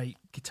be a great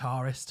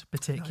guitarist,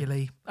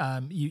 particularly.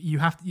 No. You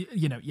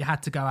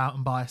had to go out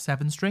and buy a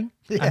 7-string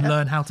and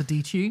learn how to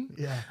detune.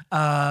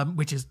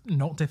 Which is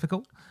not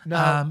difficult.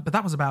 No. But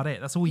that was about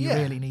it. That's all you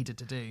really needed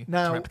to do to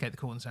replicate the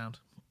Korn sound.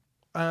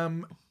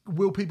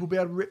 Will people be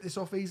able to rip this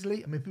off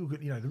easily? I mean, people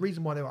could, the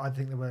reason why I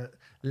think there were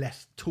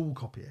less Tool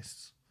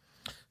copyists,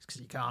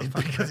 because you can't.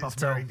 Because it's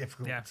very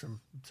difficult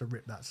to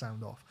rip that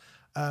sound off.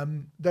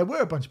 There were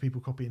a bunch of people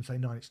copying, say,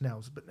 Nine Inch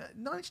Nails, but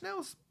Nine Inch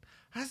Nails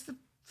has the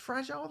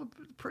Fragile, the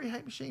Pretty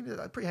Hate Machine.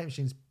 Pretty Hate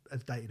Machine's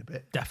dated a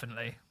bit.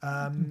 Definitely.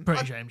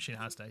 Pretty Hate Machine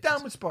has dated.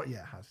 Downward Spiral, it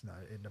has. No,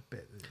 in a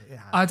bit. It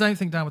has. I don't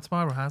think Downward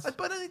Spiral has.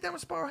 But I don't think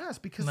Downward Spiral has,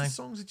 because the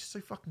songs are just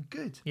so fucking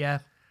good. Yeah.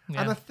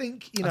 And I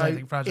think,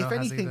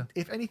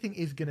 if anything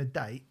is going to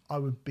date, I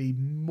would be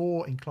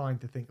more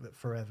inclined to think that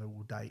Forever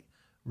will date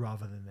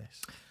rather than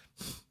this.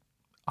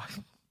 I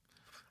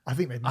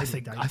think they've made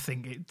it date. I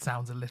think it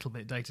sounds a little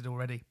bit dated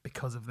already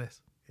because of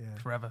this.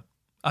 Forever.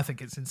 I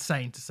think it's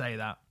insane to say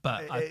that,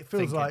 but it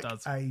feels like it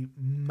does. A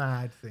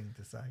mad thing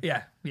to say.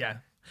 Yeah.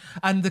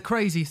 And the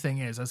crazy thing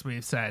is, as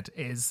we've said,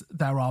 is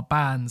there are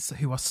bands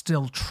who are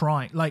still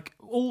trying, like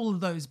all of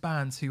those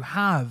bands who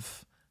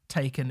have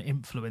taken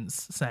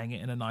influence, saying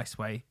it in a nice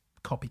way,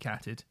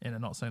 copycatted in a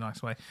not so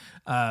nice way,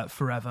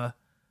 Forever.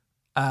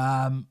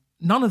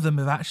 None of them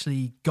have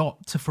actually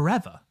got to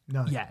Forever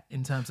yet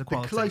in terms of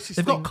quality.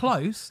 They've got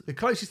close. The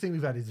closest thing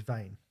we've had is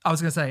Vane. I was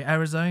going to say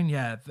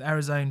Arizona,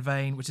 Arizona,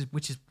 Vane,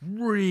 which is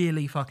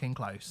really fucking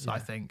close, I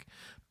think,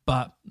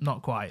 but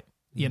not quite,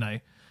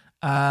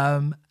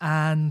 and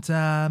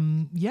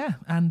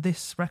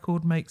this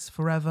record makes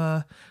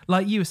Forever,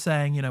 like you were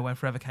saying, when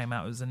Forever came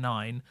out, it was a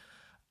 9.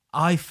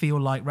 I feel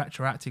like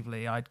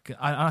retroactively,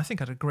 I think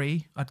I'd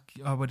agree.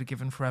 I would have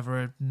given Forever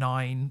a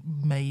 9,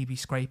 maybe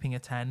scraping a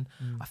 10.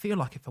 I feel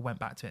like if I went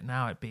back to it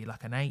now, it'd be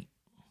like an 8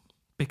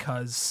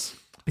 because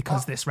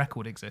this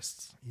record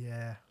exists.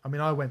 Yeah, I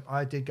mean,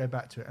 I did go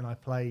back to it and I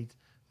played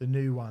the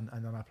new one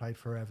and then I played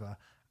Forever,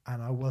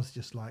 and I was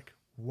just like,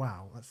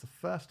 wow, that's the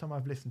first time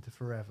I've listened to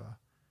Forever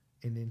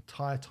in the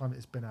entire time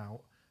it's been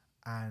out,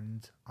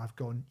 and I've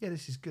gone, yeah,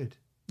 this is good.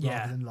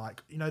 Rather than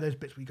like, those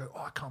bits where you go,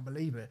 oh, I can't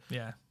believe it.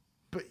 Yeah.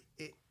 But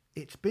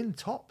it's been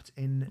topped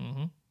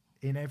in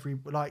every,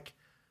 like,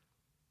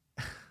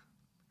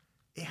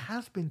 it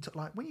has been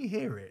like when you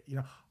hear it,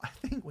 I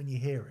think when you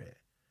hear it,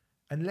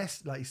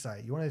 unless, like you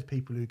say, you're one of those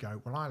people who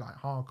go, well, I like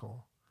hardcore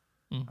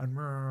and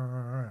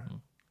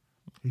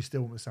who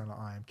still want to sound like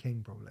I Am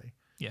King, probably.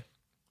 Yeah.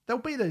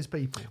 There'll be those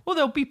people. Well,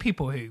 there'll be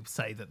people who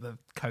say that the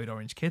Code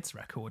Orange Kids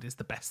record is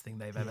the best thing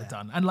they've ever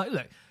done. And like,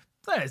 look,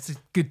 it's a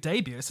good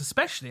debut. It's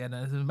especially an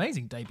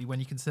amazing debut when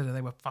you consider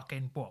they were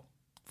fucking,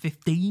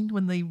 15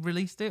 when they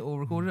released it or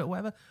recorded it or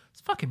whatever.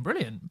 It's fucking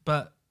brilliant.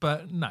 But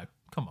no,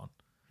 come on.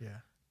 Yeah.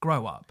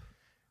 Grow up.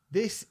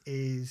 This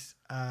is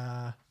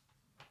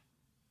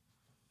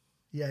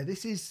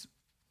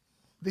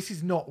this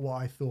is not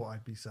what I thought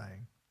I'd be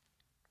saying.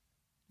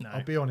 No.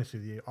 I'll be honest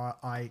with you.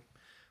 I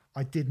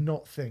did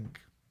not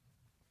think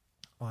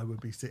I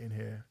would be sitting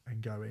here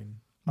and going.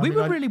 We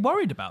were really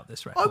worried about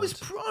this record. I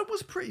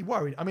was pretty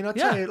worried. I mean, I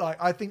tell you,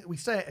 like, I think we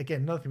say it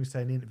again. Another thing we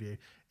say in the interview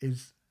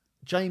is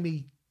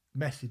Jamie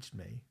messaged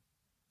me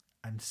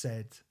and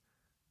said,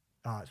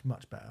 it's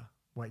much better.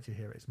 Wait to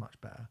hear it. It's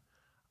much better.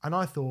 And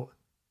I thought,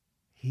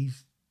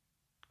 he's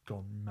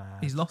gone mad.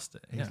 He's lost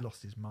it. He's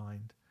lost his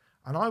mind.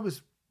 And I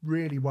was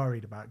really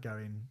worried about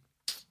going,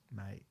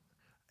 mate,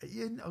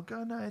 no,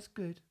 it's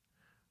good.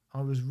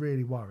 I was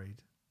really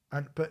worried.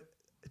 But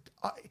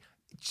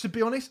to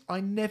be honest, I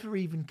never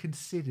even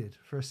considered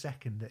for a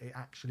second that it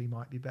actually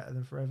might be better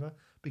than Forever,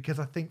 because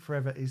I think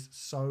Forever is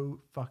so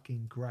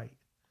fucking great.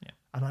 Yeah.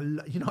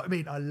 And you know what I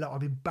mean? I've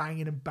been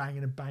banging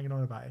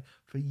on about it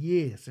for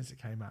years since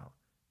it came out.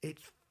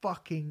 It's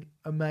fucking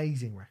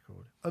amazing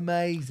record.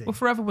 Amazing. Well,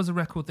 Forever was a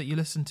record that you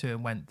listened to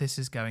and went, this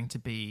is going to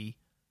be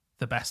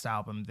the best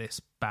album this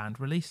band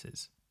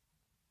releases.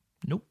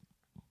 Nope.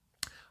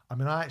 I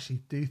mean, I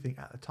actually do think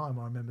at the time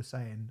I remember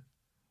saying,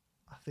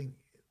 I think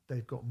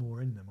they've got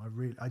more in them.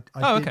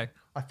 Okay.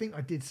 I think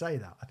I did say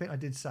that. I think I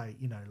did say,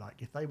 like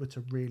if they were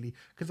to really,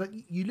 because like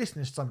you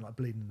listen to something like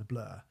Bleeding in the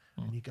Blur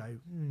and you go,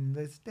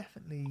 there's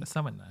definitely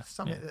something there.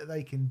 Something that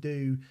they can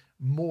do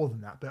more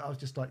than that. But I was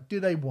just like, do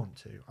they want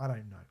to? I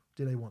don't know.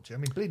 Do they want to? I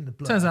mean, Bleeding in the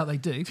Blur. Turns out they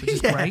do, which is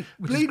great.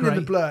 Bleeding in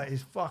the Blur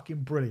is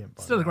fucking brilliant.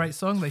 Still a great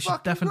song. They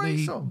should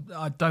definitely. Song.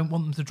 I don't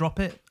want them to drop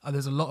it.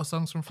 There's a lot of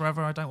songs from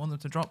Forever I don't want them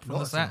to drop from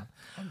the set.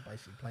 I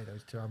basically play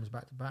those two albums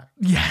back to back.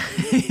 Yeah,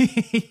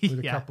 with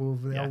a couple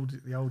of the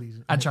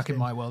oldies and chuck in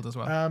My World as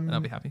well. And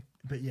I'll be happy.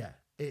 But yeah,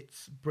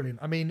 it's brilliant.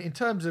 I mean, in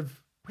terms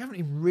of, we haven't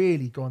even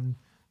really gone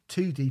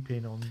too deep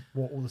in on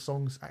what all the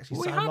songs actually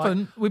sound like. We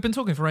haven't. We've been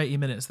talking for 80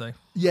 minutes though.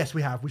 Yes,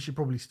 we have. We should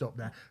probably stop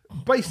there.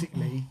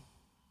 Basically,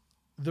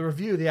 the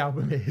review of the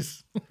album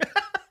is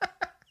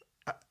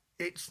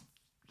it's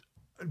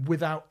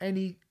without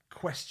any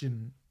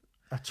question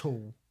at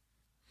all.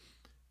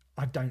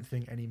 I don't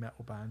think any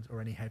metal band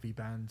or any heavy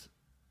band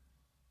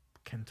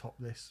can top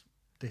this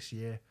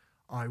year.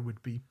 I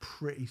would be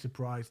pretty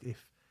surprised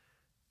if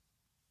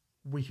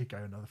we could go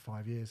another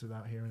 5 years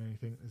without hearing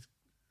anything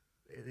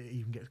it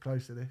even gets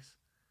close to this.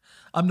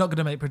 I'm not going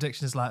to make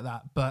predictions like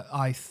that, but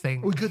I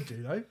think we could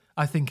do though.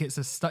 I think it's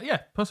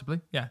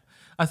possibly. Yeah,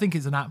 I think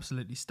it's an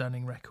absolutely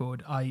stunning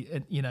record.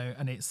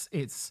 And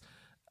it's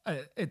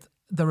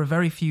there are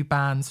very few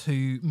bands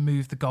who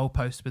move the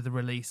goalposts with the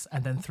release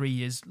and then 3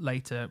 years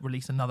later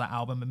release another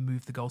album and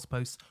move the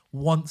goalposts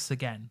once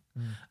again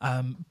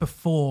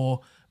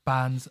before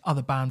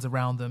other bands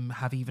around them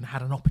have even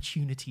had an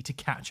opportunity to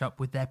catch up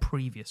with their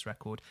previous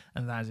record.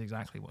 And that is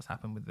exactly what's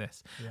happened with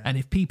this. Yeah. And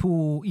if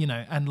people,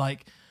 and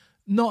like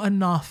not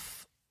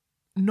enough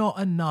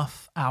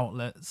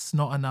outlets,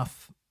 not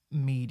enough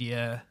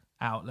media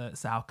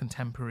outlets, our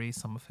contemporaries,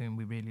 some of whom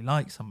we really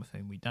like, some of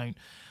whom we don't,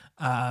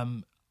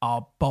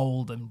 are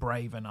bold and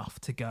brave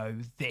enough to go,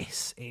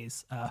 this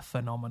is a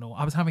phenomenal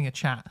record. I was having a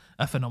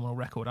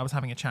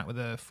chat with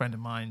a friend of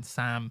mine,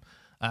 Sam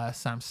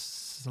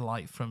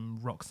Slight from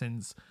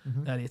Roxins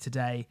earlier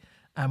today,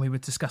 and we were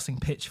discussing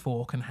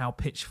Pitchfork and how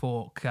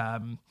Pitchfork, I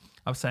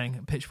was saying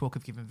Pitchfork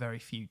have given very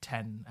few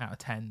 10 out of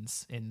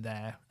 10s in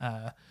their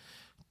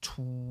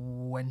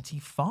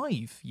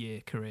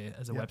 25-year career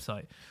as a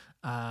website.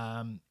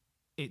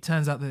 It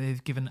turns out that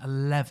they've given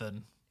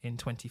 11 in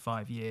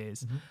 25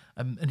 years.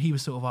 And he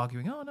was sort of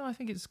arguing, oh no, I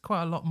think it's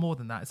quite a lot more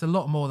than that. It's a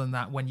lot more than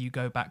that when you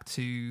go back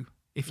to,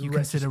 if you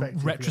consider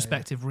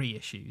retrospective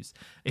reissues.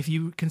 If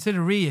you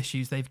consider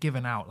reissues, they've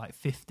given out like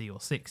 50 or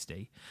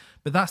 60.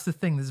 But that's the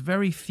thing, there's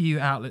very few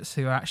outlets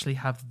who actually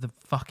have the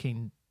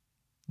fucking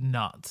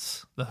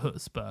nuts, the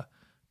chutzpah,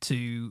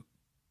 to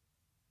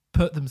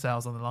put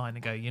themselves on the line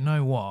and go, you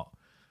know what?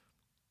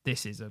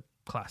 This is a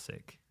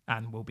classic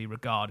and will be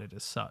regarded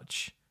as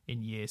such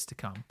in years to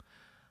come.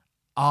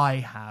 I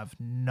have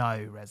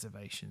no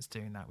reservations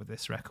doing that with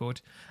this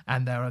record,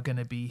 and there are going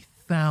to be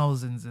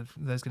there's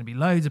going to be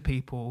loads of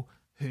people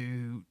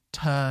who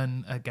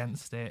turn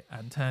against it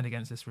and turn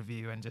against this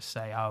review and just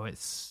say, oh,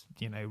 it's,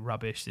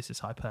 rubbish, this is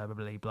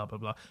hyperbole, blah, blah,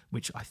 blah,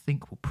 which I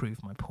think will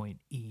prove my point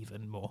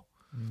even more.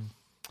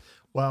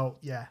 Well,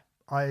 yeah,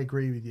 I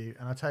agree with you.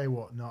 And I tell you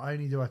what, not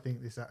only do I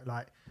think this,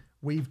 like,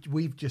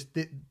 we've just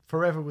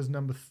Forever was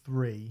number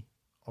 3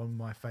 on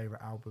my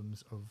favourite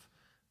albums of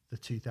the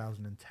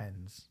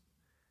 2010s.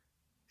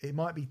 It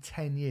might be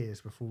 10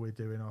 years before we're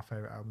doing our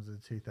favourite albums of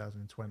the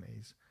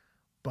 2020s,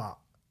 but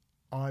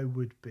I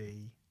would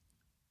be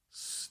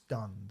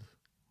stunned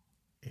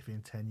if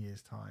in 10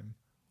 years' time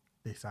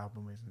this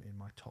album isn't in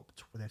my top.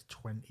 There's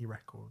 20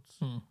 records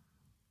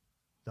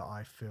that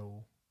I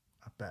feel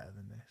are better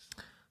than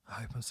this.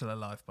 I hope I'm still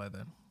alive by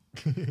then.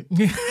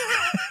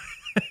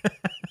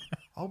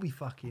 I'll be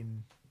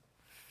fucking.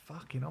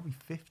 I'll be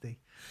 50.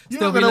 Still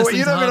You're not going to want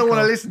to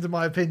hardcore. listen to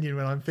my opinion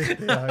when I'm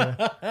 50. Are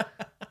you?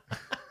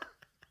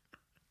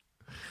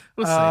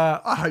 We'll see.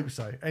 I hope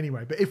so.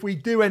 Anyway, but if we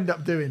do end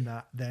up doing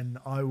that, then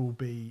I will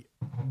be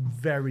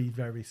very,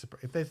 very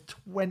surprised. If there's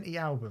 20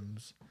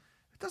 albums,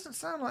 it doesn't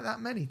sound like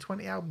that many.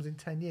 20 albums in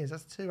 10 years.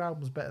 That's 2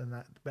 albums better than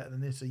that. Better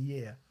than this a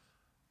year.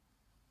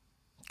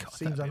 God,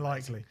 Seems that'd be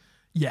unlikely. amazing.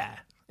 Yeah,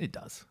 it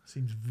does.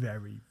 Seems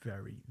very,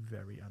 very,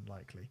 very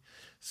unlikely.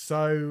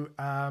 So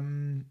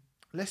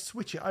let's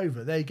switch it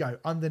over. There you go.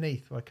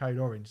 Underneath by Code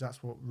Orange.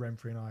 That's what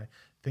Renfrey and I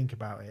think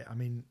about it. I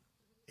mean,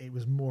 it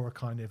was more a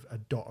kind of a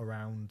dot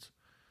around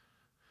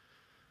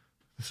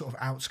the sort of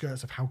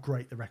outskirts of how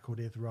great the record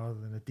is rather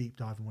than a deep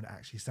dive in what it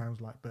actually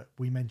sounds like. But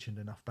we mentioned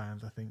enough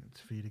bands, I think,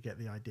 for you to get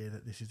the idea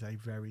that this is a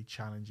very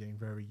challenging,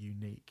 very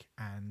unique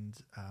and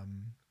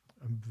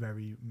a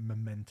very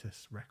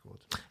momentous record.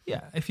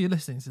 Yeah, if you're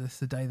listening to this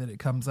the day that it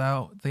comes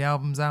out, the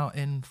album's out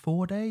in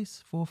 4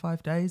 or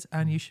 5 days,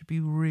 and you should be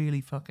really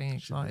fucking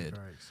excited. Should be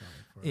very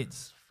excited for it.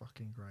 It's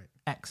fucking great.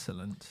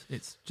 excellent.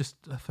 It's just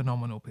a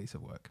phenomenal piece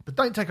of work. But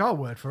don't take our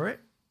word for it.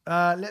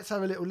 Let's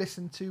have a little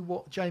listen to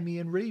what Jamie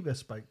and Reba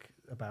spoke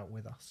about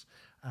with us.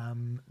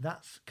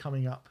 That's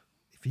coming up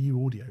for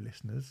you audio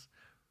listeners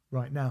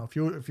right now. If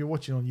you're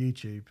watching on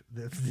YouTube,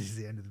 this is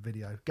the end of the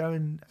video. Go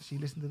and actually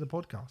listen to the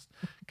podcast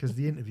because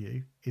the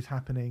interview is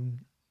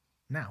happening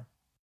now.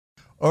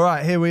 All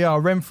right, here we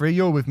are. Renfrey,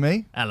 you're with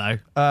me. Hello.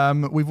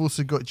 We've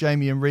also got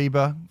Jamie and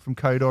Reba from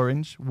Code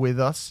Orange with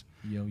us.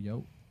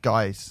 Yo.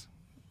 Guys,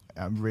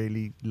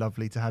 really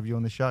lovely to have you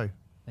on the show.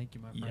 Thank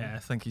you, my friend. Yeah,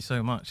 thank you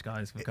so much,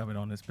 guys, for coming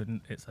on.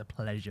 It's a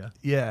pleasure.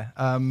 Yeah,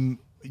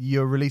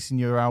 you're releasing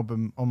your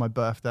album on my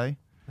birthday.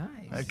 Nice.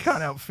 I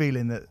can't help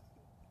feeling that.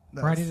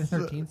 Friday the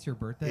 13th is your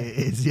birthday? It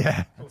is,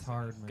 yeah. That's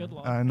hard, man. Good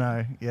luck. I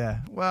know, yeah.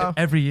 Well,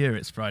 Every year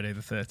it's Friday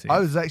the 13th. I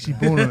was actually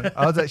born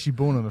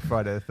on a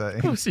Friday the 13th.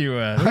 Of course you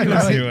were. I Of know.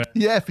 course you were.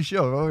 Yeah, for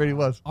sure. I really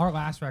was. Our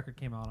last record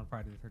came out on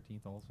Friday the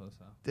 13th also,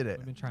 so. Did it?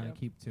 We've been trying to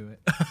keep to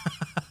it.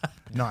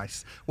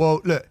 Nice.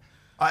 Well, look,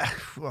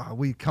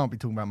 we can't be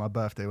talking about my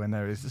birthday when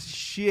there is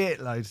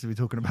shitloads to be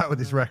talking about with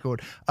this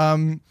record. I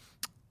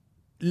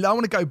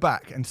want to go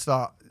back and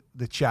start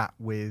the chat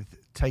with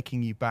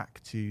taking you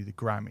back to the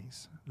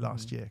Grammys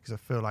last year, because I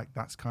feel like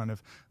that's kind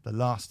of the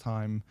last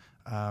time,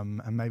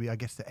 and maybe I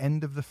guess the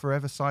end of the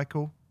Forever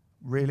cycle,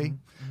 really.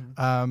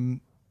 I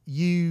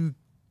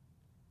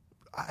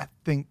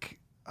think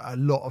a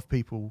lot of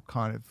people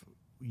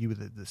you were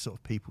the sort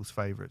of people's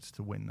favourites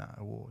to win that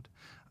award.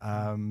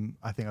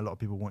 I think a lot of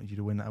people wanted you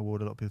to win that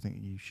award. A lot of people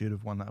think you should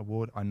have won that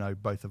award. I know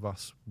both of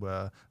us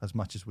were, as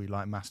much as we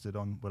like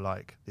Mastodon, were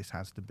like, this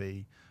has to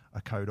be a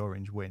Code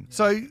Orange win. Yeah.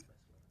 So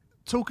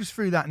talk us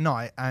through that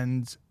night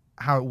and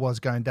how it was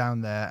going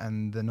down there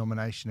and the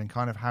nomination and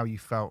kind of how you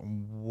felt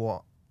and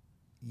what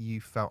you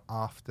felt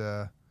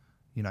after,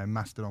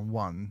 Mastodon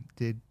won.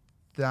 Did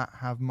that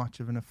have much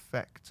of an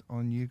effect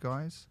on you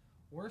guys?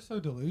 We're so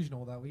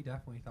delusional that we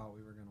definitely thought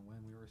we were going to win.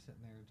 We were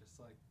sitting there just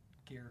like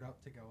geared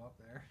up to go up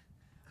there.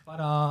 But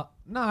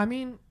no, I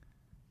mean,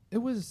 it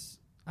was,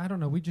 I don't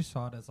know, we just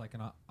saw it as like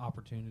an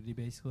opportunity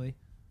basically.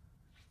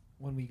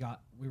 When we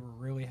were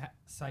really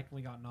psyched when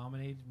we got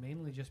nominated,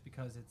 mainly just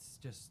because it's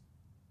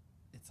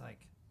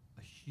like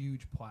a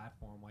huge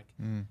platform. Like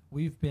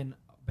we've been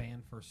a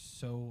band for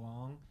so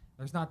long.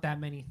 There's not that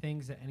many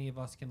things that any of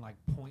us can like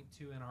point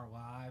to in our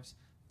lives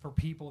for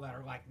people that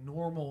are like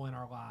normal in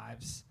our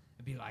lives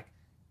and be like,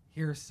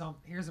 here's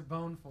a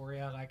bone for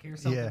you. Like,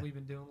 here's something we've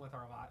been doing with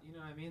our life. You know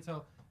what I mean?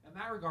 So in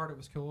that regard, it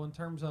was cool in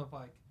terms of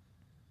like,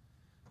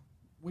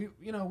 we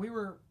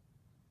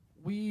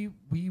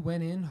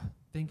went in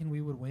thinking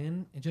we would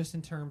win, and just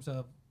in terms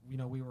of,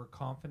 we were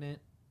confident.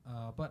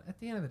 But at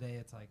the end of the day,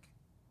 it's like,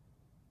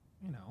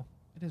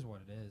 it is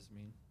what it is. I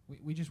mean,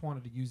 we just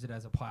wanted to use it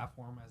as a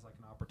platform, as like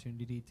an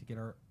opportunity to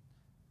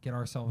get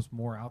ourselves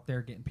more out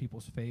there, get in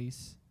people's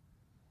face.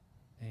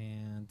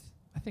 And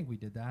I think we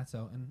did that.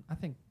 So, and I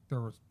think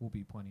will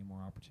be plenty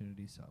more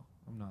opportunities. So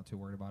I'm not too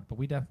worried about it. But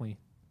we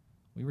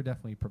were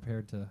definitely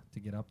prepared to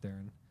get up there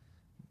and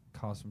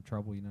cause some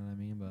trouble. You know what I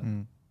mean? But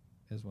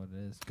it is what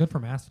it is. Good for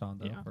Mastodon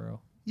though,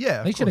 bro.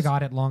 Yeah, they should have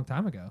got it a long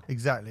time ago.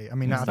 Exactly. I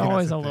mean, it's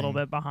always a little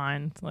bit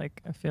behind.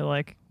 Like, I feel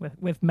like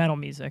with metal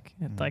music,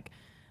 it's like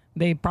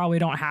they probably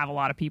don't have a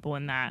lot of people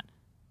in that,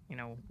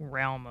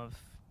 realm of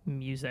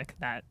music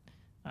that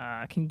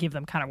can give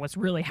them kind of what's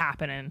really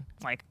happening,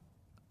 like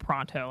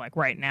pronto, like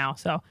right now.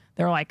 So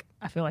they're like,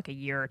 I feel like a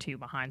year or two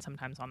behind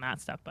sometimes on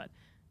that stuff. But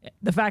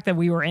the fact that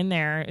we were in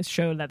there, it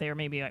showed that they were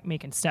maybe like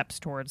making steps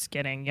towards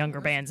getting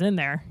younger bands in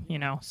there,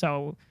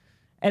 So,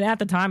 and at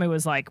the time, it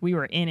was like we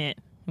were in it.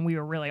 And we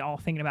were really all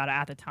thinking about it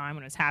at the time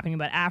when it was happening.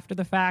 But after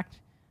the fact,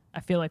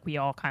 I feel like we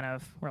all kind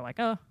of were like,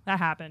 oh, that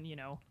happened.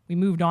 We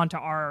moved on to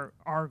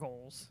our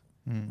goals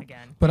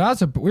again.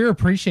 But we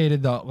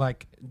appreciated I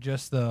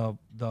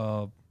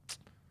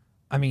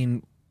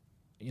mean,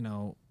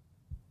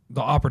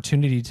 the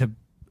opportunity to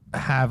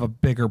have a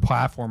bigger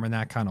platform in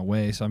that kind of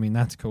way. So I mean,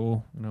 that's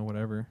cool.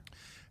 Whatever.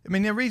 I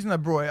mean, the reason I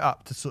brought it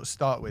up to sort of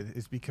start with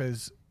is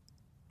because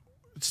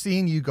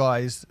seeing you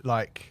guys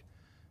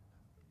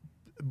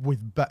with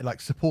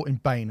supporting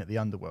Bane at the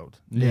Underworld,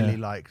 nearly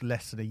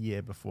less than a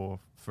year before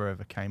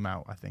Forever came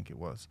out, I think it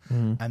was,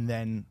 and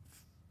then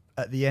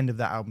at the end of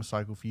that album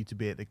cycle for you to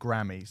be at the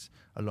Grammys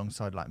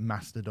alongside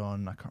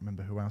Mastodon, I can't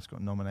remember who else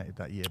got nominated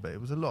that year, but it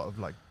was a lot of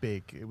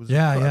big, it was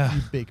a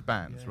few big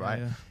bands,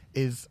 right?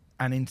 Is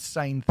an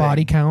insane thing.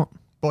 Body Count.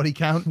 Body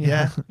Count,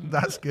 yeah,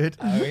 that's good.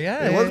 Oh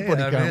yeah, it was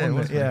Body Count,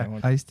 wasn't it? Yeah.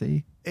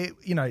 Ice-T.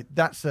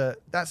 That's an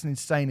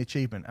insane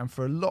achievement, and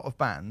for a lot of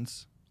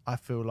bands, I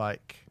feel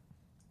like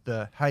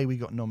hey, we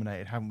got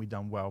nominated, haven't we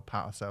done well,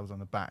 pat ourselves on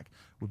the back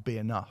would be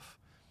enough.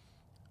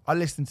 I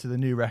listened to the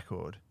new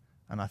record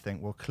and I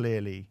think, well,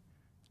 clearly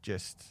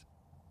just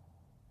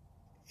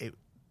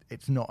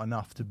it's not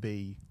enough to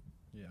be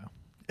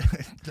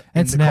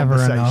it's never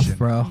enough,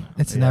 bro.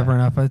 It's never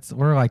enough.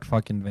 We're like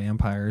fucking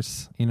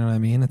vampires, you know what I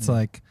mean? It's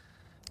like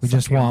we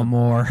just want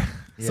more.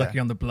 Sucking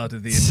on the blood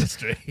of the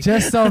industry.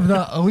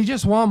 We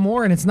just want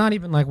more, and it's not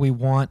even like we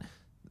want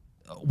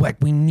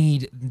we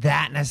need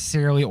that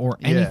necessarily or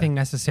anything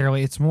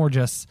necessarily. It's more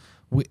just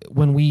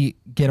when we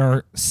get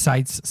our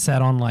sights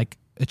set on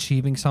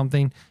achieving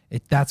something,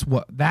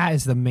 that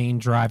is the main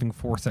driving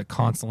force that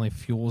constantly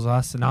fuels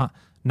us, and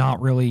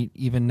not really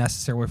even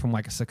necessarily from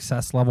a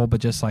success level,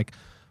 but just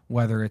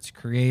whether it's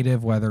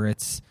creative, whether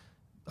it's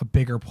a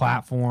bigger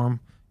platform.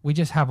 We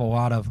just have a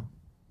lot of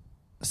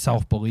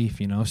self-belief,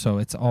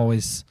 so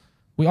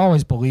we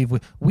always believe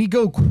we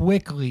go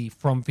quickly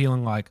from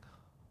feeling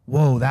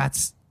whoa,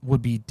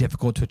 would be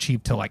difficult to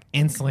achieve to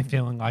instantly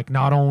feeling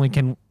not only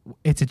can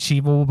it's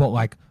achievable,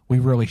 but we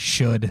really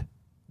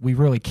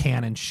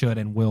can and should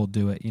and will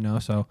do it,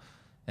 so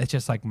it's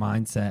just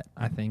mindset,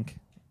 I think.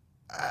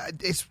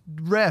 It's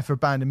rare for a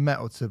band in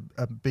metal to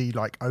be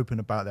open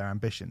about their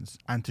ambitions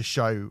and to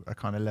show a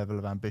kind of level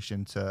of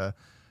ambition to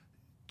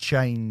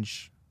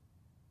change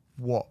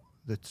what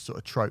the sort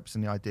of tropes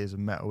and the ideas of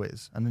metal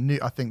is. And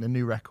I think the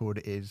new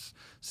record is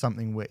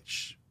something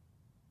which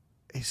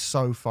is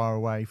so far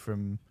away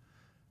from,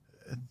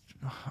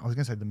 I was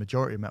going to say the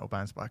majority of metal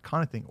bands, but I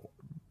kind of think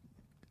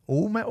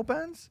all metal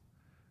bands?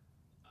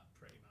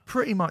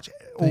 Pretty much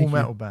all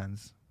metal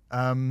bands.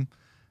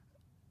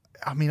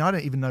 I mean, I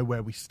don't even know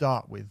where we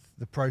start with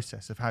the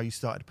process of how you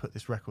started to put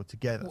this record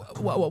together.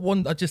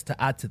 One, just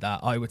to add to that,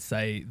 I would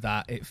say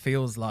that it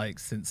feels like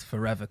since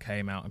Forever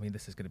came out, I mean,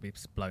 this is going to be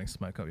blowing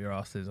smoke up your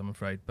asses, I'm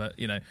afraid, but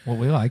Well,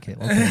 we like it.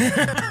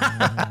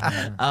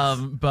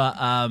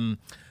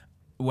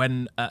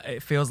 When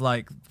it feels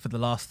like for the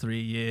last 3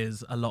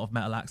 years, a lot of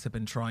metal acts have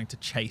been trying to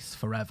chase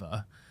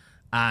Forever,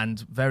 and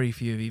very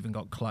few have even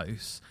got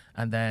close.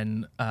 And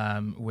then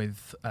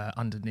with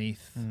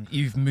Underneath,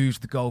 you've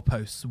moved the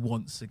goalposts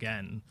once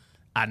again,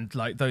 and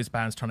those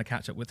bands trying to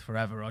catch up with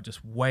Forever are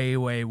just way,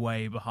 way,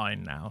 way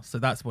behind now. So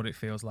that's what it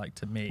feels like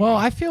to me. Well,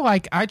 I feel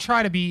like I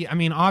try to be. I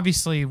mean,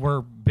 obviously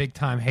we're big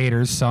time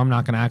haters, so I'm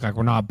not going to act like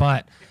we're not.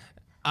 But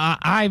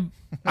I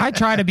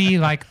try to be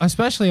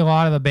especially a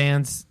lot of the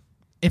bands.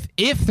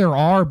 If there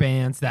are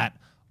bands that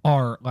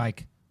are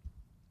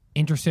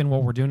interested in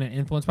what we're doing and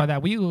influenced by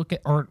that, we look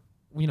at, or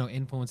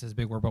influence is a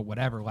big word, but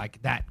whatever,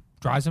 that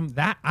drives them.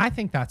 That I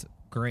think that's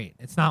great.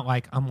 It's not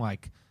I'm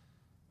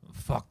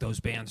fuck those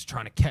bands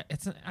trying to catch.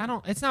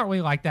 It's not really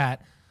like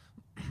that.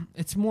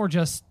 It's more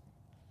just,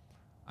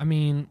 I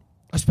mean,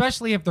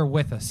 especially if they're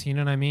with us, you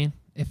know what I mean?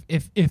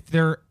 If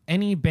they're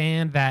any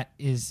band that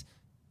is,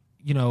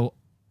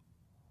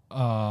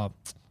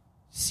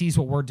 sees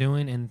what we're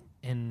doing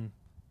and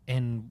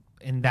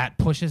that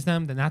pushes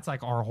them, then that's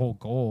our whole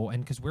goal.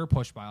 And because we're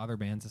pushed by other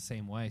bands the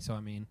same way. So, I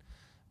mean,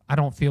 I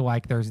don't feel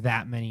like there's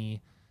that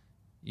many,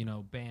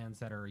 bands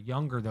that are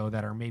younger, though,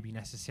 that are maybe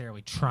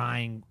necessarily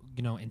trying,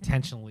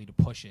 intentionally to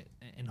push it.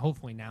 And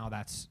hopefully now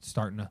that's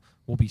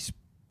we'll be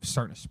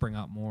starting to spring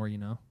up more,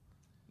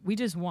 We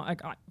just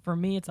want, for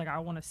me, it's I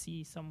want to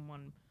see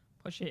someone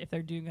push it. If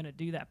they're going to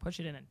do that,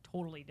 push it in a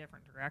totally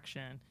different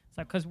direction. It's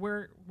because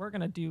we're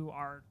going to do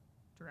our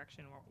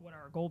direction, what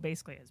our goal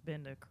basically has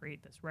been to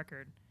create this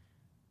record.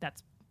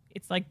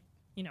 It's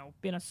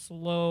been a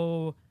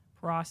slow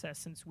process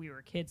since we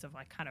were kids of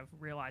kind of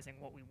realizing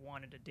what we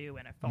wanted to do,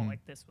 and I felt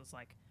like this was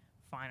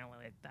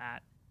finally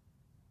that,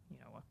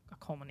 a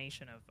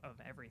culmination of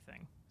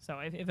everything. So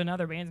if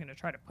another band's going to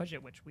try to push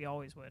it, which we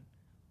always would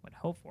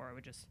hope for, I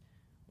would just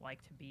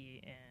like to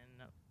be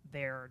in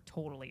their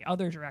totally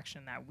other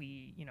direction that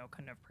we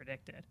couldn't have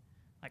predicted.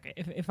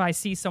 If I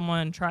see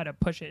someone try to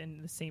push it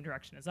in the same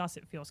direction as us,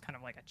 it feels kind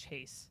of like a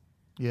chase.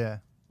 Yeah.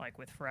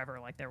 With Forever,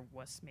 there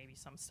was maybe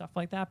some stuff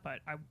like that, but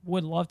I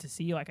would love to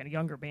see a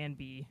younger band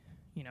be,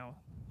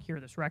 hear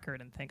this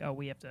record and think, oh,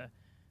 we have to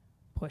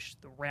push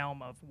the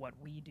realm of what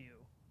we do,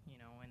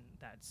 and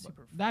that's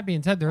super. That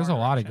being said, there's a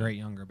lot of great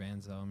younger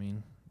bands, though. I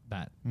mean,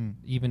 that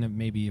even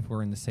if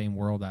we're in the same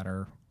world, that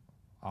are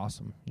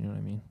awesome. You know what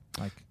I mean?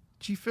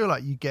 Do you feel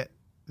like you get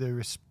the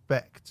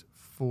respect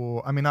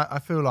for? I mean, I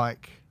feel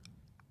like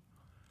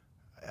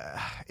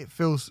it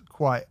feels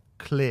quite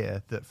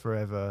clear that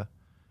Forever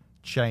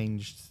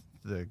changed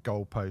the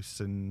goalposts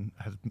and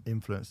has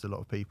influenced a lot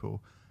of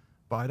people,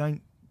 but I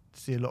don't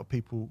see a lot of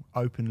people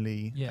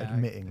openly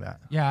admitting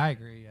that. Yeah, I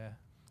agree. Yeah.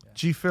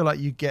 Do you feel like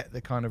you get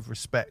the kind of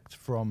respect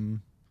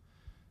from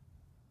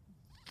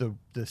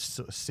the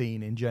sort of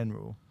scene in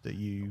general that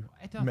you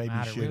maybe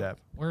should have?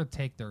 We'll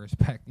take the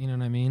respect. You know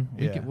what I mean?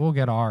 We'll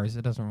get ours.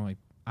 It doesn't really.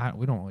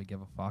 We don't really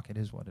give a fuck. It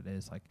is what it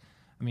is. Like,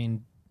 I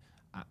mean,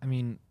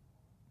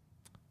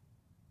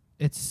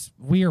 it's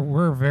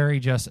we're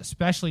very just,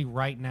 especially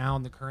right now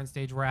in the current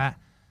stage we're at.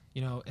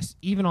 You know,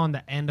 even on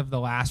the end of the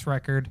last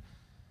record,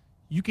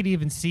 you could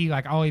even see,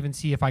 like, I'll even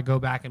see if I go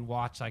back and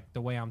watch, like, the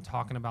way I'm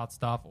talking about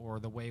stuff or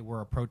the way we're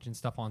approaching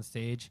stuff on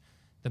stage,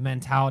 the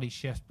mentality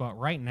shifts. But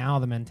right now,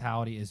 the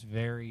mentality is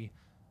very,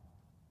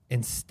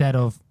 instead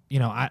of, you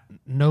know,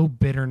 no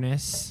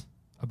bitterness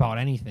about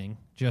anything,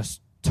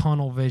 just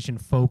tunnel vision,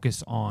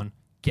 focus on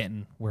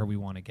getting where we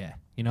want to get,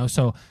 you know?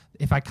 So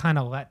if I kind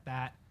of let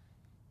that,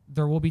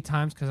 there will be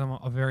times, because I'm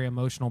a very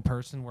emotional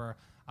person, where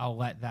I'll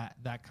let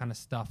that kind of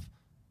stuff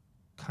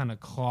kind of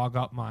clog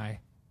up my,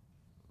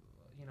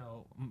 you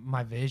know,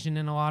 my vision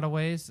in a lot of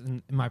ways,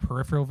 and my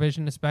peripheral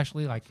vision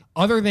especially. Like,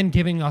 other than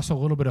giving us a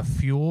little bit of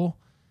fuel,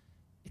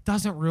 it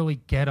doesn't really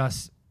get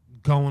us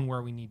going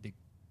where we need to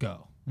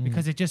go,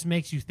 because it just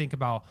makes you think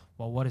about,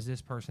 well, what does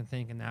this person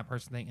think and that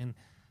person think? And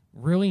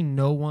really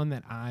no one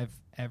that I've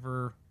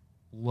ever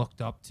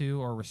looked up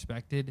to or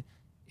respected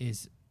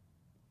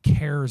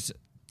cares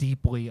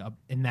deeply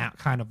in that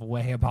kind of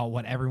way about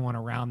what everyone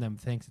around them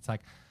thinks. It's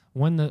like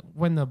when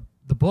the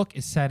book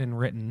is said and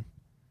written,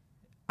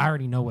 I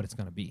already know what it's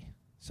going to be.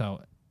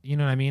 So, you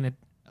know what I mean? It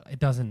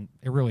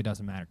really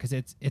doesn't matter, because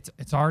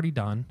it's already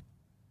done.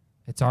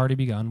 It's already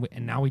begun,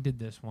 and now we did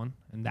this one,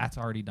 and that's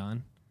already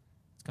done.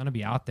 It's going to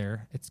be out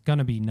there. It's going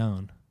to be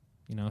known,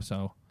 you know,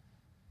 so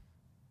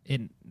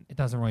it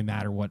doesn't really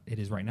matter what it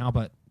is right now,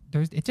 but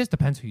it just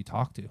depends who you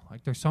talk to.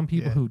 Like, there's some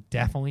people who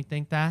definitely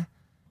think that,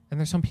 and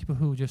there's some people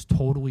who just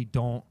totally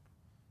don't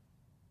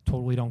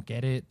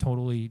get it.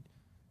 Totally,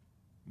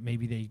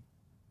 maybe they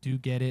do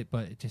get it,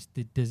 but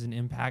it doesn't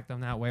impact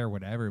them that way or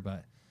whatever.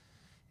 But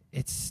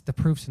it's the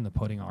proof's in the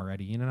pudding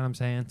already. You know what I'm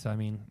saying? So I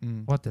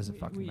mean, what does it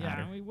fucking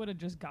matter? Yeah, it would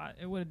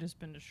have just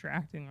been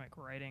distracting, like,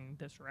 writing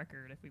this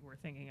record, if we were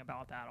thinking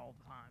about that all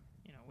the time.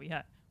 You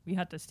know, we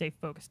had to stay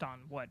focused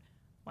on what,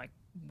 like,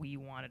 we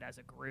wanted as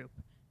a group.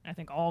 And I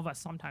think all of us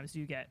sometimes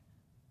do get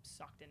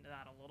sucked into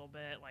that a little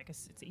bit. Like,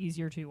 it's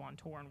easier to on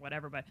tour and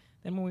whatever. But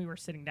then when we were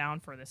sitting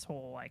down for this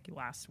whole, like,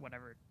 last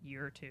whatever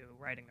year or two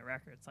writing the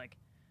record, it's like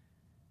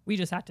we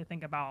just had to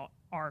think about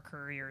our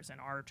careers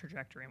and our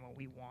trajectory and what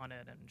we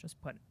wanted, and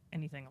just put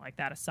anything like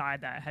that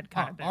aside that had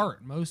kind of been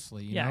art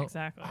mostly. You know?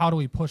 Exactly. How do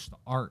we push the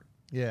art?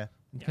 Yeah,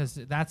 because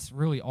that's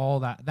really all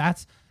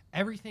that's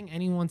everything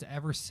anyone's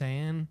ever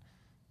saying.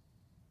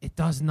 It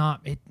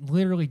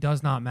literally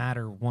does not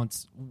matter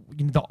once,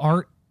 you know, the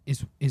art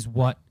is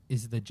what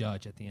is the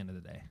judge at the end of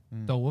the day.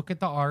 They'll look at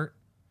the art,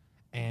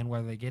 and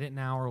whether they get it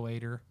now or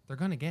later, they're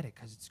going to get it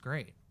because it's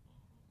great.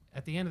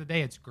 At the end of the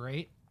day, it's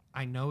great.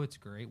 I know it's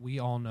great. We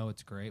all know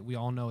it's great. We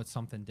all know it's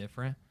something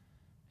different,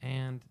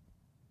 and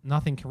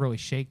nothing can really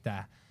shake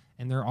that.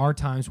 And there are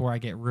times where I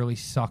get really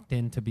sucked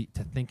in to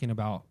thinking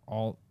about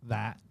all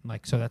that.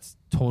 Like, so that's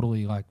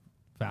totally, like,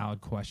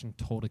 valid question,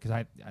 totally.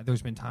 Because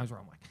there's been times where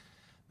I'm like,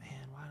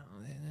 man, why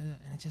don't? And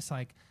it's just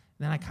like,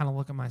 then I kind of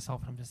look at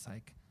myself and I'm just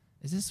like,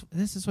 is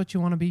this what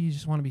you want to be? You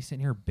just want to be sitting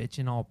here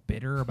bitching all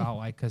bitter about,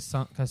 like, because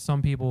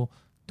some people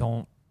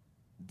don't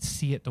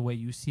see it the way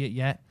you see it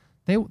yet.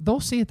 They'll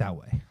see it that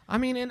way. I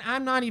mean, and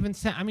I'm not even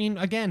saying. I mean,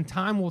 again,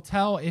 time will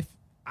tell.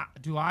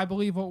 Do I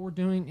believe what we're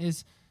doing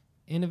is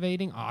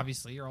innovating?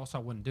 Obviously, or else I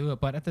wouldn't do it.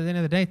 But at the end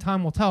of the day,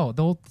 time will tell.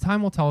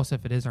 Time will tell us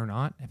if it is or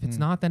not. If it's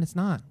not, then it's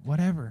not.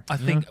 Whatever. I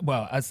think.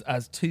 Well,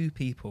 as two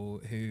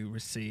people who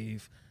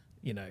receive,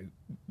 you know,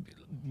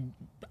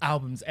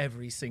 albums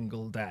every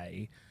single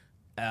day,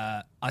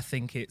 I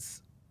think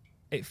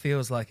it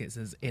feels like it's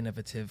as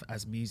innovative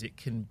as music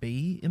can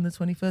be in the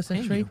 21st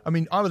century. I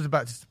mean, I was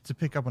about to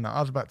pick up on that.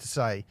 I was about to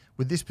say,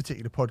 with this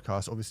particular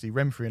podcast, obviously,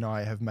 Remfry and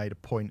I have made a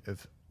point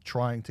of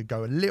trying to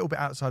go a little bit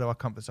outside of our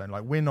comfort zone.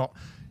 Like, we know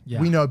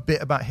a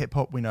bit about hip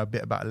hop, we know a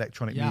bit about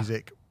electronic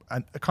music,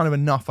 and kind of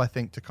enough, I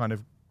think, to kind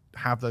of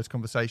have those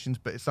conversations.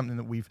 But it's something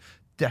that we've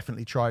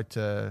definitely tried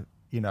to,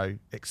 you know,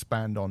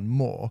 expand on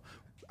more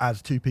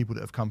as two people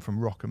that have come from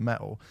rock and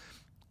metal.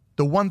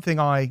 The one thing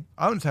I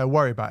wouldn't say I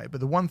worry about it, but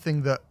the one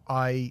thing that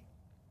I'm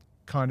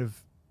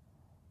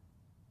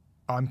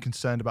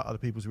concerned about other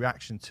people's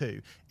reaction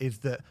to is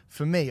that,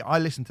 for me, I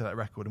listened to that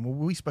record, and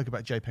we spoke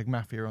about JPEG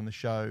Mafia on the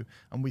show,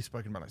 and we've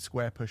spoken about, like,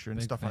 Square Pusher and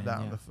Big stuff fan,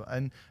 like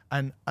that.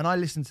 And I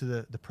listened to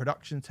the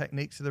production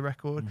techniques of the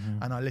record,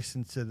 and I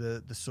listened to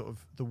the sort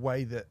of the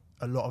way that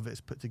a lot of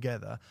it's put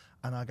together,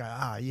 and I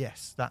go,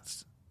 yes,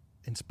 that's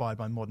inspired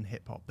by modern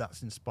hip hop.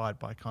 That's inspired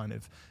by kind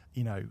of,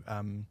 you know,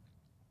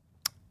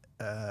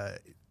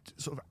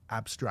 sort of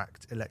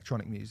abstract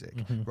electronic music,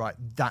 right?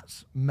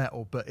 That's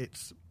metal, but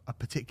it's a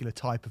particular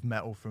type of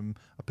metal from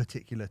a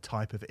particular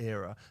type of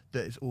era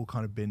that it's all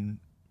kind of been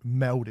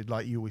melded.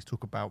 Like you always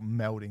talk about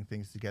melding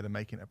things together,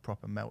 making it a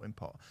proper melting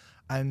pot.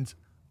 And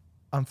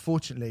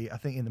unfortunately, I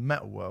think in the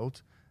metal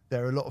world,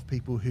 there are a lot of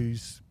people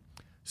whose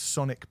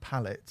sonic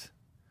palette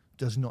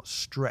does not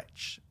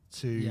stretch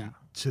to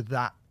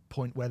that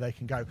point where they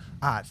can go,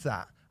 it's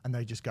that, and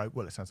they just go,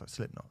 well, it sounds like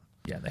Slipknot.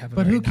 Yeah, they have.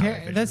 But who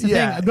cares? That's the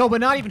thing. No,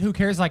 but not even who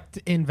cares. Like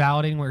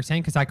invalidating what you're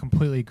saying, because I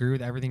completely agree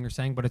with everything you're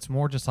saying. But it's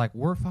more just like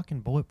we're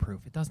fucking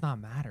bulletproof. It does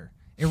not matter.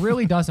 It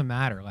really doesn't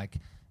matter. Like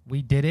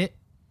we did it.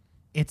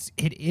 It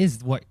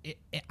is what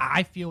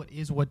I feel. It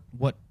is what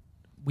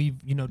we've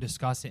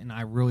discussed it, and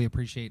I really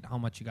appreciate how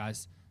much you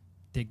guys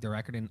dig the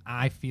record, and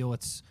I feel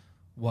it's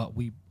what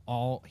we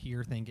all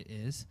here think it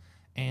is.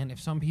 And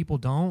if some people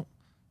don't,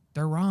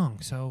 they're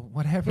wrong. So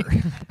whatever.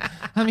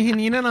 I mean,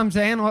 you know what I'm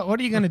saying? What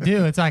are you gonna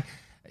do? It's like.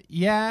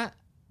 Yeah,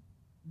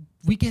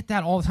 we get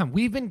that all the time.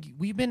 We've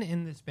been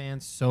in this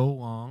band so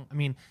long. I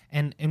mean,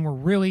 and we're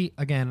really,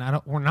 again,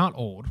 we're not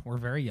old. We're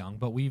very young,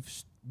 but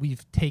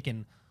we've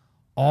taken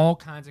all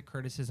kinds of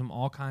criticism,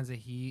 all kinds of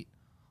heat,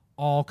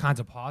 all kinds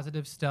of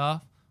positive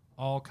stuff,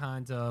 all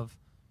kinds of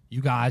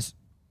you guys,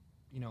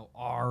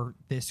 are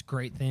this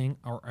great thing,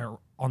 or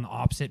on the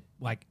opposite.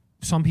 Like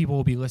some people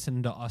will be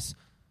listening to us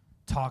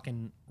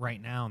talking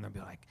right now, and they'll be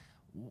like,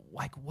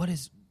 what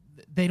is?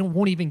 They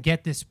won't even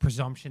get this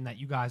presumption that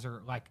you guys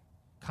are like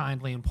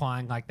kindly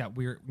implying like that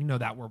we're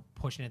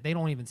pushing it. They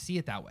don't even see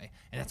it that way,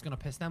 and that's going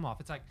to piss them off.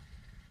 It's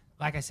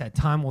like I said,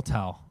 time will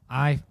tell.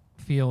 I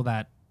feel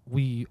that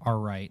we are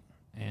right,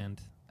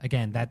 and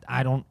again, that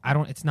I don't.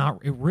 It's not.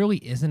 It really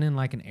isn't in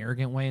like an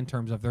arrogant way in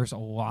terms of there's a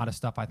lot of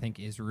stuff I think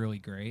is really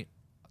great,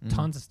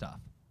 tons of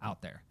stuff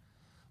out there,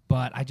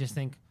 but I just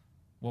think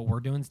what we're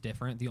doing is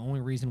different. The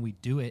only reason we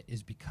do it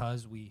is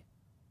because we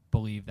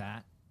believe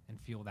that and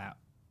feel that.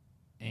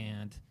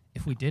 And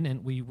if we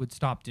didn't, we would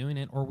stop doing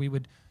it, or we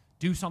would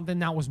do something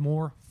that was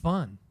more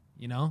fun,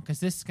 because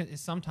this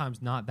is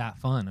sometimes not that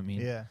fun. I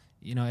mean,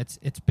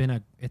 it's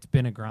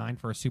been a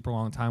grind for a super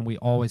long time. We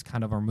always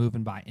kind of are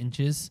moving by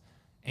inches,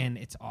 and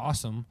it's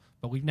awesome.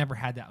 But we've never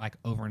had that like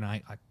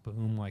overnight, like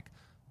boom, like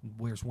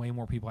there's way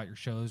more people at your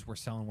shows. We're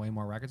selling way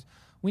more records.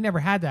 We never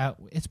had that.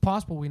 It's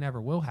possible we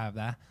never will have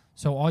that.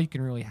 So all you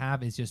can really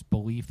have is just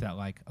belief that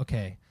like,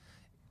 okay,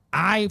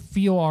 I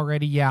feel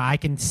already, I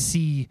can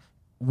see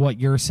what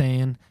you're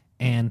saying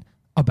and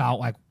about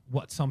like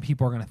what some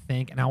people are going to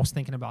think. And I was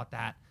thinking about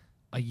that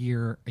a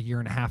year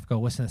and a half ago,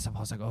 listening to stuff. I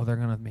was like, oh, they're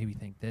going to maybe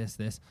think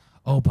this.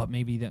 Oh, but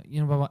maybe that,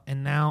 blah, blah.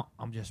 And now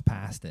I'm just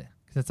past it.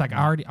 Cause it's like,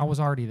 I was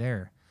already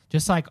there.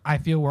 Just like I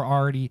feel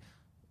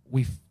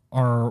we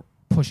are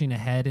pushing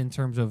ahead in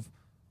terms of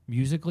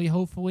musically,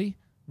 hopefully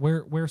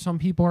where some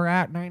people are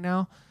at right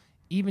now.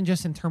 Even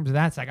just in terms of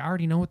that, it's like, I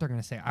already know what they're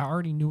going to say. I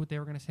already knew what they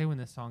were going to say when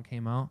this song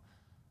came out.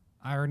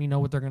 I already know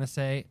what they're going to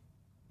say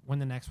when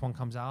the next one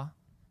comes out.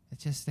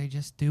 It's just they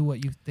just do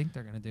what you think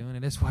they're going to do, and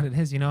it is what it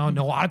is, And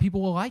a lot of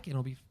people will like it.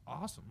 It'll be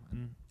awesome.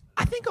 And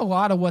I think a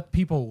lot of what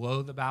people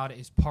loathe about it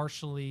is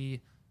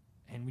partially,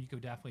 and we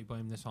could definitely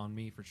blame this on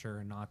me for sure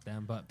and not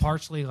them, but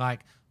partially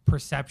like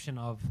perception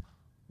of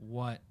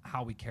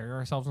how we carry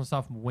ourselves and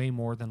stuff way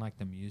more than like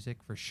the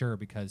music for sure,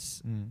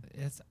 because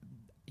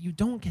you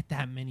don't get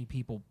that many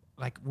people,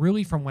 like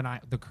really from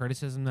the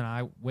criticism that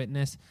I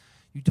witnessed,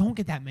 you don't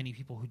get that many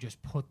people who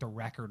just put the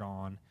record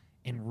on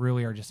and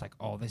really are just like,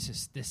 oh,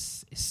 this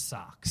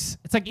sucks.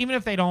 It's like, even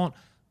if they don't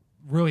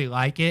really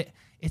like it,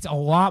 it's a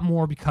lot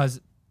more because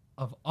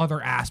of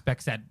other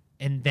aspects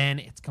and then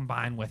it's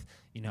combined with,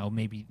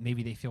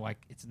 maybe they feel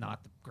like it's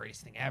not the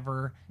greatest thing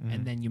ever.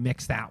 And then you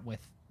mix that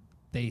with,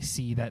 they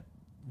see that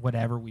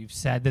whatever we've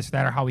said, this,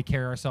 that, or how we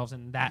carry ourselves,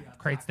 and that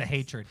creates the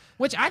hatred,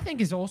 which I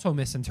think is also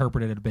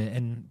misinterpreted a bit.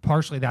 And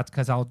partially that's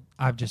because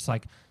I've just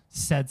like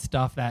said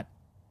stuff that,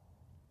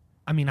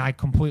 I mean, I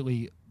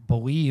completely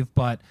believe,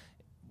 but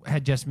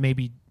had just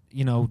maybe,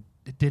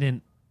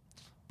 didn't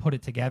put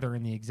it together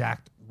in the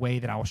exact way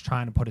that I was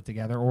trying to put it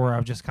together, or I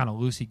was just kind of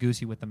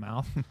loosey-goosey with the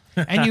mouth.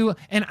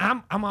 And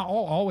I'll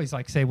always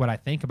like say what I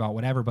think about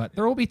whatever, but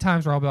there will be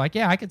times where I'll be like,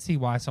 yeah, I could see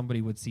why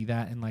somebody would see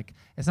that, and like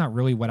it's not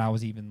really what I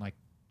was even like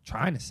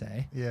trying to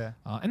say. Yeah.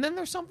 And then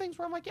there's some things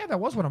where I'm like, yeah, that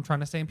was what I'm trying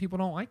to say, and people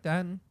don't like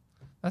that, and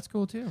that's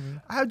cool too. I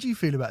mean, how do you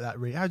feel about that,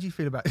 Ree? How do you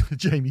feel about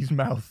Jamie's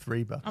mouth,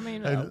 Reba? I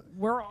mean,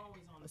 we're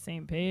always on the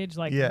same page.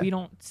 Like, we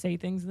don't say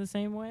things the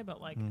same way,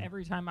 but like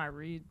every time I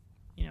read,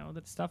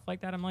 that stuff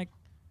like that, I'm like,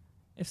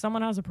 if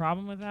someone has a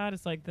problem with that,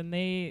 it's like, then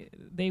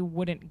they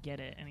wouldn't get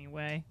it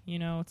anyway.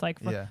 It's like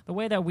the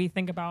way that we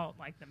think about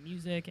like the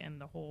music and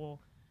the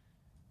whole,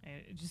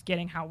 just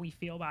getting how we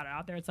feel about it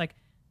out there. It's like,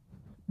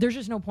 there's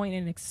just no point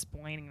in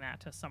explaining that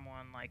to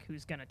someone like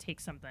who's gonna take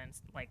something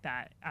like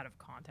that out of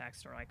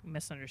context or like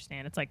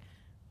misunderstand. It's like,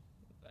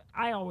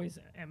 I always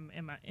am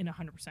in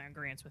 100%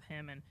 agreement with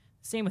him, and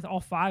same with all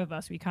five of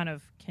us. We kind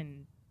of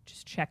can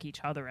just check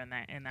each other in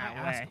that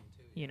way.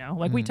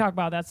 Like we talk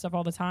about that stuff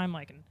all the time.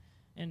 Like,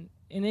 and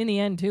in the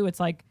end too, it's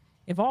like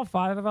if all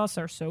five of us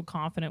are so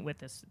confident with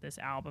this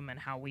album and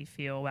how we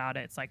feel about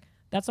it, it's like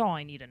that's all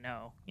I need to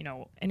know. You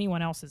know,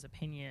 anyone else's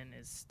opinion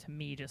is, to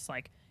me, just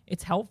like,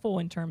 it's helpful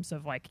in terms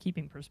of like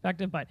keeping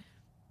perspective, but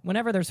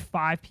whenever there's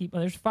five people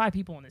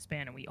in this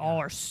band and we all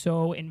are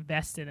so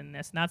invested in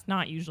this, and that's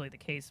not usually the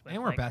case with,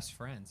 And we're like, best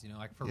friends, you know,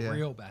 like for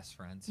real best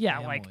friends. yeah,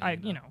 family, like I,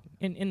 you know,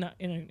 in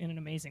an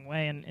amazing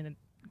way, and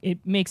it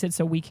makes it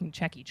so we can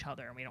check each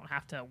other and we don't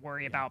have to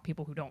worry about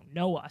people who don't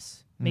know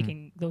us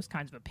making those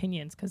kinds of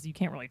opinions, because you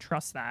can't really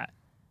trust that,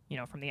 you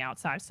know, from the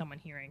outside. Someone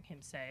hearing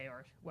him say,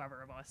 or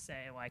whoever of us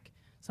say, like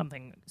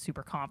something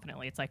super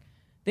confidently, it's like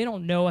they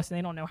don't know us and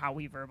they don't know how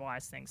we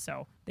verbalize things,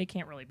 so they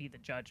can't really be the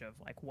judge of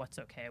like what's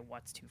okay,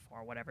 what's too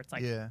far, whatever. It's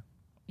like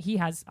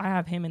I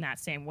have him in that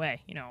same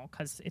way, you know,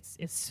 because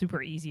it's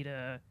super easy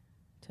to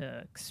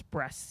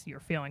express your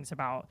feelings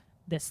about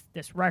this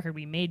record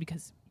we made,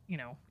 because, you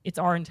know, it's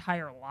our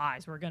entire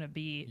lives. We're going to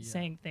be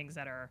saying things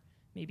that are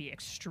maybe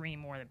extreme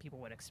more than people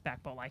would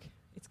expect, but like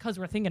it's because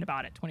we're thinking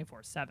about it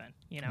 24/7,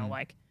 you know,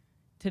 like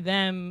to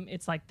them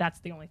it's like that's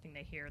the only thing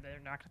they hear.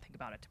 They're not going to think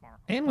about it tomorrow.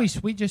 And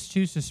we just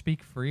choose to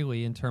speak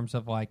freely in terms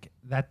of like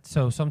that.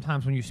 So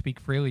sometimes when you speak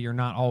freely, you're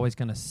not always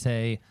going to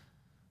say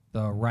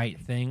the right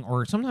thing,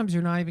 or sometimes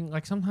you're not even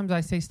like, sometimes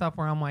I say stuff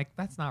where I'm like,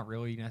 that's not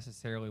really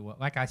necessarily what,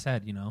 like I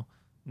said, you know,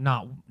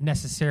 not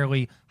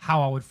necessarily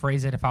how I would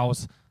phrase it if I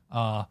was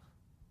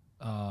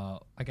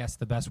I guess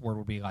the best word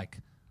would be like,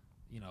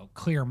 you know,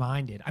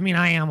 clear-minded. I mean,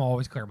 I am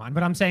always clear-minded,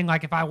 but I'm saying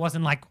like if I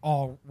wasn't like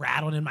all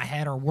rattled in my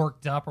head or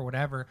worked up or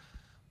whatever.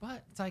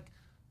 But it's like,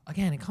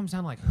 again, it comes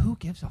down to like, who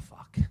gives a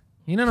fuck?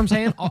 You know what I'm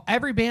saying?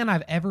 Every band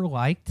I've ever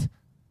liked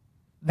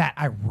that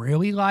I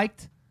really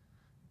liked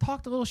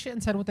talked a little shit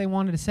and said what they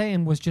wanted to say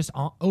and was just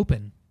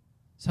open.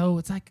 So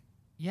it's like,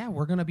 yeah,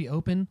 we're going to be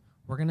open.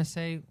 We're going to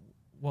say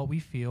what we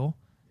feel.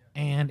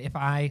 And if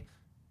I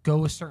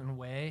go a certain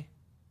way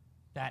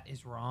that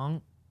is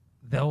wrong,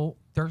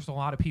 there's a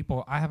lot of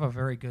people. I have a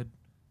very good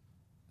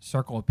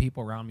circle of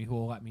people around me who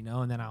will let me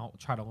know, and then I'll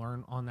try to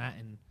learn on that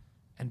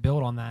and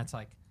build on that. It's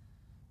like,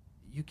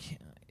 you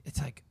can't, it's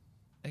like,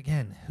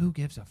 again, who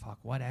gives a fuck?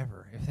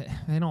 Whatever. If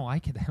they don't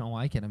like it, they don't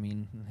like it. I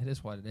mean, it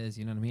is what it is.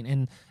 You know what I mean?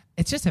 And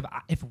it's just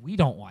if we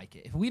don't like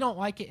it,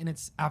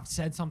 and I've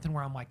said something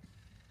where I'm like,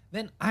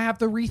 then I have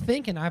to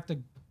rethink and I have to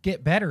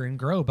get better and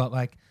grow. But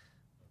like,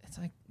 it's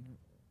like,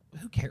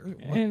 who cares?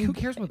 Who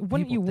cares what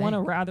Wouldn't you want to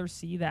rather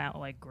see that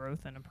like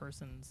growth in a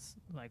person's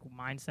like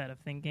mindset of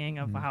thinking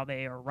of how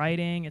they are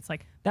writing? It's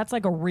like that's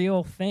like a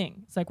real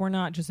thing. It's like we're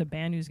not just a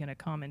band who's going to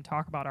come and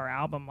talk about our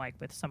album like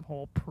with some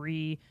whole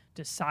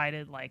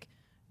pre-decided like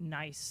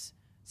nice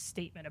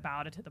statement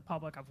about it to the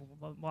public of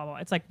blah, blah, blah.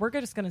 It's like we're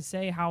just going to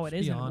say how it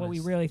is and what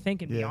we really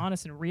think and be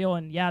honest and real.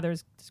 And yeah,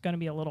 there's going to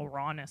be a little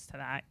rawness to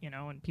that, you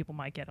know, and people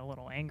might get a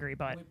little angry,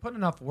 but we put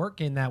enough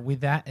work in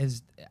that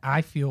is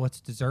I feel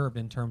it's deserved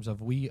in terms of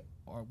we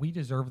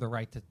deserve the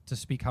right to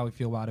speak how we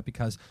feel about it,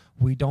 because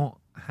we don't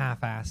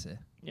half-ass it.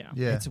 Yeah.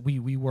 It's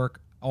we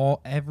work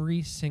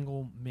every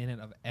single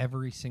minute of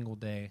every single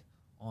day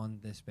on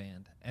this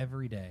band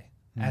every day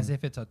as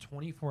if it's a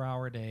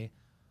 24-hour day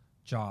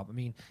job. I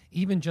mean,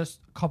 even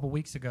just a couple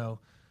weeks ago,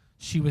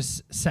 she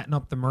was setting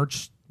up the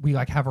merch. We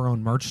like have our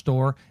own merch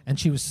store, and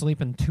she was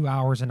sleeping 2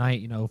 hours a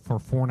night, you know, for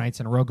 4 nights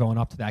in a row, going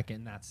up to that,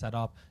 getting that set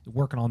up,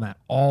 working on that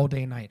all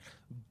day, night,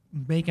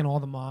 making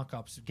all the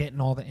mock-ups, getting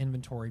all the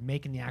inventory,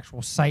 making the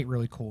actual site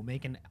really cool,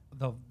 making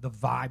the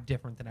vibe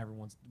different than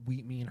everyone's.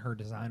 Me and her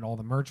designed all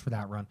the merch for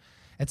that run.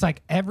 It's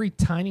like every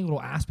tiny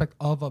little aspect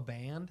of a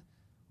band,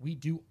 we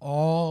do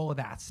all of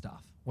that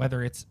stuff.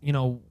 Whether it's, you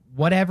know,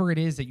 whatever it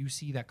is that you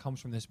see that comes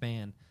from this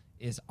band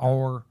is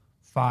our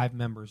 5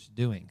 members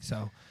doing.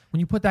 So when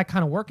you put that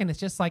kind of work in, it's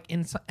just like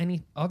in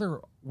any other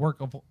work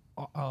of,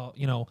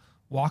 you know,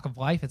 walk of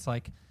life. It's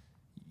like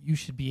you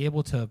should be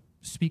able to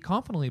speak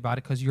confidently about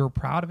it because you're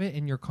proud of it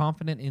and you're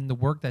confident in the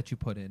work that you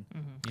put in,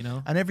 you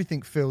know? And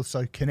everything feels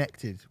so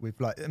connected with,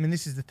 like, I mean,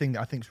 this is the thing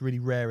that I think is really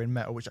rare in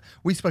metal, which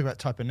we spoke about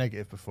Type O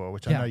Negative before,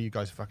 which I know you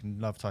guys fucking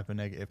love Type O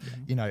Negative,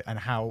 you know, and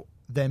how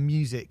their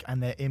music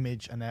and their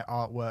image and their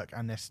artwork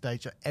and their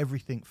stage,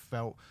 everything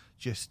felt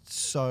just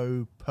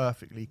so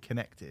perfectly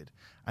connected.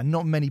 And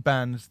not many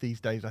bands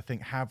these days, I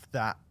think, have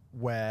that,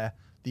 where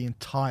the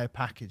entire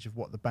package of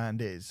what the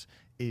band is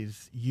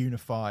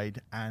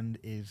unified and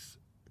is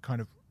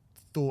kind of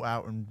thought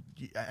out,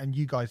 and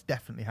you guys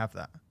definitely have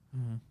that.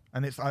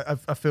 And it's I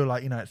feel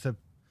like, you know,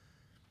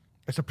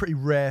 it's a pretty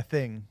rare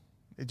thing.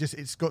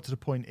 It's got to the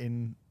point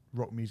in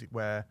rock music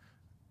where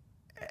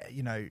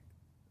you know,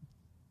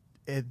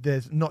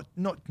 there's not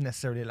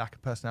necessarily a lack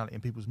of personality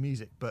in people's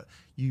music, but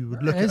you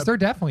would look at there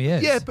definitely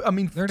is. Yeah, but I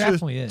mean, there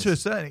definitely is to a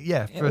certain,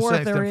 yeah, for a or certain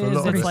if there extent, for a is,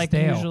 lot of it's it. like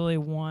stale. usually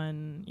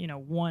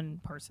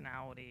one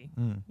personality,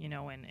 you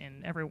know,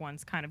 and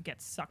everyone's kind of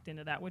gets sucked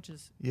into that, which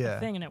is the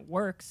thing, and it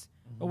works.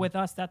 But with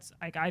us, that's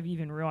like, I've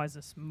even realized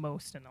this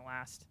most in the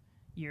last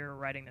year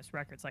writing this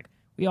record. It's like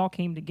we all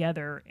came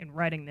together in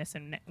writing this,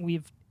 and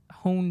we've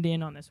honed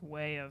in on this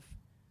way of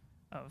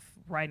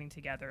writing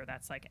together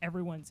that's like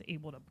everyone's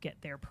able to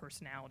get their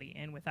personality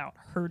in without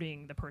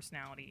hurting the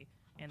personality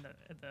and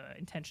the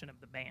intention of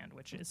the band,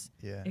 which is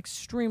Yeah.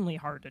 extremely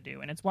hard to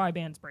do, and it's why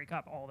bands break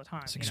up all the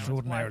time. It's It's why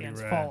extraordinarily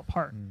bands rare. fall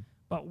apart.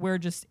 But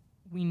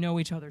we know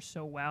each other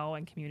so well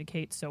and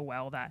communicate so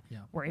well that Yeah.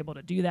 we're able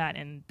to do that,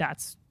 and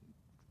that's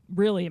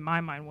really, in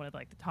my mind, one of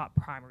like the top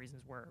prime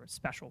reasons we're a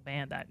special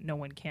band that no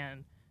one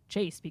can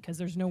chase, because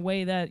there's no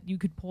way that you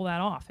could pull that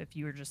off if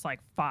you were just like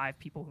 5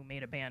 people who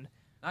made a band.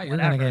 You're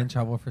gonna get in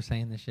trouble for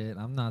saying this shit.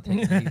 I'm not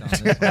taking the heat on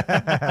this one.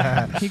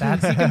 You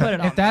can put it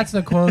on If that's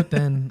the quote,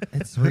 then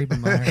it's Reba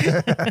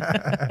Meyer.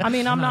 I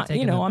mean, I'm not,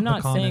 taking I'm the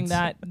not saying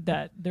comments.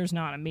 that there's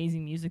not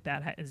amazing music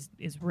that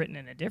is written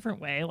in a different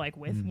way, like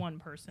with one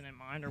person in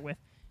mind, or with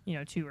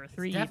 2 or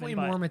 3. It's definitely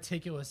even, more but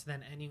meticulous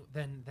than any of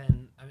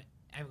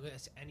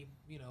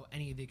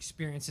the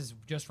experiences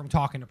just from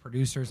talking to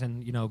producers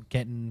and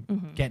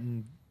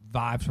getting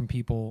vibes from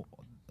people,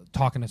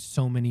 talking to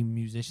so many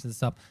musicians and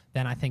stuff.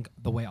 Then I think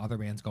the way other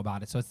bands go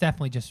about it. So it's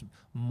definitely just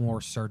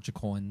more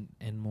surgical and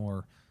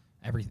more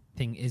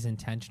everything is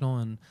intentional.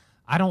 And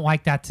I don't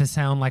like that to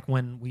sound like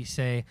when we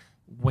say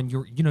when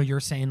you're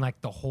saying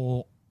like the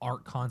whole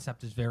art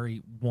concept is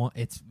very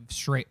it's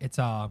straight, it's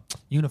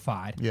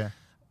unified. Yeah.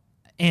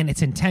 And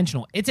it's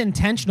intentional. It's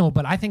intentional,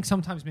 but I think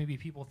sometimes maybe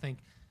people think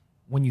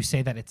when you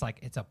say that it's like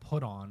it's a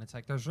put on. It's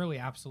like there's really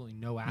absolutely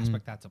no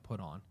aspect that's a put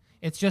on.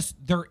 It's just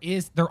there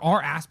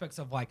are aspects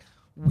of like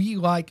we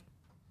like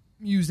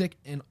music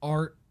and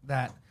art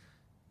that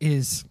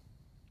is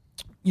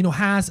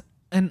has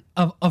a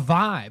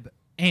vibe,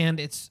 and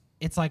it's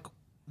like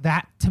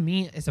that to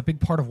me is a big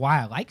part of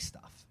why I like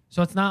stuff.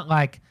 So it's not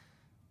like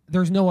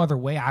there's no other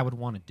way I would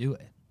want to do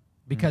it,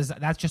 because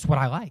that's just what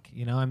I like,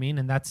 you know what I mean?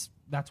 And that's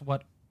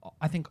what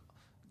I think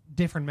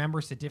different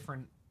members to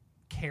different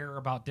care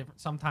about different.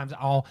 Sometimes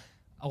a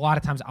lot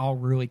of times I'll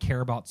really care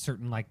about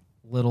certain like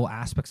little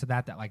aspects of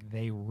that like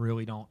they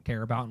really don't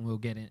care about, and we'll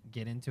get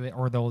into it,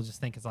 or they'll just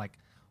think it's like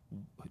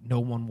no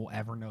one will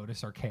ever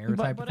notice or care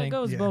type but of thing. it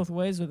goes Yeah. both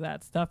ways with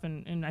that stuff,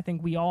 and I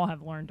think we all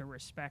have learned to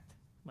respect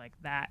like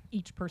that,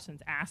 each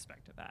person's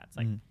aspect of that. It's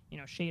like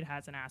Shade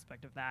has an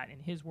aspect of that in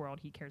his world.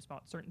 He cares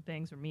about certain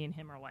things, or me and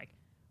him are like,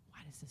 why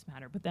does this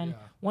matter? But then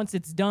once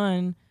it's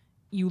done,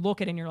 you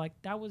look at it and you're like,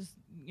 that was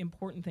the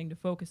important thing to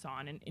focus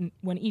on. And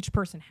when each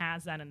person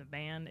has that in the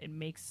band, it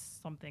makes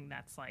something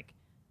that's like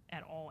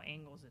at all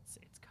angles it's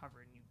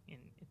covered, and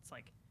it's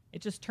like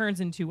it just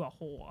turns into a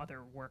whole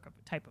other work of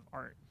a type of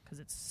art, because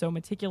it's so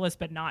meticulous,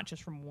 but not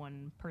just from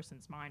one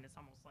person's mind. It's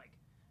almost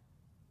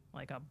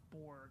like a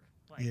Borg,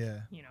 like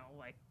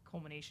like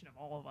culmination of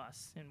all of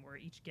us, and we're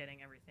each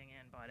getting everything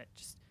in. But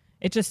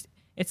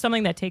it's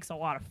something that takes a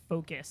lot of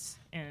focus,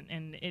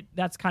 and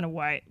that's kind of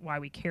why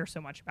we care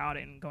so much about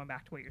it. And going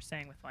back to what you're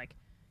saying with like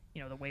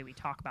the way we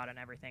talk about it and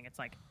everything, it's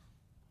like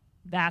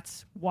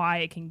that's why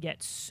it can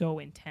get so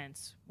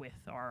intense with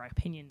our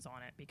opinions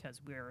on it, because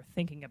we're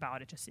thinking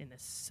about it just in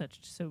this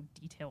so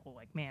detailed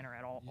like manner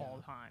at all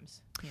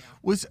times.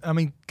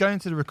 Going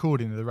to the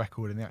recording of the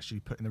record and actually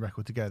putting the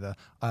record together,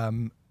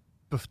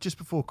 just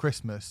before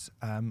Christmas,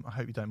 I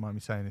hope you don't mind me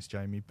saying this,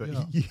 Jamie, but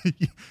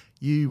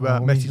you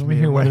messaged me.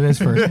 Hear what it is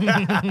first.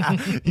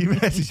 You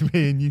messaged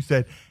me and you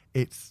said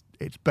it's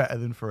better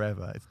than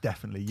Forever. It's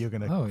definitely, you're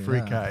going to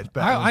freak out. It's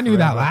better. I knew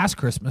that last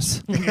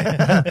Christmas.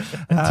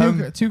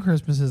 Two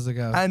Christmases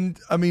ago. And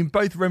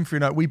both Renfrew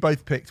and I, we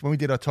both picked, when we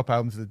did our top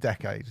albums of the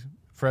decade,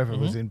 Forever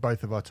was in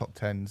both of our top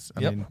 10s.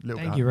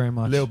 Thank you very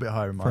much. A little bit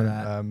higher in for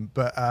mine.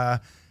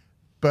 that.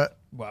 But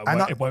Well,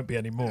 And it won't be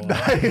anymore.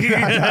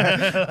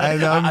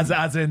 And,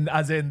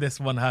 as in this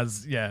one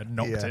has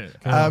knocked it.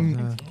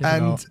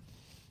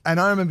 And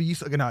I remember you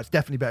sort of going, no, it's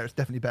definitely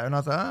better. And I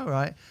was like, all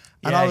right.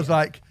 And I was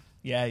like,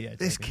 Yeah.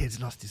 this kid's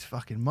lost his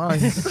fucking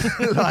mind.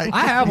 Like,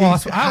 I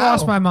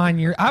lost my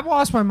mind. I've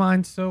lost my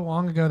mind so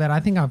long ago that I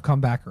think I've come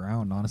back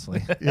around.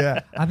 Honestly,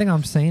 Yeah. I think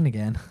I'm sane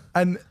again.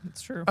 And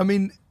It's true.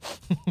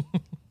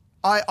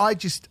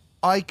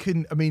 I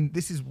couldn't,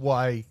 this is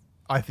why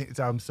I think this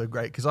album's so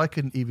great, because I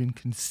couldn't even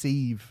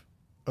conceive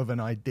of an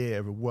idea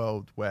of a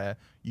world where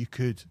you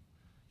could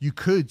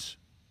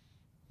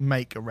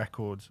make a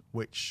record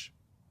which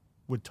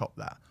would top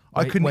that.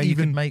 I couldn't where even you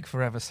could make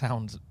Forever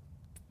sound.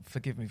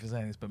 Forgive me for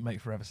saying this, but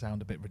make Forever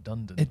sound a bit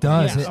redundant. It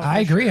does. Yeah. I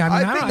agree. I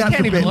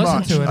can't even listen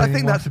much. to it I think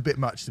anymore. that's a bit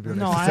much, to be honest.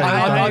 No, to I- say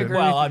I redundant. agree.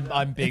 Well,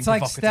 I'm being It's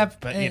like provocative,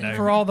 but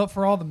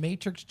for all the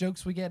Matrix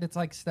jokes we get, it's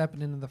like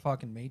stepping into the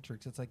fucking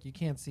Matrix. It's like you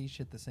can't see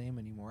shit the same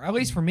anymore. At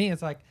least for me,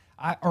 it's like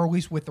or at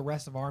least with the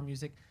rest of our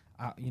music,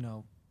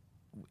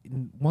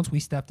 once we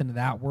stepped into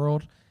that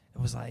world,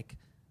 it was like,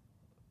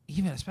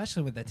 even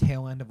especially with the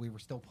tail end of we were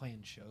still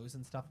playing shows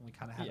and stuff, and we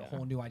kind of had a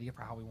whole new idea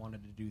for how we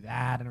wanted to do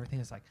that and everything.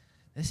 It's like,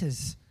 this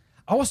is.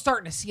 I was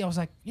starting to see. I was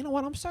like, you know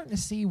what? I'm starting to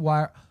see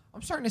where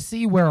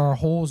our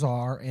holes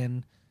are,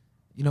 and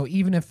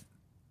even if,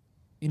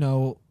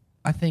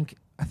 I think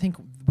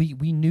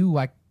we knew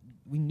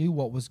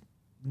what was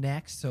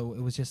next. So it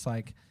was just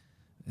like,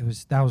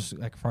 that was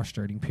like a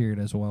frustrating period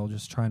as well,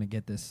 just trying to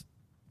get this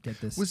get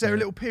this. Was there a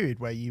little period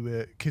where you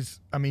were, because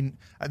I mean,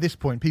 at this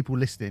point, people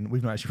listening,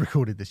 we've not actually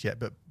recorded this yet,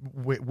 but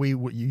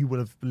you will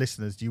have,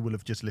 listeners, you will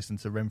have just listened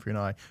to Renfrey and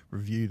I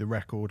review the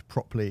record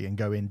properly and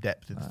go in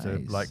depth into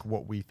like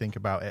what we think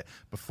about it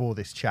before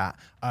this chat.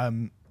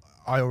 I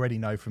already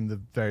know from the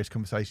various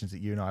conversations that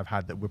you and I have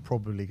had that we're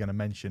probably going to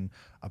mention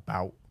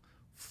about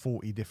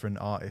 40 different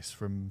artists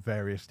from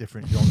various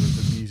different genres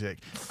of music.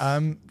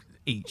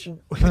 Each.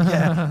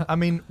 Yeah, I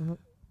mean,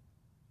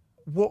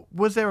 what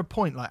was there a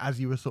point, like, as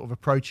you were sort of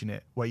approaching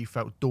it, where you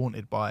felt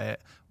daunted by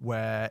it,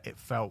 where it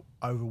felt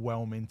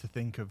overwhelming to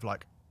think of,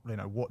 like, you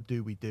know, what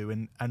do we do,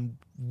 and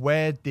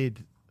where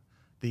did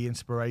the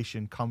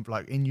inspiration come,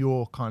 like, in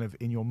your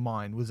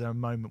mind? Was there a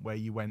moment where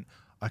you went,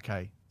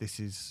 okay, this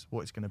is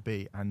what it's going to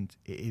be, and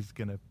it is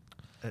going to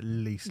at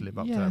least live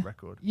up to that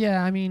record?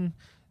 Yeah, I mean,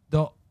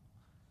 the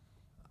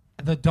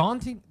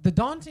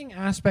daunting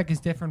aspect is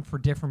different for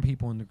different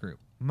people in the group.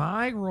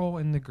 My role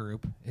in the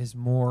group is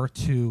more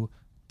to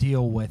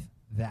deal with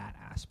that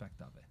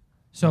aspect of it.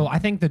 So I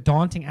think the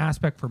daunting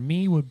aspect for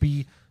me would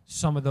be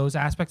some of those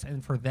aspects,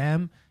 and for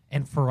them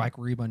and for like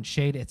Reba and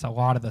Shade, it's a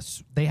lot of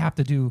they have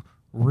to do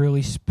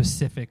really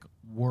specific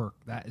work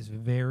that is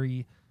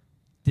very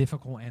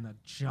difficult and a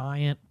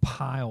giant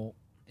pile.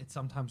 It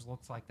sometimes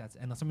looks like that's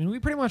endless. I mean, we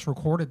pretty much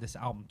recorded this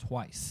album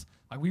twice.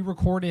 Like, we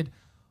recorded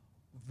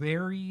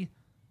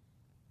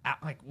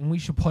like, when we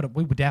should put it,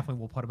 we would definitely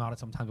will put them out at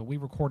some time, but we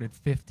recorded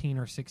 15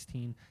 or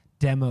 16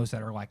 demos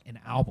that are like an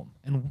album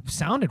and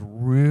sounded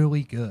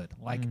really good.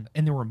 Like,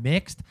 and they were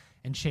mixed,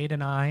 and Shade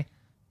and I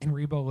and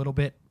Reba a little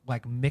bit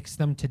like mixed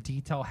them to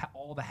detail.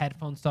 All the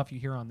headphone stuff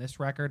you hear on this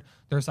record,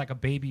 there's like a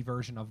baby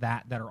version of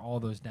that are all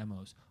those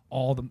demos.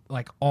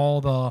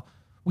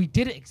 We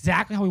did it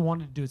exactly how we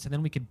wanted to do it, so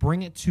then we could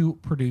bring it to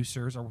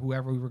producers or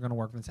whoever we were going to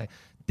work with and say,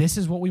 this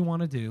is what we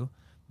want to do.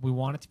 We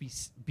want it to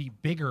be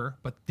bigger,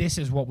 but this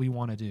is what we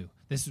want to do.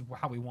 This is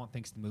how we want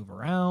things to move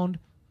around,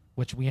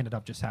 which we ended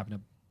up just having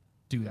to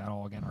do that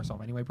all again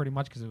ourselves anyway, pretty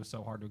much, because it was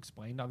so hard to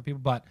explain to other people.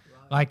 But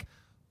like,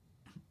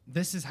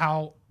 this is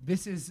it.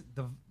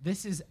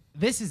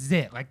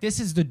 Like, this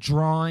is the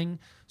drawing,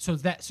 so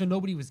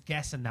nobody was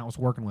guessing that was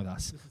working with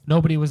us.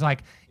 Nobody was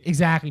like,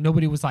 exactly.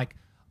 Nobody was like,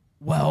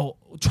 well,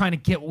 trying to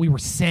get what we were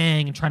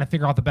saying and trying to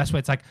figure out the best way.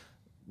 It's like,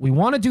 we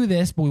want to do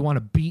this, but we want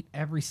to beat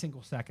every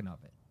single second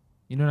of it.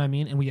 You know what I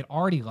mean? And we had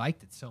already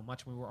liked it so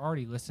much. We were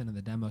already listening to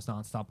the demos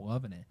nonstop,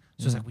 loving it.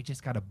 So it's like, we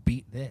just got to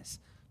beat this,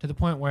 to the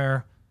point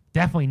where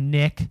definitely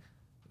Nick,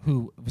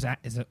 who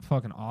is a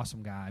fucking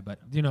awesome guy, but,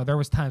 you know, there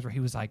was times where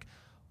he was like,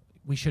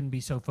 we shouldn't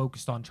be so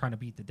focused on trying to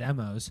beat the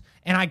demos.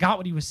 And I got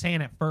what he was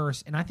saying at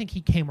first, and I think he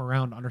came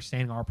around to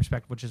understanding our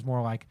perspective, which is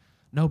more like,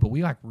 no, but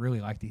we really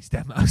like these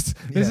demos.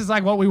 This is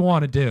like what we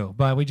want to do,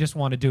 but we just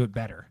want to do it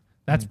better.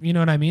 That's you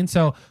know what I mean?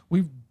 So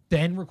we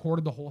then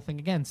recorded the whole thing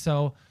again.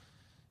 So,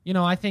 you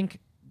know, I think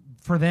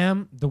for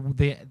them, the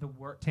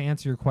work, to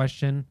answer your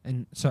question,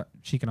 and so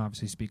she can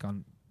obviously speak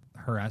on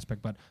her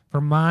aspect, but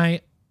for my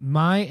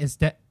is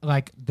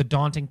like, the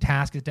daunting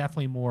task is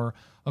definitely more,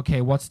 okay,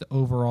 what's the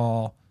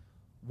overall,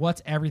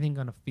 what's everything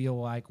going to feel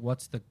like?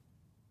 What's the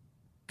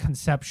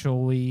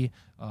conceptually,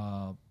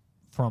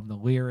 from the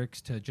lyrics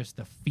to just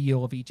the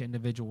feel of each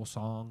individual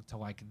song, to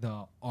like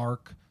the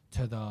arc,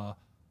 to the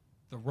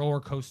roller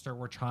coaster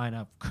we're trying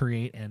to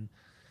create. And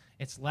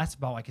it's less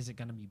about like, is it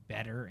going to be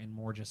better, and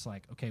more just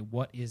like, okay,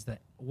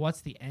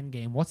 what's the end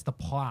game? What's the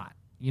plot?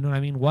 You know what I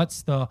mean? Where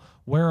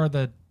are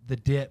the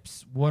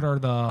dips? Where are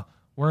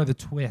the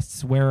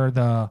twists? Where are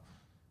the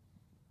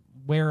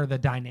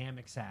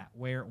dynamics at?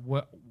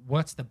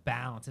 What's the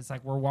balance? It's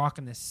like we're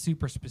walking this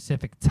super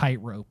specific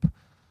tightrope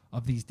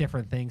of these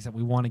different things that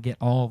we want to get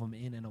all of them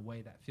in a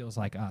way that feels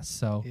like us.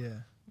 So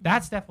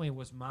that's definitely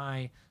was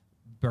my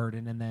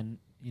burden. And then,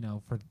 you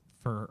know,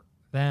 for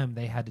them,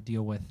 they had to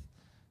deal with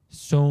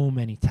so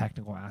many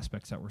technical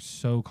aspects that were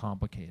so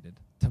complicated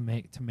to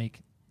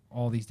make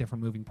all these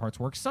different moving parts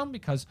work. Some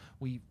because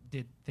we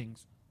did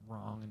things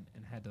wrong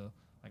and had to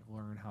like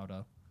learn how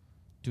to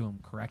do them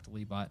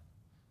correctly, but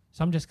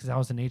some just because that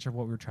was the nature of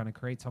what we were trying to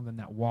create, something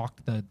that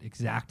walked the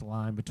exact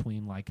line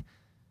between like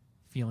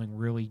feeling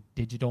really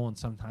digital and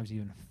sometimes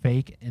even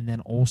fake, and then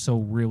also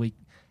really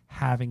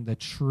having the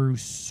true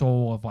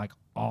soul of like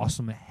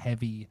awesome,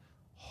 heavy,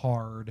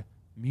 hard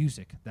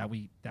music that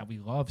we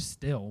love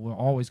still. We're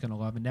always going to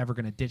love and never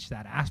going to ditch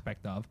that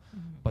aspect of,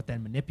 but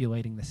then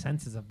manipulating the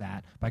senses of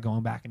that by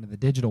going back into the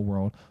digital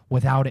world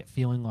without it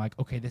feeling like,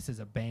 okay, this is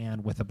a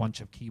band with a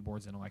bunch of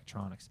keyboards and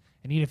electronics.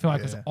 It need to feel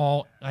like it's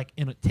all like,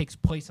 and it takes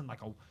place in like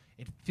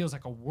it feels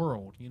like a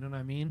world, you know what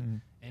I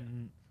mean?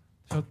 And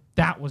so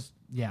that was,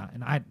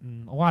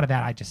 and a lot of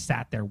that I just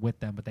sat there with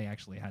them, but they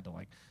actually had to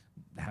like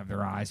have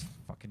their eyes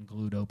fucking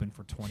glued open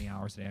for 20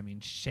 hours a day. I mean,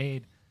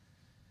 Shade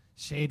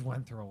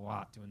went through a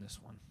lot doing this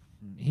one.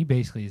 He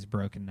basically is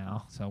broken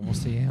now, so we'll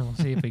see. We'll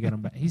see if we get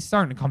him back. He's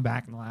starting to come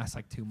back in the last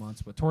like 2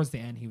 months, but towards the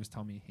end, he was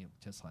telling me he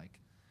just like,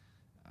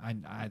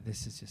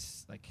 this is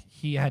just like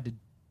he had to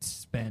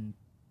spend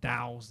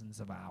thousands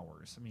of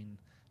hours. I mean,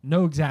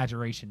 no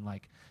exaggeration,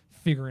 like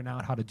figuring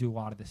out how to do a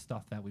lot of this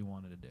stuff that we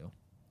wanted to do.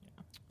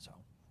 So,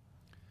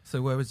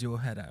 So where was your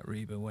head at,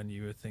 Reba, when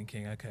you were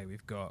thinking, okay,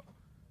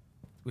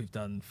 we've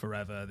done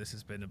Forever, this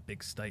has been a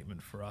big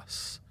statement for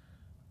us.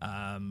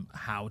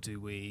 How do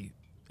we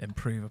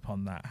improve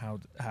upon that?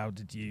 How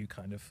did you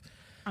kind of...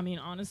 I mean,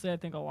 honestly, I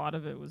think a lot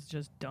of it was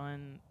just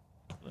done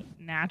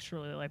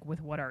naturally, like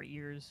with what our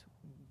ears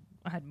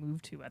had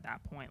moved to at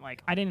that point.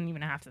 Like, I didn't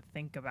even have to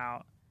think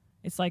about.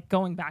 It's like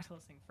going back to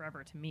listening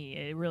Forever to me.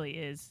 It really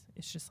is.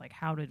 It's just like,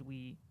 how did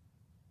we?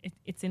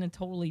 It's in a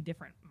totally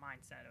different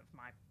mindset of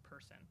my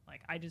person.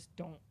 Like, I just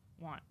don't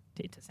want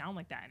it to sound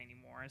like that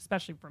anymore.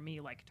 Especially for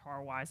me, like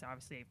guitar wise,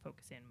 obviously I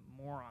focus in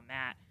more on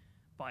that.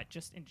 But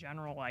just in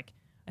general, like,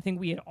 I think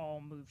we had all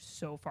moved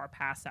so far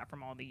past that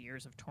from all the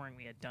years of touring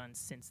we had done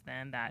since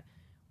then that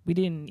we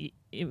didn't.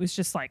 It was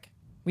just like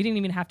we didn't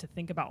even have to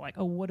think about like,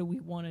 oh, what do we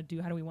want to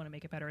do? How do we want to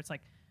make it better? It's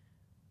like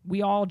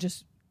we all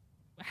just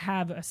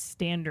have a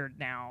standard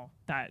now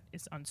that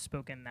is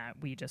unspoken that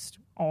we just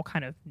all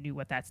kind of knew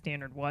what that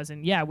standard was.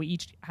 And yeah, we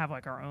each have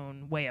like our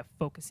own way of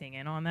focusing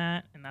in on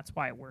that. And that's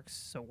why it works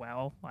so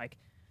well. Like,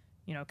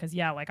 you know, because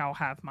yeah, like I'll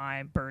have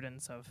my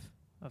burdens of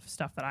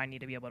stuff that I need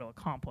to be able to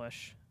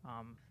accomplish.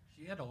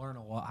 She had to learn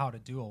how to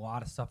do a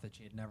lot of stuff that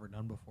she had never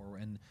done before,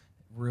 and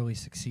really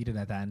succeeded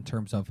at that in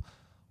terms of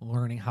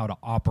learning how to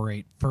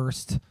operate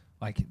first,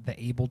 like the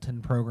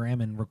Ableton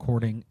program, and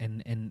recording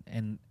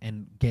and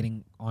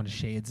getting on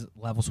Shade's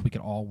level so we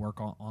could all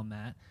work on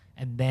that,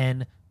 and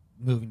then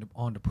moving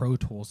on to Pro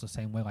Tools the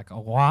same way. Like a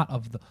lot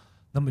of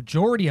the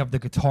majority of the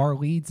guitar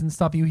leads and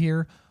stuff you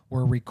hear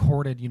were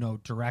recorded, you know,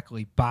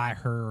 directly by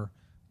her,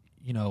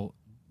 you know,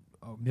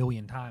 a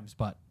million times,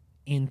 but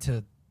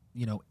into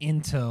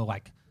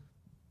like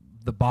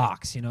the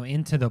box, you know,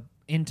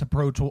 into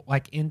Pro Tools,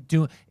 like in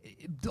doing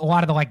a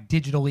lot of the like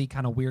digitally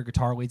kind of weird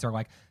guitar leads are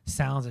like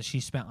sounds that she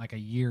spent like a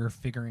year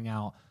figuring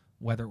out,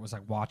 whether it was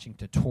like watching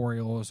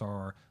tutorials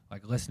or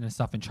like listening to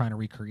stuff and trying to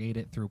recreate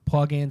it through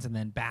plugins, and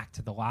then back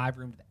to the live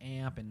room to the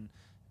amp,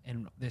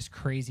 and this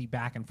crazy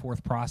back and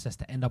forth process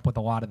to end up with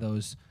a lot of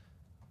those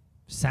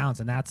sounds.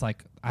 And that's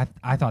like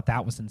I thought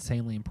that was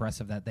insanely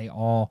impressive that they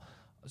all,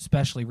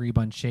 especially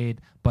Reba and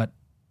Shade, but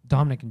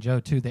Dominic and Joe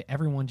too,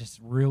 everyone just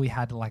really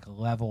had to like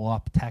level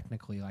up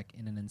technically, like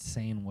in an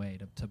insane way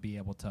to be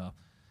able to,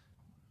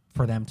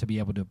 for them to be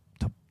able to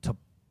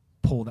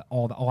pull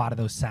a lot of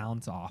those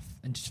sounds off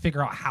and just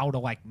figure out how to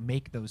like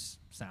make those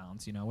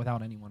sounds, you know,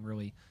 without anyone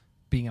really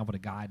being able to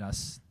guide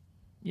us.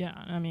 Yeah,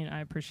 I mean, I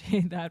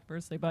appreciate that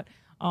personally, but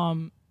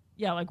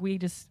yeah, like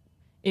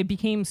it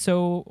became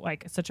so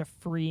like such a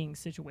freeing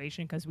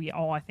situation because we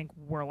all, I think,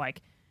 were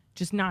like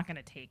just not going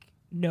to take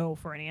no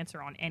for an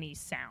answer on any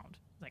sound.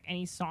 Like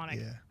any sonic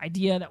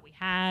idea that we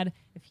had,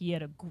 if he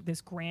had this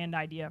grand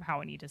idea of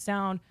how it needed to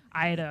sound,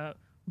 I had a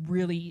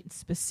really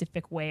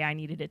specific way I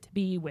needed it to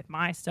be with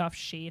my stuff.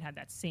 Shade had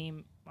that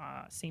same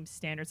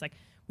standards. Like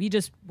we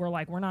just were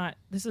like,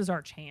 this is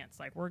our chance.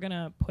 Like we're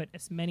gonna put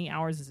as many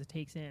hours as it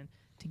takes in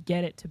to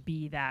get it to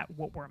be that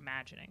what we're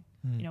imagining.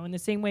 You know, in the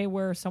same way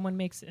where someone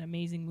makes an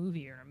amazing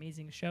movie or an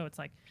amazing show, it's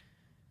like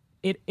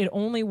it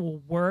only will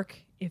work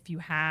if you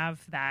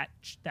have that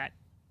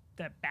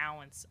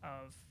balance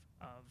of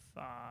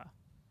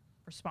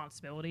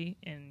responsibility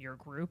in your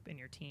group, in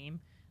your team.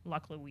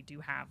 Luckily, we do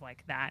have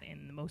like that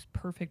in the most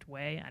perfect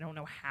way. I don't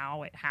know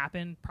how it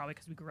happened, probably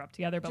because we grew up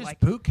together, but just like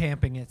boot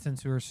camping it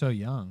since we were so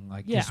young,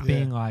 like just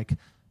being like,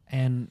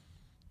 and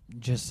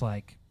just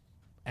like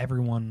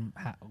everyone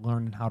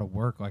learning how to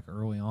work like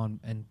early on,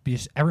 and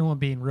everyone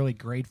being really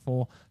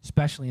grateful,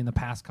 especially in the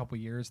past couple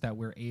of years, that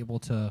we're able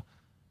to.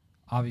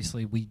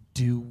 Obviously, we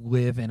do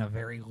live in a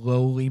very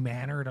lowly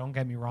manner. Don't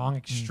get me wrong,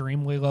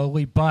 extremely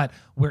lowly. But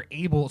we're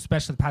able,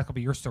 especially the past couple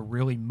of years, to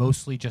really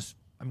mostly just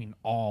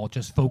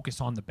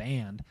focus on the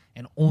band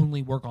and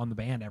only work on the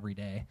band every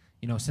day,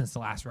 you know, since the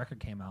last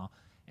record came out.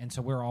 And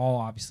so we're all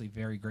obviously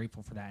very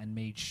grateful for that, and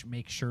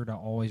make sure to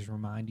always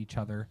remind each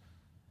other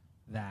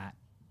that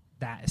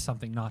is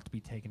something not to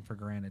be taken for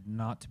granted,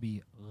 not to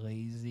be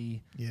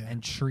lazy,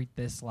 and treat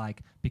this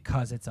like,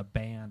 because it's a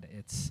band,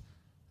 it's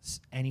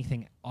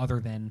anything other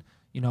than,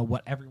 you know,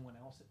 what everyone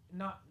else,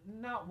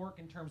 not work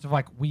in terms of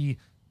like we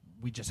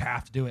just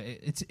have to do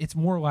it. It's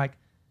more like,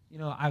 you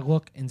know, I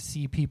look and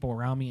see people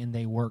around me and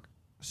they work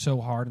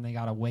so hard and they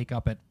got to wake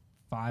up at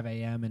 5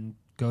 a.m. and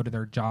go to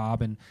their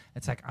job, and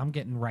it's like I'm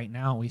getting right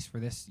now, at least for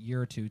this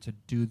year or two, to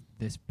do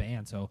this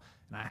band. So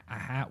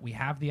and we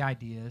have the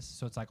ideas,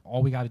 so it's like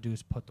all we got to do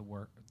is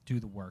do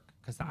the work,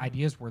 because the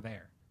ideas were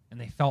there and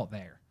they felt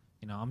there.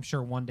 You know, I'm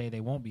sure one day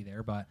they won't be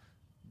there, but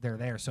they're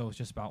there. So it's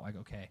just about like,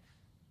 okay,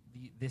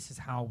 this is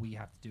how we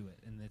have to do it.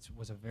 And it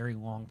was a very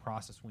long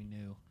process, we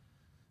knew.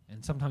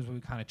 And sometimes we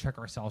would kind of trick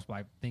ourselves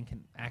by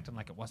acting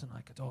like it wasn't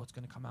like, oh, it's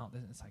going to come out.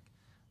 It's like,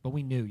 but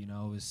we knew, you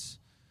know, it was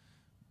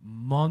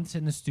months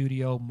in the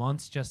studio,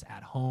 months just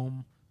at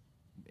home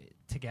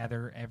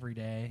together every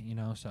day, you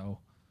know, so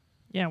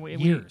yeah,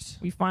 years.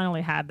 We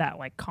finally had that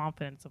like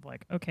confidence of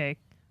like, okay,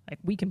 like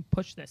we can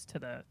push this to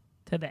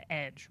the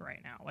edge right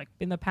now. Like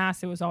in the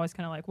past, it was always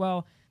kind of like,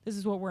 well, this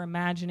is what we're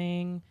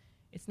imagining.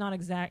 it's not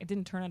exact. It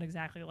didn't turn out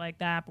exactly like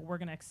that, but we're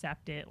gonna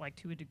accept it like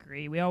to a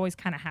degree. We always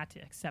kind of had to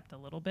accept a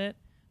little bit,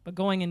 but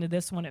going into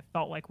this one, it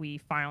felt like we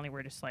finally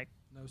were just like,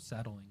 No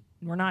settling.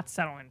 we're not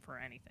settling for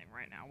anything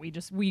right now.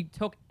 We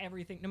took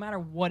everything, no matter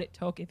what it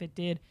took. If it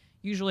did,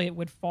 usually it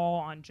would fall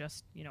on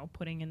just,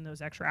 putting in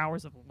those extra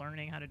hours of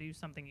learning how to do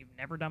something you've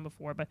never done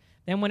before. But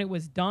then when it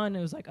was done,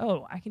 it was like,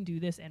 oh, I can do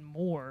this and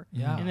more.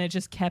 Yeah. And it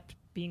just kept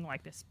being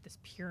like this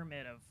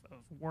pyramid of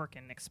work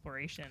and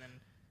exploration, and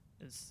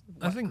is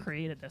what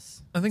created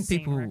this. I think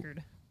insane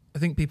record. I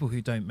think people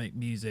who don't make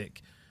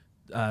music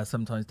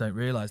sometimes don't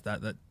realize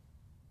that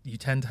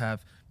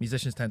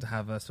musicians tend to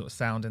have a sort of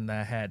sound in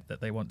their head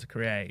that they want to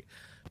create,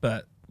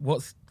 but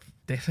what's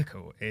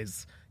difficult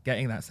is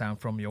getting that sound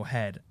from your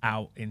head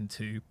out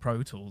into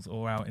Pro Tools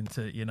or out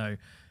into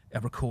a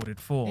recorded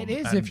form. It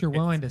is if you're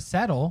willing to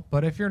settle,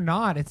 but if you're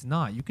not, it's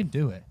not. You can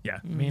do it. Yeah,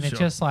 I mean, it's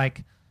just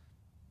like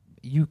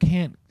you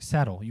can't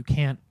settle. You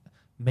can't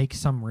make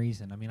some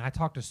reason. I mean, I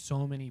talk to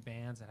so many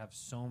bands that have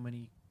so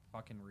many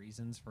fucking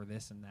reasons for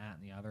this and that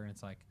and the other, and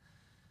it's like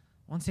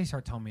once they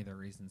start telling me their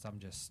reasons, I'm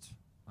just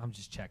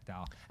checked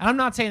out. And I'm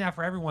not saying that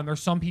for everyone.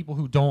 There's some people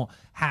who don't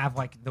have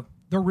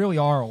there really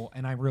are,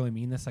 and I really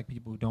mean this, like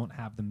people who don't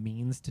have the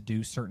means to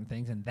do certain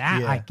things, and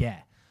that I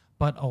get.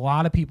 But a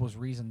lot of people's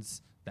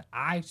reasons that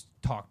I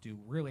talk to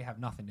really have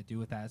nothing to do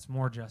with that. It's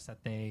more just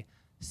that they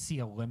see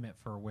a limit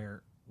for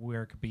where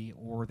it could be,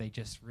 or they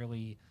just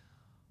really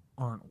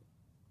aren't.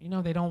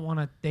 They don't want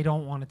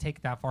to take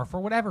it that far for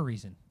whatever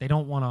reason. They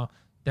don't want to.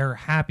 They're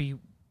happy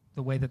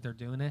the way that they're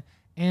doing it,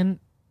 and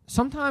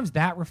sometimes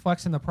that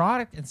reflects in the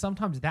product, and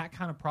sometimes that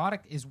kind of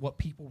product is what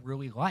people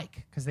really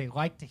like because they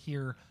like to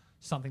hear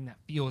something that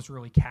feels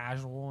really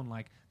casual, and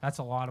like that's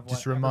a lot of what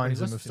just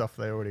reminds them of stuff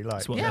they already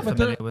like. Yeah,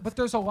 but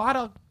there's a lot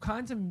of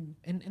kinds of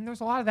and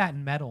there's a lot of that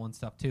in metal and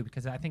stuff too,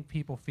 because I think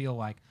people feel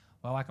like,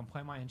 well, I can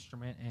play my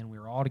instrument and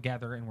we're all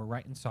together and we're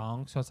writing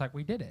songs, so it's like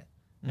we did it,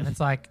 and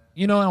it's like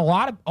and a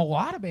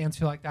lot of bands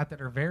feel like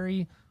that are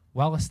very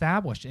well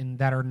established and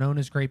that are known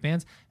as great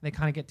bands, and they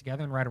kind of get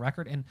together and write a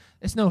record, and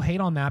it's no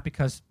hate on that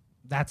because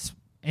that's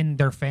and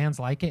their fans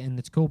like it and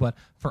it's cool, but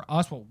for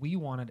us, what we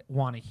want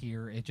to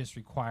hear, it just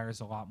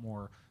requires a lot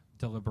more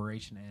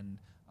deliberation and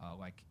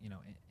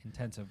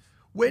intensive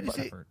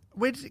effort.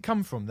 Where does it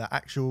come from, that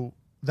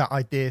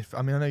idea?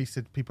 I mean, I know you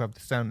said people have the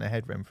sound in their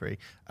head, Remfry,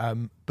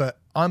 but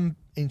I'm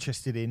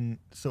interested in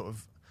sort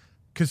of,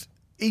 because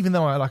even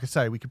though like I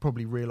say, we could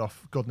probably reel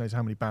off God knows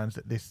how many bands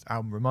that this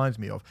album reminds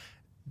me of,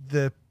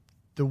 the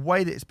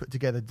way that it's put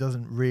together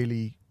doesn't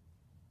really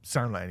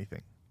sound like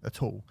anything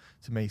at all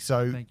to me.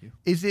 So thank you.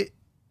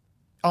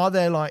 Are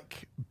there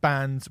like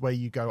bands where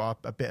you go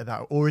up a bit of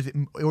that, or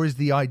is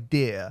the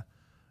idea,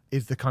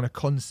 is the kind of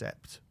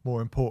concept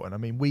more important? I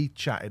mean, we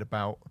chatted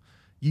about,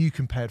 you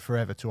compared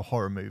Forever to a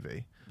horror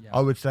movie. Yeah. I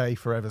would say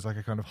Forever's like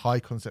a kind of high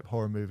concept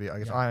horror movie. I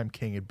guess I Am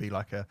King would be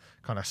like a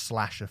kind of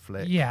slasher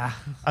flick. Yeah.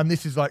 And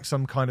this is like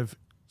some kind of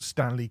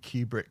Stanley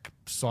Kubrick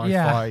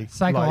sci-fi,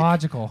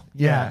 psychological.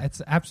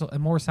 It's absolutely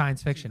more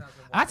science fiction.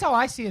 That's how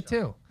I see it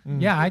too.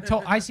 Yeah,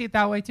 I see it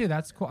that way too.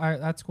 That's cool.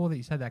 That's cool that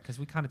you said that, because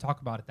we kind of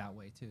talk about it that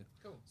way too.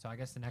 Cool. So I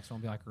guess the next one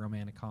will be like a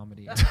romantic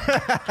comedy.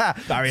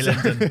 Barry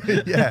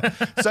Lyndon. Yeah.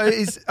 So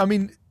I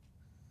mean,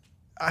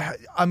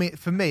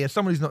 for me, as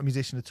someone who's not a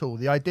musician at all,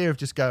 the idea of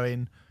just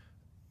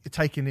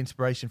taking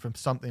inspiration from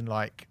something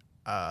like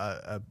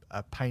a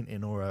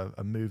painting or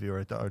a movie or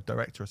a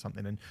director or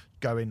something, and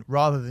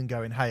rather than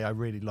going, hey, I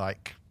really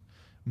like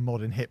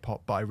modern hip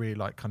hop, but I really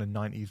like kind of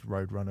 90s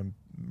Roadrunner,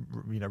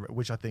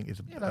 which I think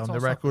is on the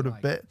record a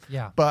bit.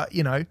 Yeah. But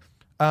it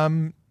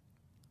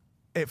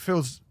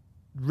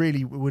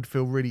would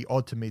feel really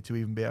odd to me to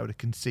even be able to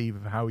conceive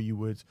of how you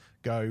would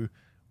go,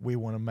 we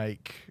want to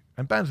make,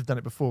 and bands have done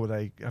it before, where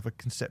they have a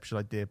conceptual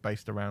idea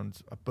based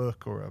around a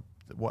book or a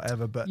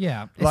whatever, but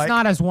yeah, it's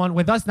not as one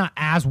with us, not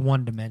as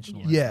one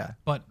dimensional. Yeah.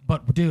 But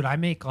dude, I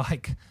make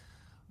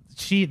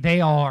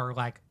they are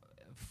like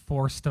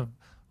forced to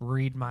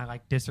read my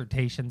like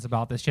dissertations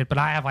about this shit, but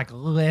I have like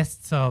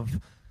lists of,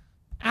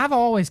 I've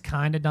always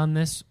kind of done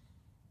this,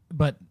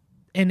 but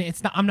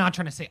it's not, I'm not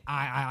trying to say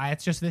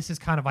it's just, this is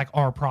kind of like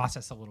our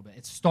process a little bit.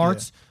 It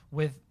starts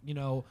with,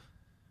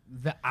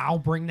 I'll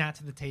bring that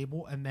to the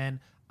table, and then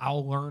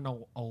I'll learn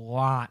a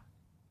lot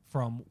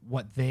from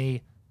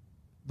the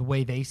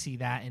way they see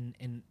that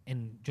and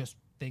just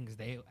things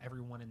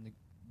everyone in the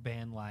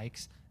band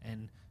likes,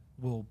 and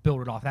we'll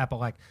build it off that.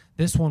 But like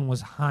this one was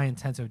high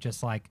intensive,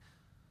 just like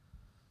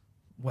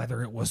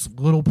whether it was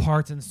little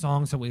parts in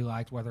songs that we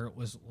liked, whether it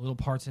was little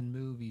parts in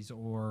movies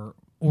or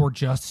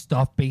just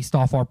stuff based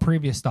off our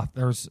previous stuff.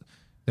 There's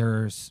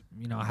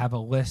I have a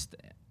list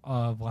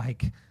of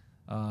like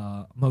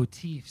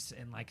motifs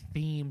and like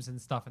themes and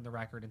stuff in the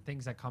record and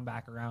things that come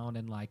back around,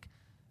 and like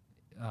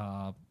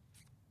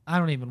I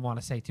don't even want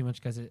to say too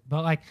much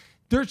but like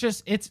there's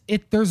just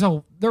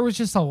there was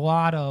just a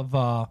lot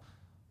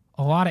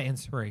of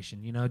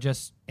inspiration,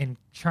 just in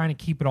trying to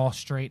keep it all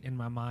straight in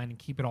my mind and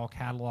keep it all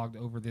cataloged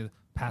over the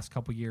past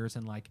couple years,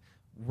 and like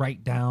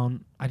write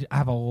down. I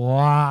have a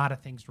lot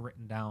of things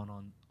written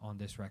down on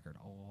this record,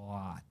 a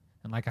lot,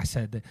 And like I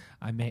said,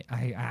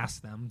 I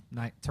asked them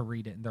to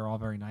read it, and they're all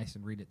very nice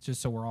and read it,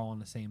 just so we're all on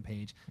the same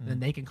page. And then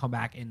they can come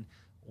back and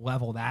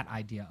level that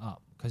idea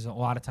up, because a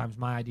lot of times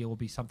my idea will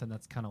be something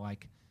that's kind of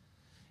like,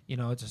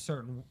 it's a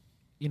certain,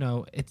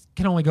 it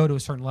can only go to a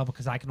certain level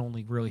because I can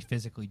only really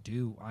physically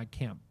I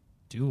can't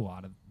do a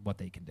lot of what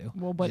they can do.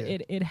 Well, but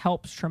it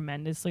helps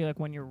tremendously. Like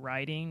when you're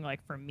writing,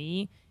 like for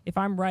me, if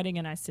I'm writing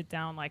and I sit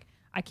down, like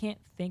I can't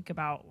think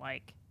about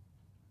like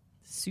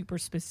super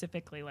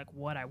specifically like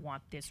what I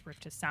want this riff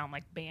to sound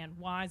like band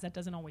wise. That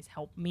doesn't always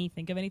help me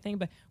think of anything.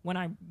 But when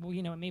I'm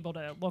able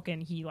to look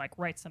and he like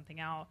writes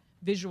something out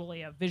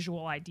visually, of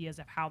visual ideas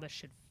of how this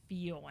should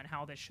feel and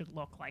how this should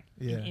look like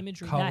in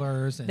imagery,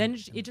 colors, then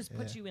it just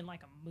puts you in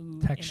like a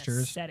mood, textures,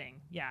 in a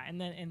setting. Yeah, and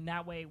then in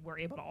that way we're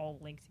able to all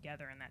link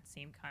together in that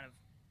same kind of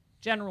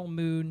general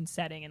mood and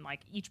setting, and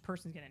like each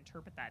person's gonna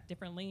interpret that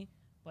differently.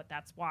 But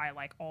that's why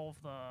like all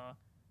of the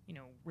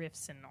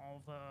riffs and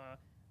all the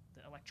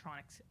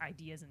electronics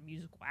ideas and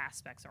musical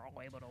aspects are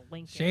all able to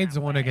link. Shade's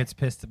the one who gets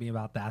pissed at me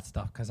about that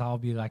stuff, because I'll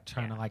be like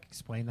trying to like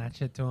explain that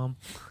shit to him,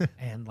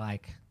 and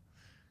like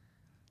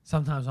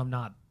sometimes I'm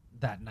not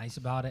that nice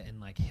about it, and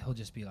like he'll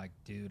just be like,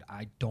 dude,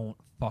 I don't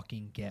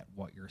fucking get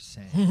what you're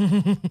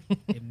saying.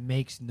 It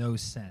makes no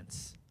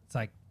sense. It's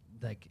like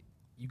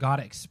you got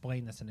to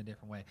explain this in a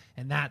different way,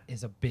 and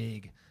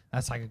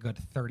that's like a good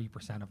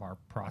 30% of our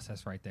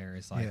process right there,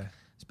 is like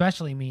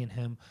especially me and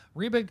him.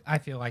 Reba, I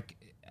feel like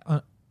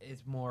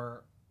is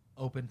more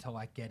open to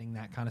like getting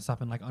that kind of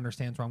stuff and like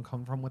understands where I'm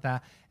coming from with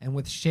that. And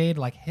with Shade,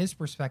 like his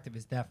perspective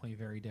is definitely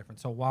very different.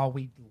 So while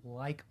we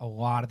like a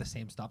lot of the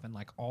same stuff and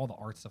like all the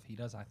art stuff he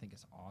does, I think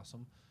is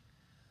awesome.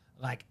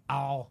 Like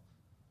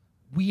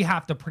we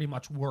have to pretty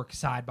much work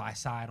side by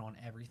side on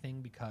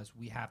everything, because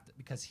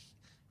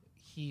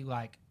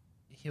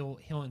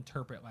he'll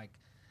interpret like,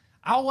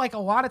 I'll like a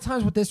lot of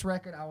times with this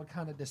record, I would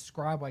kind of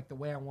describe like the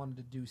way I wanted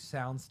to do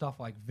sound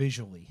stuff like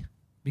visually,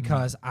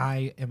 because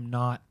I am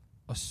not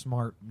a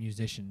smart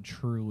musician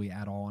truly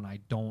at all, and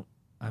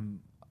I'm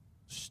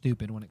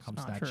stupid when it comes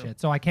to that shit,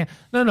 so I can't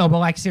but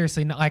like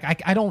seriously, like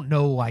I don't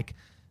know, like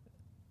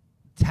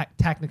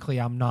technically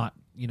I'm not,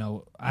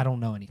 I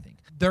don't know anything.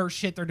 There's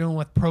shit they're doing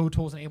with Pro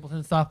Tools and Ableton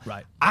and stuff,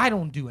 right? I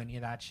don't do any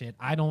of that shit.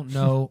 I don't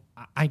know.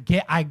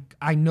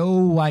 I know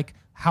like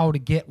how to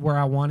get where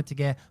I want it to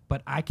get,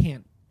 but I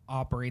can't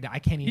operate it. I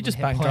can't even. You just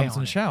hit bang play drums on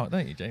and it. shout,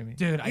 don't you, Jamie?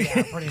 Dude,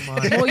 yeah, pretty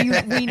much. Well, we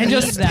and need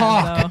just that,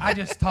 talk. though. I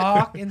just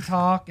talk and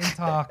talk and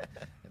talk,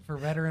 for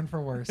better and for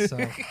worse.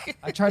 So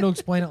I try to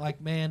explain it like,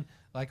 man,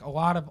 like a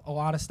lot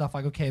of stuff.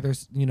 Like, okay,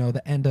 there's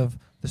the end of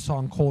the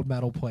song "Cold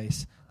Metal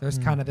Place." There's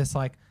kind of this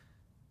like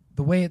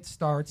the way it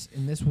starts,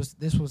 and this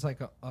was like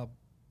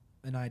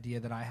an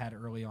idea that I had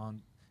early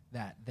on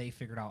that they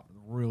figured out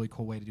a really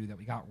cool way to do that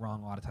we got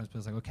wrong a lot of times. But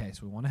it's like, okay,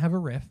 so we want to have a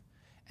riff,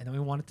 and then we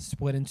want it to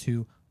split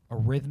into a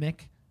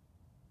rhythmic,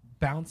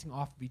 bouncing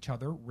off of each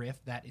other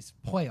riff that is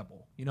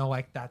playable.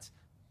 Like that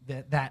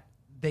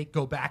they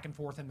go back and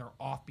forth and they're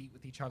offbeat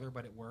with each other,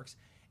 but it works.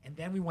 And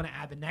then we want to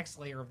add the next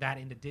layer of that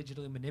into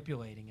digitally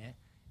manipulating it.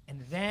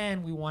 And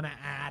then we want to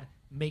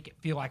make it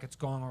feel like it's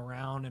going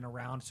around and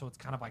around, so it's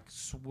kind of like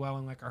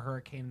swelling like a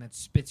hurricane, and that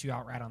spits you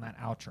out right on that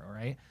outro,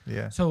 right?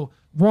 Yeah. So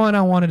one,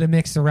 I wanted to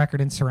mix the record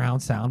in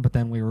surround sound, but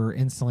then we were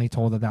instantly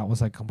told that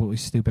was like a completely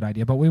stupid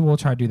idea. But we will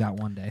try to do that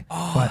one day.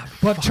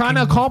 But trying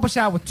to accomplish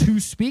that with two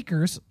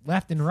speakers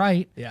left and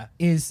right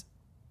is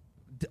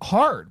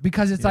hard,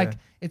 because it's like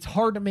it's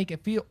hard to make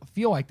it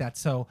feel like that.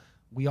 So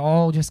we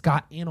all just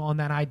got in on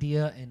that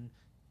idea, and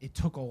it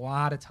took a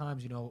lot of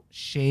times.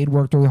 Shade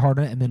worked really hard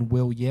on it, and then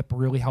Will Yip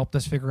really helped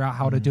us figure out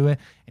how to do it.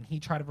 And he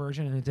tried a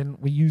version, and it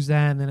didn't. We used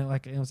that, and then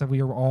it was like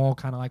we were all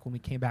kind of like, when we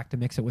came back to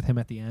mix it with him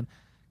at the end,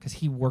 because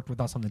he worked with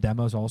us on the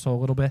demos also a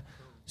little bit,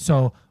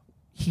 so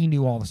he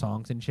knew all the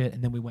songs and shit.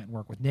 And then we went and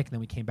worked with Nick, and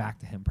then we came back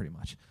to him pretty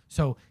much.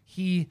 So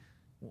he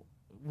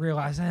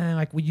realized,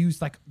 like we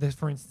used like this,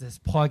 for instance,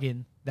 this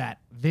plugin that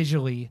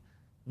visually.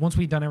 Once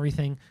we'd done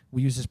everything,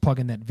 we used this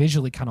plugin that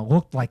visually kind of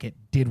looked like it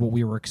did what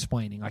we were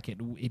explaining. Like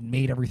it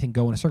made everything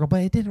go in a circle,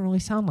 but it didn't really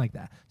sound like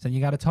that. So then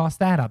you got to toss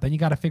that up. Then you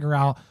got to figure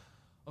out,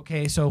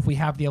 okay, so if we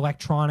have the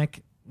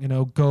electronic,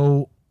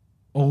 go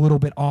a little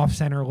bit off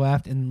center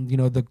left, and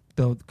the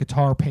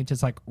guitar pinch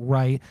is like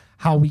right,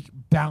 how we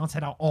balance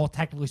it out all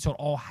technically so it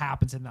all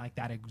happens in like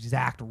that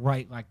exact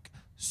right like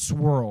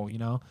swirl,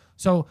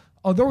 So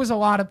there was a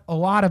lot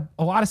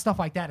of stuff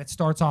like that. It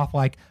starts off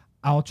like,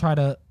 I'll try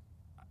to.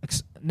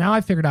 Now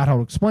I figured out how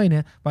to explain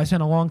it, but I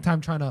spent a long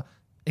time trying to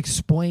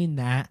explain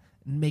that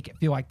and make it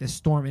feel like this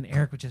storm. And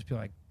Eric would just be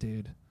like,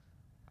 "Dude,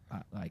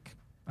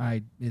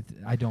 I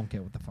don't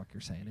get what the fuck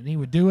you're saying." And he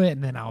would do it,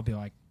 and then I'll be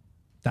like,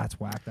 "That's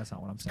whack. That's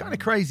not what I'm saying." It's kind of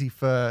crazy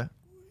for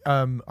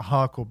a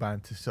hardcore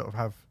band to sort of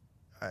have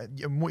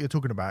what you're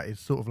talking about is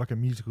sort of like a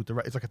musical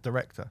director. It's like a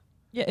director.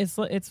 Yeah, it's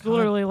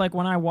literally like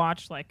when I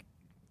watch like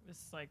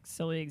this like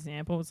silly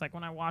example. It's like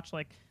when I watch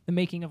like the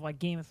making of like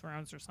Game of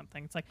Thrones or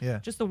something. It's like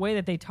just the way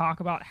that they talk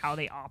about how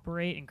they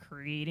operate and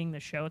creating the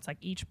show. It's like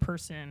each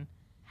person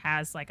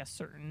has like a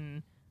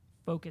certain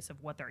focus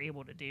of what they're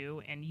able to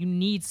do, and you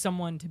need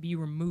someone to be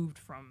removed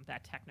from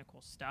that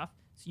technical stuff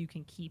so you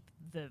can keep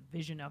the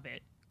vision of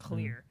it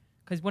clear.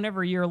 Because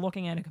whenever you're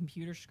looking at a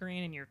computer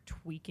screen and you're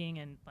tweaking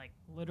and like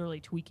literally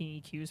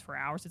tweaking EQs for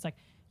hours, it's like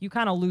you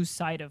kind of lose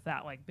sight of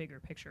that like bigger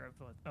picture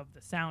of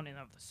the sound and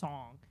of the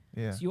song.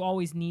 Yeah. So you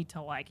always need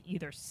to like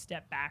either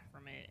step back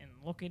from it and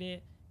look at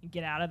it and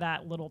get out of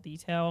that little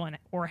detail, and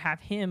or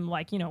have him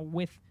like, you know,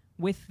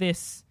 with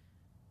this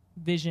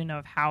vision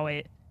of how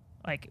it,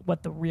 like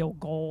what the real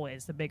goal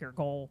is, the bigger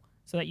goal,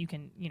 so that you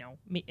can, you know,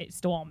 it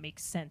still all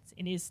makes sense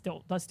and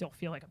does still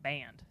feel like a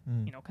band,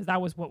 you know, because that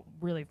was what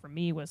really for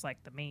me was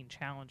like the main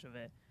challenge of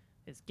it,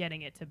 is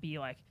getting it to be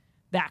like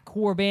that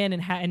core band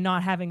and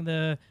not having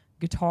the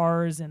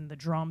guitars and the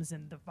drums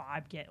and the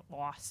vibe get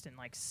lost and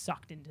like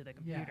sucked into the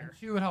Yeah, computer. and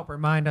she would help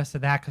remind us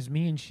of that, because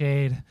me and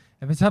Shade,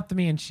 if it's up to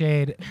me and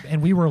Shade,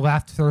 and we were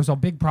left, there was a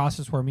big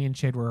process where me and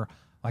Shade were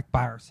like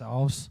by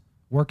ourselves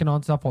working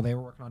on stuff while they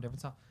were working on different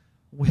stuff.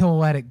 We'll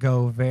let it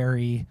go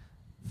very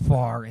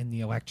far in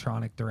the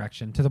electronic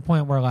direction, to the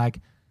point where like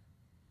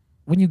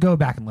when you go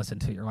back and listen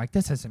to it, you're like,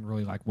 this isn't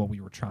really like what we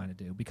were trying to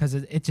do, because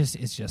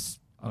it's just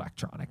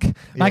electronic.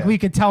 Like Yeah. we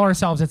could tell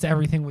ourselves it's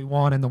everything we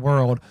want in the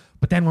world,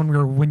 but then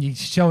when you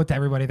show it to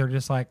everybody, they're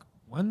just like,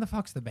 when the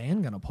fuck's the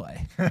band gonna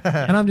play?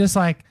 And I'm just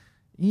like,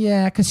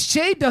 yeah, because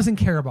Shade doesn't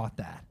care about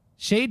that.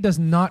 Shade does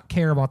not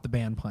care about the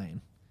band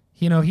playing.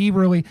 You know, he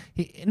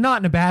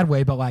not in a bad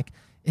way, but like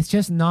it's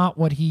just not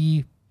what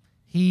he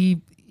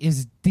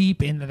is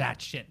deep into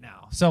that shit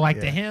now. So like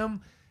to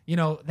him, you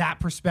know, that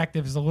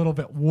perspective is a little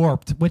bit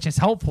warped, which is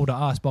helpful to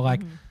us, but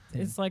like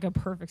It's like a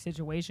perfect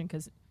situation,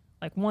 because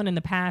like one in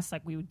the past,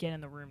 like we would get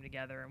in the room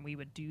together and we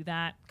would do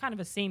that kind of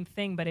the same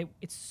thing, but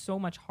it's so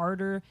much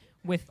harder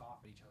with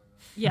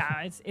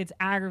yeah, it's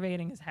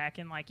aggravating as heck,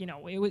 and like, you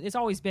know, it's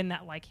always been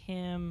that like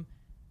him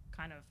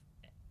kind of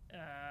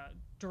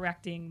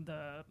directing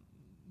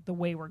the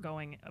way we're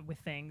going with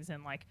things,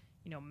 and like,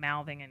 you know,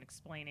 mouthing and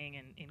explaining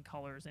in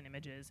colors and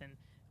images, and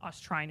us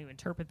trying to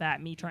interpret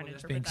that, me trying to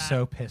just interpret being that.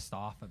 so pissed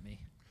off at me.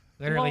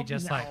 Literally Well,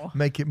 just no. like,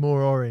 Make it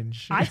more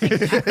orange. I think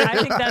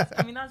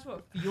that's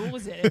what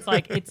fuels it. It's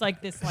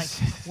like this like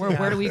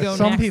where do we go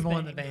some next? people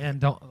in the thing. band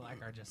don't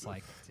like, are just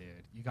like, dude,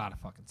 you gotta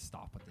fucking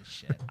stop with this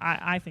shit.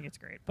 I think it's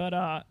great,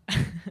 but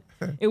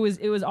it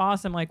was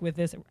awesome. Like with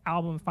this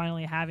album,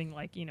 finally having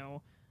like, you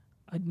know,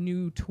 a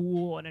new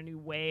tool and a new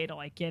way to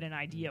like get an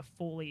idea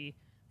fully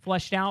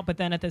fleshed out, but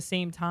then at the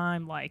same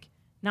time like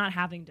not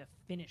having to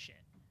finish it.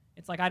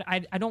 It's like I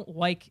don't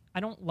like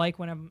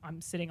when I'm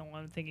sitting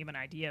alone thinking of an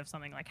idea of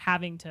something, like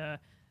having to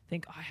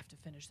think, oh, I have to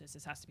finish this.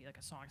 This has to be like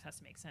a song. This has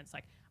to make sense.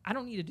 Like I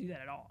don't need to do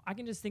that at all. I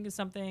can just think of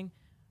something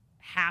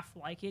half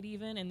like it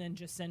even, and then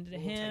just send it to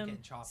We'll take it him,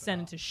 and chop it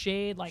send up. it to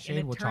Shade, like, Shade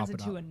and will it turns chop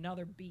it into up.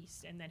 another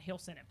beast, and then he'll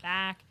send it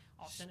back.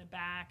 I'll send it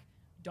back.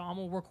 Dom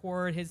will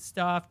record his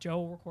stuff. Joe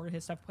will record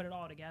his stuff. Put it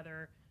all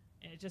together,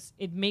 and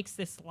it makes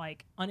this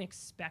like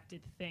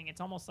unexpected thing.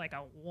 It's almost like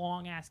a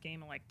long ass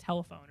game of like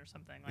telephone or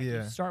something. Like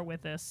you start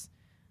with this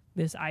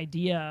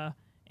idea,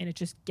 and it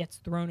just gets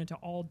thrown into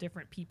all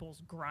different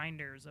people's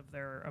grinders of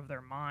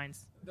their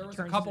minds. There It was a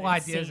turns couple into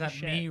ideas insane that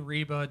shit. me,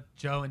 Reba,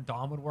 Joe, and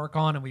Dom would work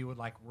on, and we would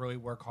like really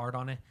work hard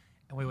on it,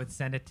 and we would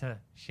send it to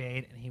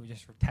Shade, and he would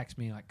just text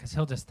me like, because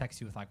he'll just text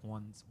you with like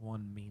one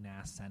mean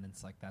ass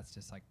sentence, like that's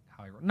just like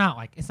how he not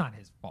like it's not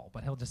his fault,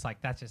 but he'll just like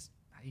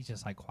he's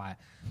just like quiet.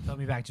 Tell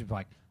me back to be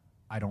like,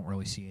 I don't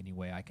really see any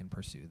way I can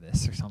pursue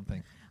this or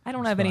something. I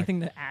don't Just have like,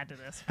 anything to add to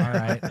this. All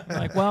right,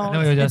 Like, well,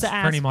 no, it's, you it's just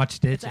a pretty ass, much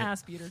ditch it's it. an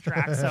ass beater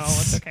track, so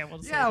it's okay. We'll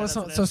just Yeah, leave it as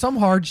it so is. some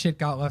hard shit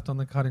got left on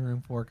the cutting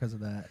room floor because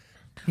of that.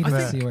 He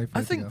didn't see a way for I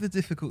it to think go. the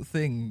difficult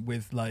thing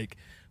with like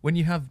when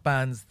you have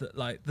bands that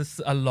like there's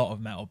a lot of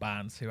metal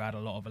bands who add a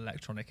lot of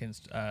electronic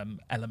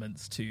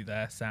elements to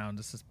their sound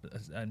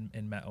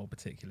in metal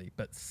particularly,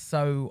 but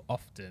so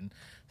often,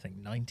 I think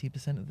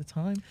 90% of the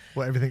time,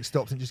 Well, everything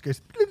stops and just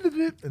goes and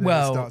then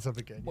well, it starts up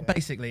again. well, yeah.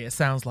 basically it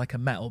sounds like a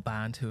metal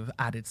band who have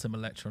added some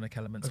electronic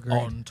elements Agreed.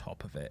 on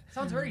top of it.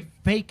 Sounds very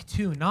fake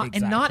too, not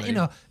Exactly.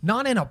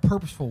 not in a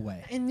purposeful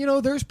way. And you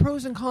know, there's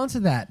pros and cons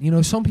to that. You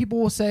know, some people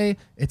will say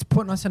it's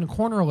putting us in a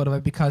corner a little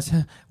bit because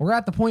we're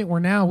at the point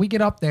where now we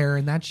get up there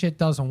and that shit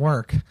doesn't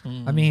work.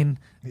 I mean,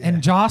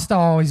 and Josta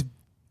always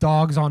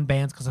dogs on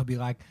bands because he'll be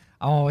like,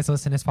 I'll always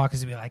listen to his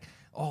podcast and be like,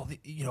 oh,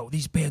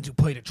 these bands who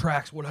play the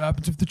tracks, what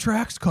happens if the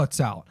tracks cuts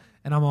out?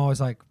 And I'm always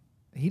like,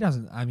 he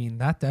doesn't. I mean,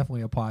 that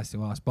definitely applies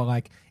to us, but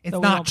like, it's So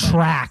we not don't play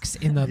tracks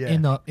in the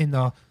Yeah. in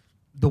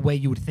the way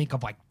you would think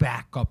of like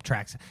backup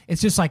tracks.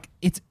 It's just like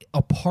it's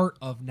a part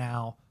of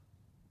now.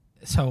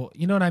 So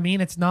you know what I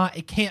mean? It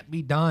can't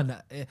be done.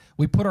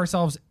 We put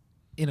ourselves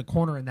in a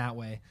corner in that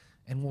way,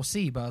 and we'll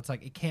see. But it's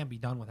like it can't be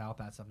done without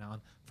that stuff now.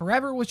 And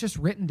Forever was just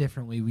written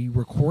differently. We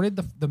recorded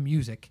the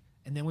music,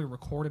 and then we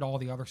recorded all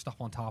the other stuff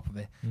on top of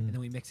it, and then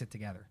we mixed it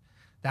together.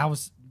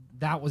 That's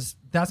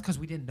because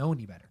we didn't know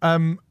any better.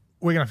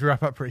 We're gonna have to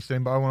wrap up pretty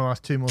soon, but I want to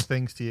ask two more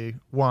things to you.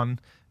 One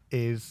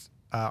is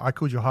I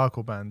called you a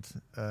hardcore band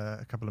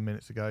a couple of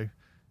minutes ago.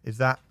 Is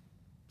that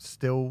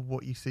still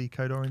what you see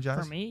Code Orange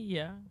as? For me,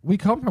 yeah. We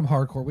come from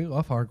hardcore. We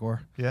love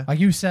hardcore. Yeah. Like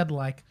you said,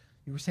 like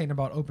you were saying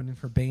about opening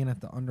for Bane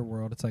at the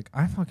Underworld. It's like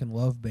I fucking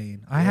love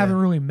Bane. I Yeah. haven't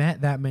really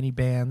met that many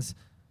bands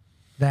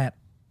that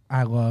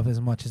I love as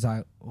much as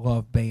I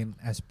love Bane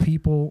as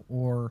people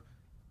or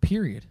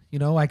period. You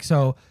know, like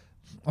so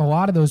a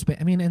lot of those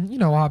I mean, and you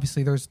know,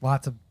 obviously there's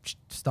lots of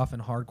stuff in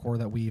hardcore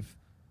that we've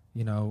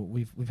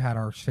had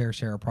our fair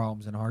share of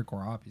problems in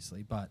hardcore,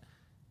 obviously, but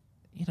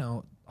you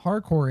know,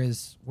 hardcore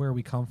is where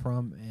we come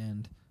from,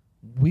 and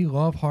we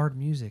love hard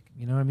music.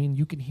 You know what I mean?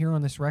 You can hear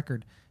on this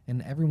record,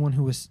 and everyone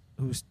who's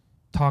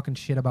talking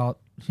shit about,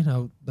 you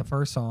know, the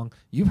first song,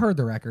 you've heard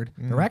the record.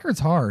 The record's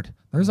hard.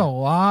 There's a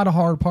lot of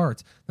hard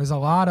parts. There's a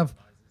lot of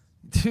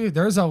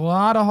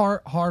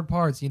hard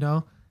parts, you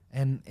know?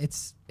 And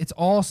it's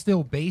all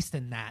still based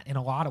in that in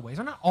a lot of ways.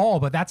 Or not all,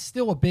 but that's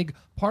still a big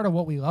part of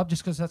what we love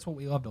just because that's what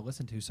we love to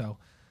listen to. So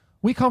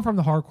we come from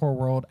the hardcore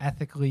world.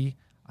 Ethically,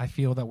 I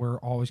feel that we're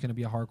always going to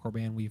be a hardcore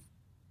band. We've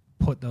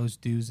put those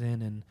dues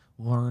in and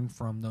learned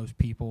from those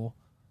people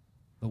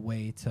the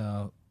way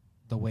to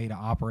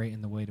operate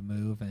and the way to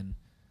move. And,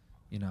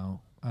 you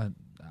know,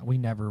 we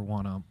never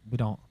want to, we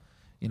don't,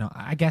 you know,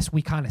 I guess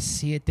we kind of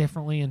see it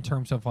differently in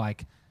terms of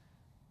like,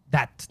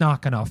 that's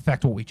not going to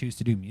affect what we choose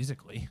to do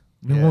musically.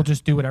 I mean, we'll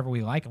just do whatever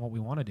we like and what we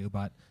want to do,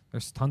 but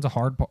there's tons of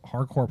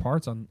hardcore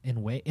parts in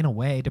a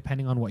way,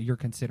 depending on what you're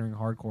considering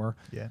hardcore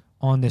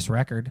on this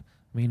record.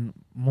 I mean,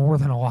 more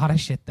than a lot of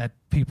shit that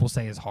people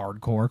say is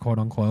hardcore, quote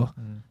unquote.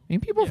 I mean,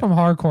 people from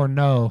hardcore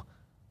know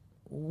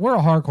we're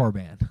a hardcore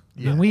band.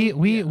 Yeah. I mean,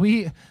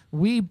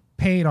 we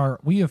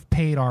have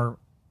paid our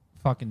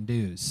fucking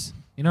dues.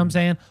 You know what I'm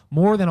saying?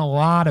 More than a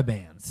lot of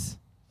bands.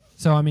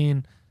 So I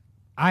mean,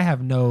 I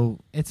have no.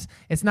 It's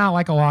not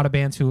like a lot of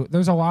bands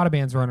there's a lot of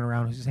bands running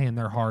around who's saying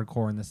they're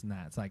hardcore and this and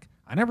that. It's like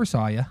I never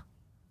saw you.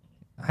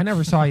 I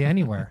never saw you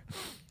anywhere.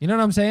 You know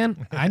what I'm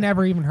saying? I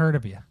never even heard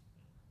of you.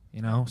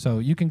 You know, so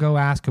you can go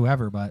ask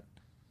whoever, but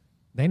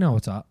they know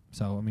what's up.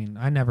 So I mean,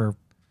 I never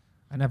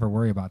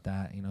worry about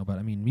that, you know. But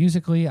I mean,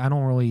 musically, I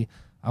don't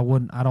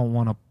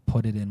want to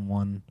put it in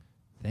one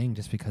thing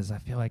just because I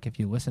feel like if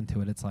you listen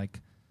to it, it's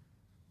like,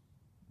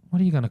 what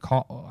are you gonna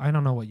call? I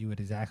don't know what you would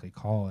exactly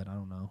call it. I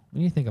don't know.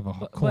 When you think of a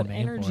cool But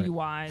name for energy it.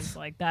 wise,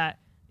 like that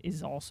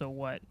is also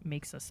what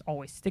makes us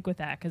always stick with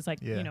that. Because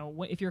like you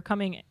know, if you're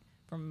coming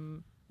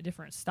from a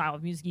different style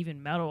of music,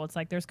 even metal, it's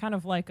like there's kind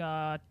of like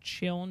a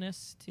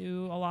chillness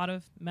to a lot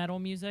of metal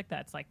music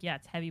that's like, yeah,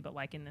 it's heavy, but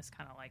like in this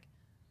kind of like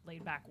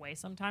laid back way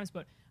sometimes.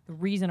 But the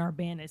reason our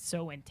band is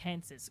so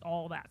intense is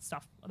all that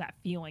stuff, that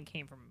feeling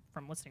came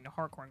from listening to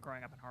hardcore and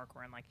growing up in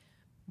hardcore and like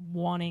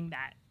wanting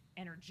that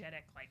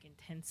energetic, like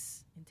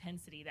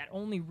intensity that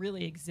only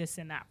really exists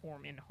in that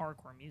form in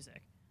hardcore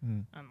music.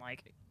 And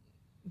like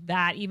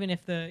that, even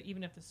if the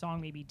song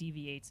maybe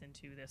deviates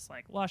into this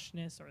like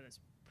lushness or this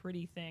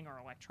pretty thing or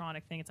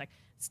electronic thing, it's like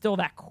still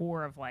that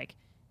core of like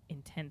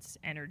intense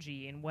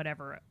energy in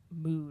whatever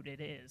mood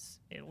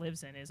it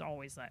lives in is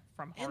always that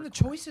from hardcore. And the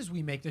choices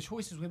we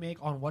make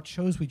on what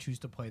shows we choose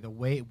to play, the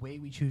way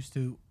we choose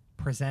to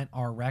present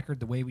our record,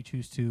 the way we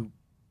choose to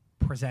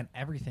present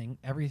everything,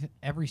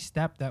 every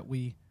step that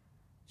we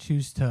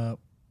choose to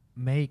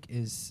make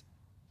is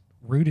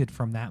rooted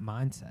from that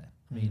mindset.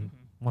 I mean,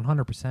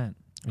 100%.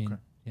 I mean,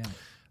 yeah.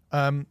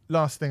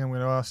 Last thing I'm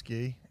going to ask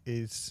you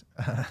is,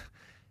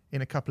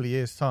 in a couple of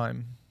years'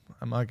 time,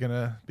 am I going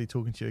to be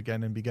talking to you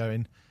again and be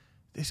going,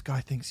 this guy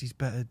thinks he's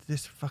better than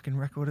this fucking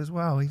record as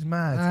well? He's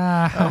mad.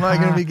 Am I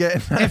going to be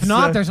getting that? If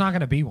not, there's not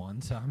going to be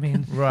one. So, I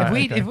mean, right,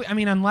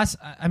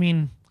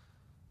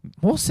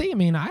 we'll see. I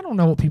mean, I don't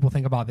know what people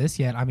think about this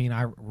yet. I mean,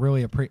 I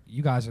really appreciate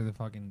you guys are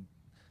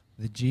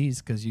the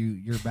G's because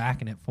you're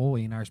backing it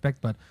fully, and I respect.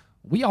 But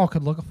we all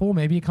could look a fool.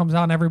 Maybe it comes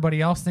out and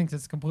everybody else thinks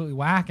it's completely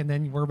whack, and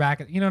then we're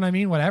back. You know what I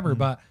mean? Whatever.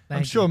 But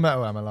I'm sure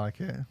Metal Hammer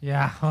like it.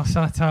 Yeah.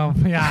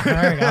 Yeah.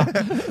 There you go.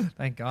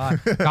 Thank God.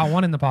 Got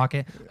one in the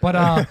pocket.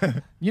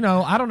 But you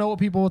know, I don't know what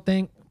people will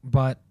think.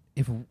 But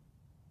if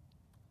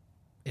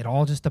it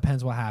all just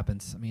depends what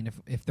happens. I mean,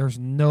 if there's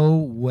no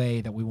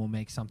way that we will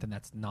make something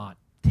that's not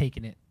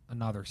taking it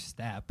another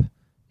step,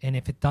 and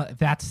if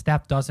that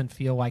step doesn't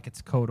feel like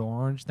it's Code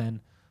Orange,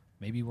 then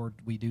maybe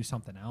we do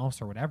something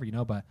else or whatever, you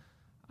know. But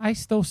I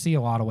still see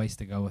a lot of ways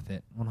to go with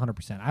it,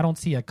 100%. I don't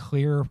see a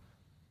clear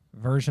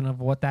version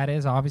of what that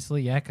is,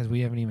 obviously, yet, because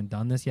we haven't even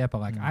done this yet.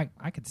 But like,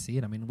 I could see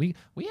it. I mean, we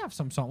have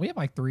some songs. We have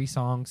like 3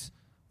 songs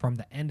from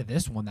the end of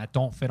this one that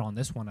don't fit on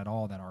this one at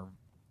all that are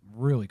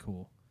really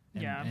cool.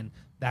 And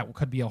that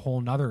could be a whole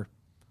another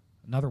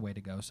way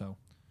to go. So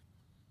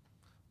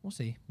we'll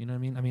see. You know what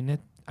I mean?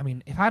 I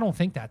mean, if I don't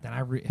think that, then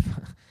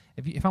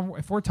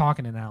if we're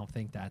talking and I don't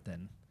think that,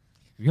 then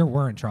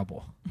we're in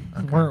trouble.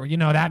 Okay.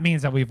 That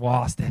means that we've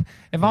lost it.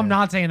 If I'm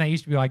not saying that, you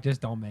should be like,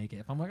 just don't make it.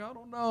 If I'm like, I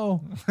don't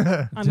know,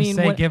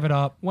 give it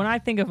up. When I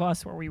think of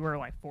us where we were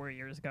like 4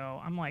 years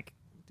ago, I'm like,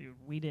 dude,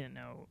 we didn't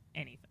know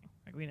anything.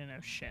 Like we didn't know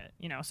shit,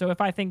 you know. So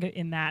if I think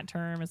in that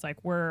term, it's like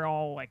we're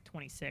all like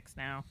 26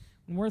 now.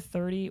 when we're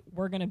 30,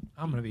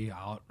 I'm gonna be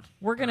out.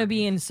 we're gonna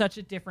be in such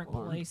a different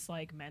place,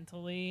 like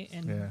mentally,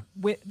 and Yeah.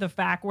 with the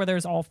fact where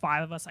there's all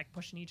 5 of us like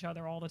pushing each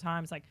other all the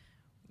time. It's like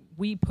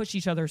we push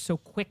each other so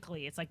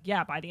quickly. It's like,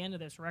 yeah, by the end of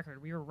this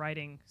record, we were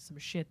writing some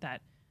shit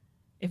that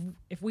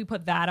if we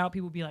put that out,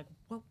 people would be like,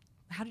 well,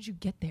 how did you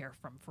get there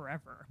from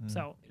Forever?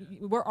 So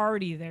we're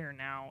already there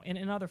now. In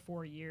another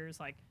 4 years,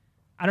 like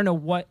I don't know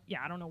what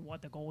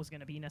the goal is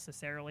going to be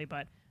necessarily,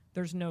 but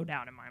there's no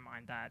doubt in my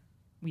mind that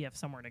we have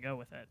somewhere to go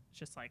with it. It's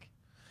just like,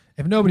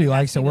 If nobody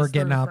likes it, see we're this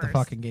getting through out the first.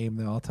 fucking game.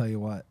 Though I'll tell you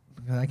what,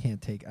 I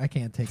can't take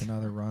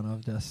another run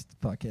of just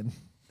fucking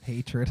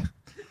hatred.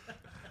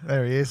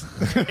 There he is.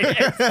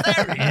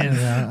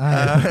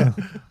 Yeah,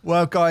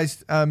 Well,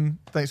 guys,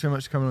 thanks very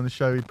much for coming on the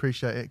show. We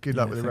appreciate it. Good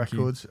luck Yeah, with the thank you.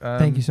 records.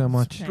 Thank you so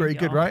much. It's pretty Thank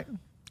good, y'all. right?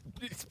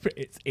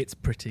 It's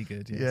pretty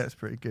good. Yes. Yeah, it's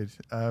pretty good.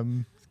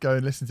 Go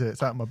and listen to it.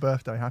 It's out on my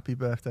birthday. Happy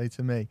birthday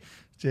to me.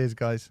 Cheers,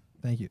 guys.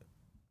 Thank you.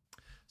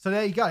 So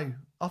there you go.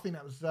 I think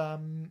that was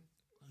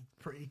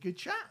pretty good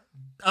chat.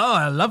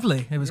 Oh,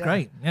 lovely! It was Yeah.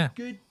 great. Yeah,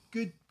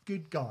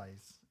 Good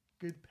guys.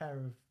 Good pair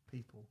of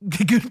people.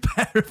 good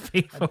pair of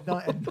people.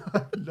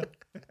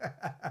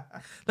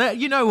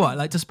 You know what?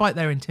 Like, despite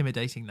their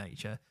intimidating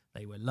nature,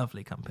 they were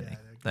lovely company. Yeah,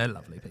 they're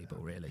lovely people,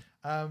 really.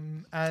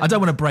 and I don't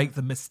want to break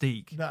the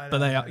mystique, No, but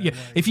they are. no, Yeah, no.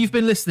 if you've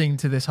been listening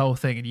to this whole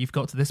thing and you've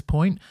got to this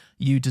point,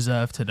 you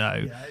deserve to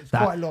know Yeah, it's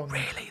that quite long.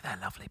 really they're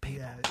lovely people.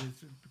 Yeah,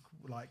 it's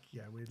like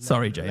we're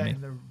Sorry, letting Jamie.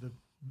 the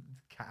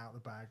cat out of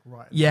the bag,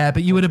 right? Yeah,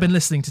 but you would have been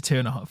listening to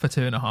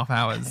 2.5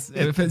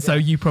 hours, so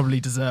you probably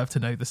deserve to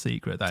know the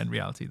secret that in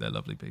reality they're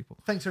lovely people.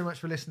 Thanks very much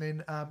for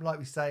listening. Like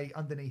we say,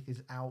 Underneath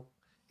is out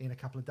in a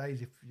couple of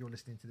days if you're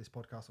listening to this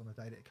podcast on the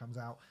day that it comes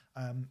out.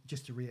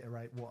 Just to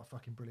reiterate what a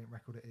fucking brilliant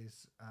record it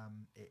is.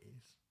 It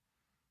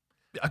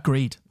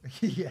Agreed.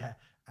 is. Yeah.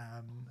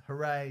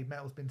 Hooray,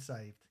 metal's been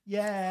saved.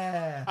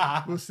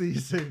 Yeah. We'll see you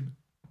soon.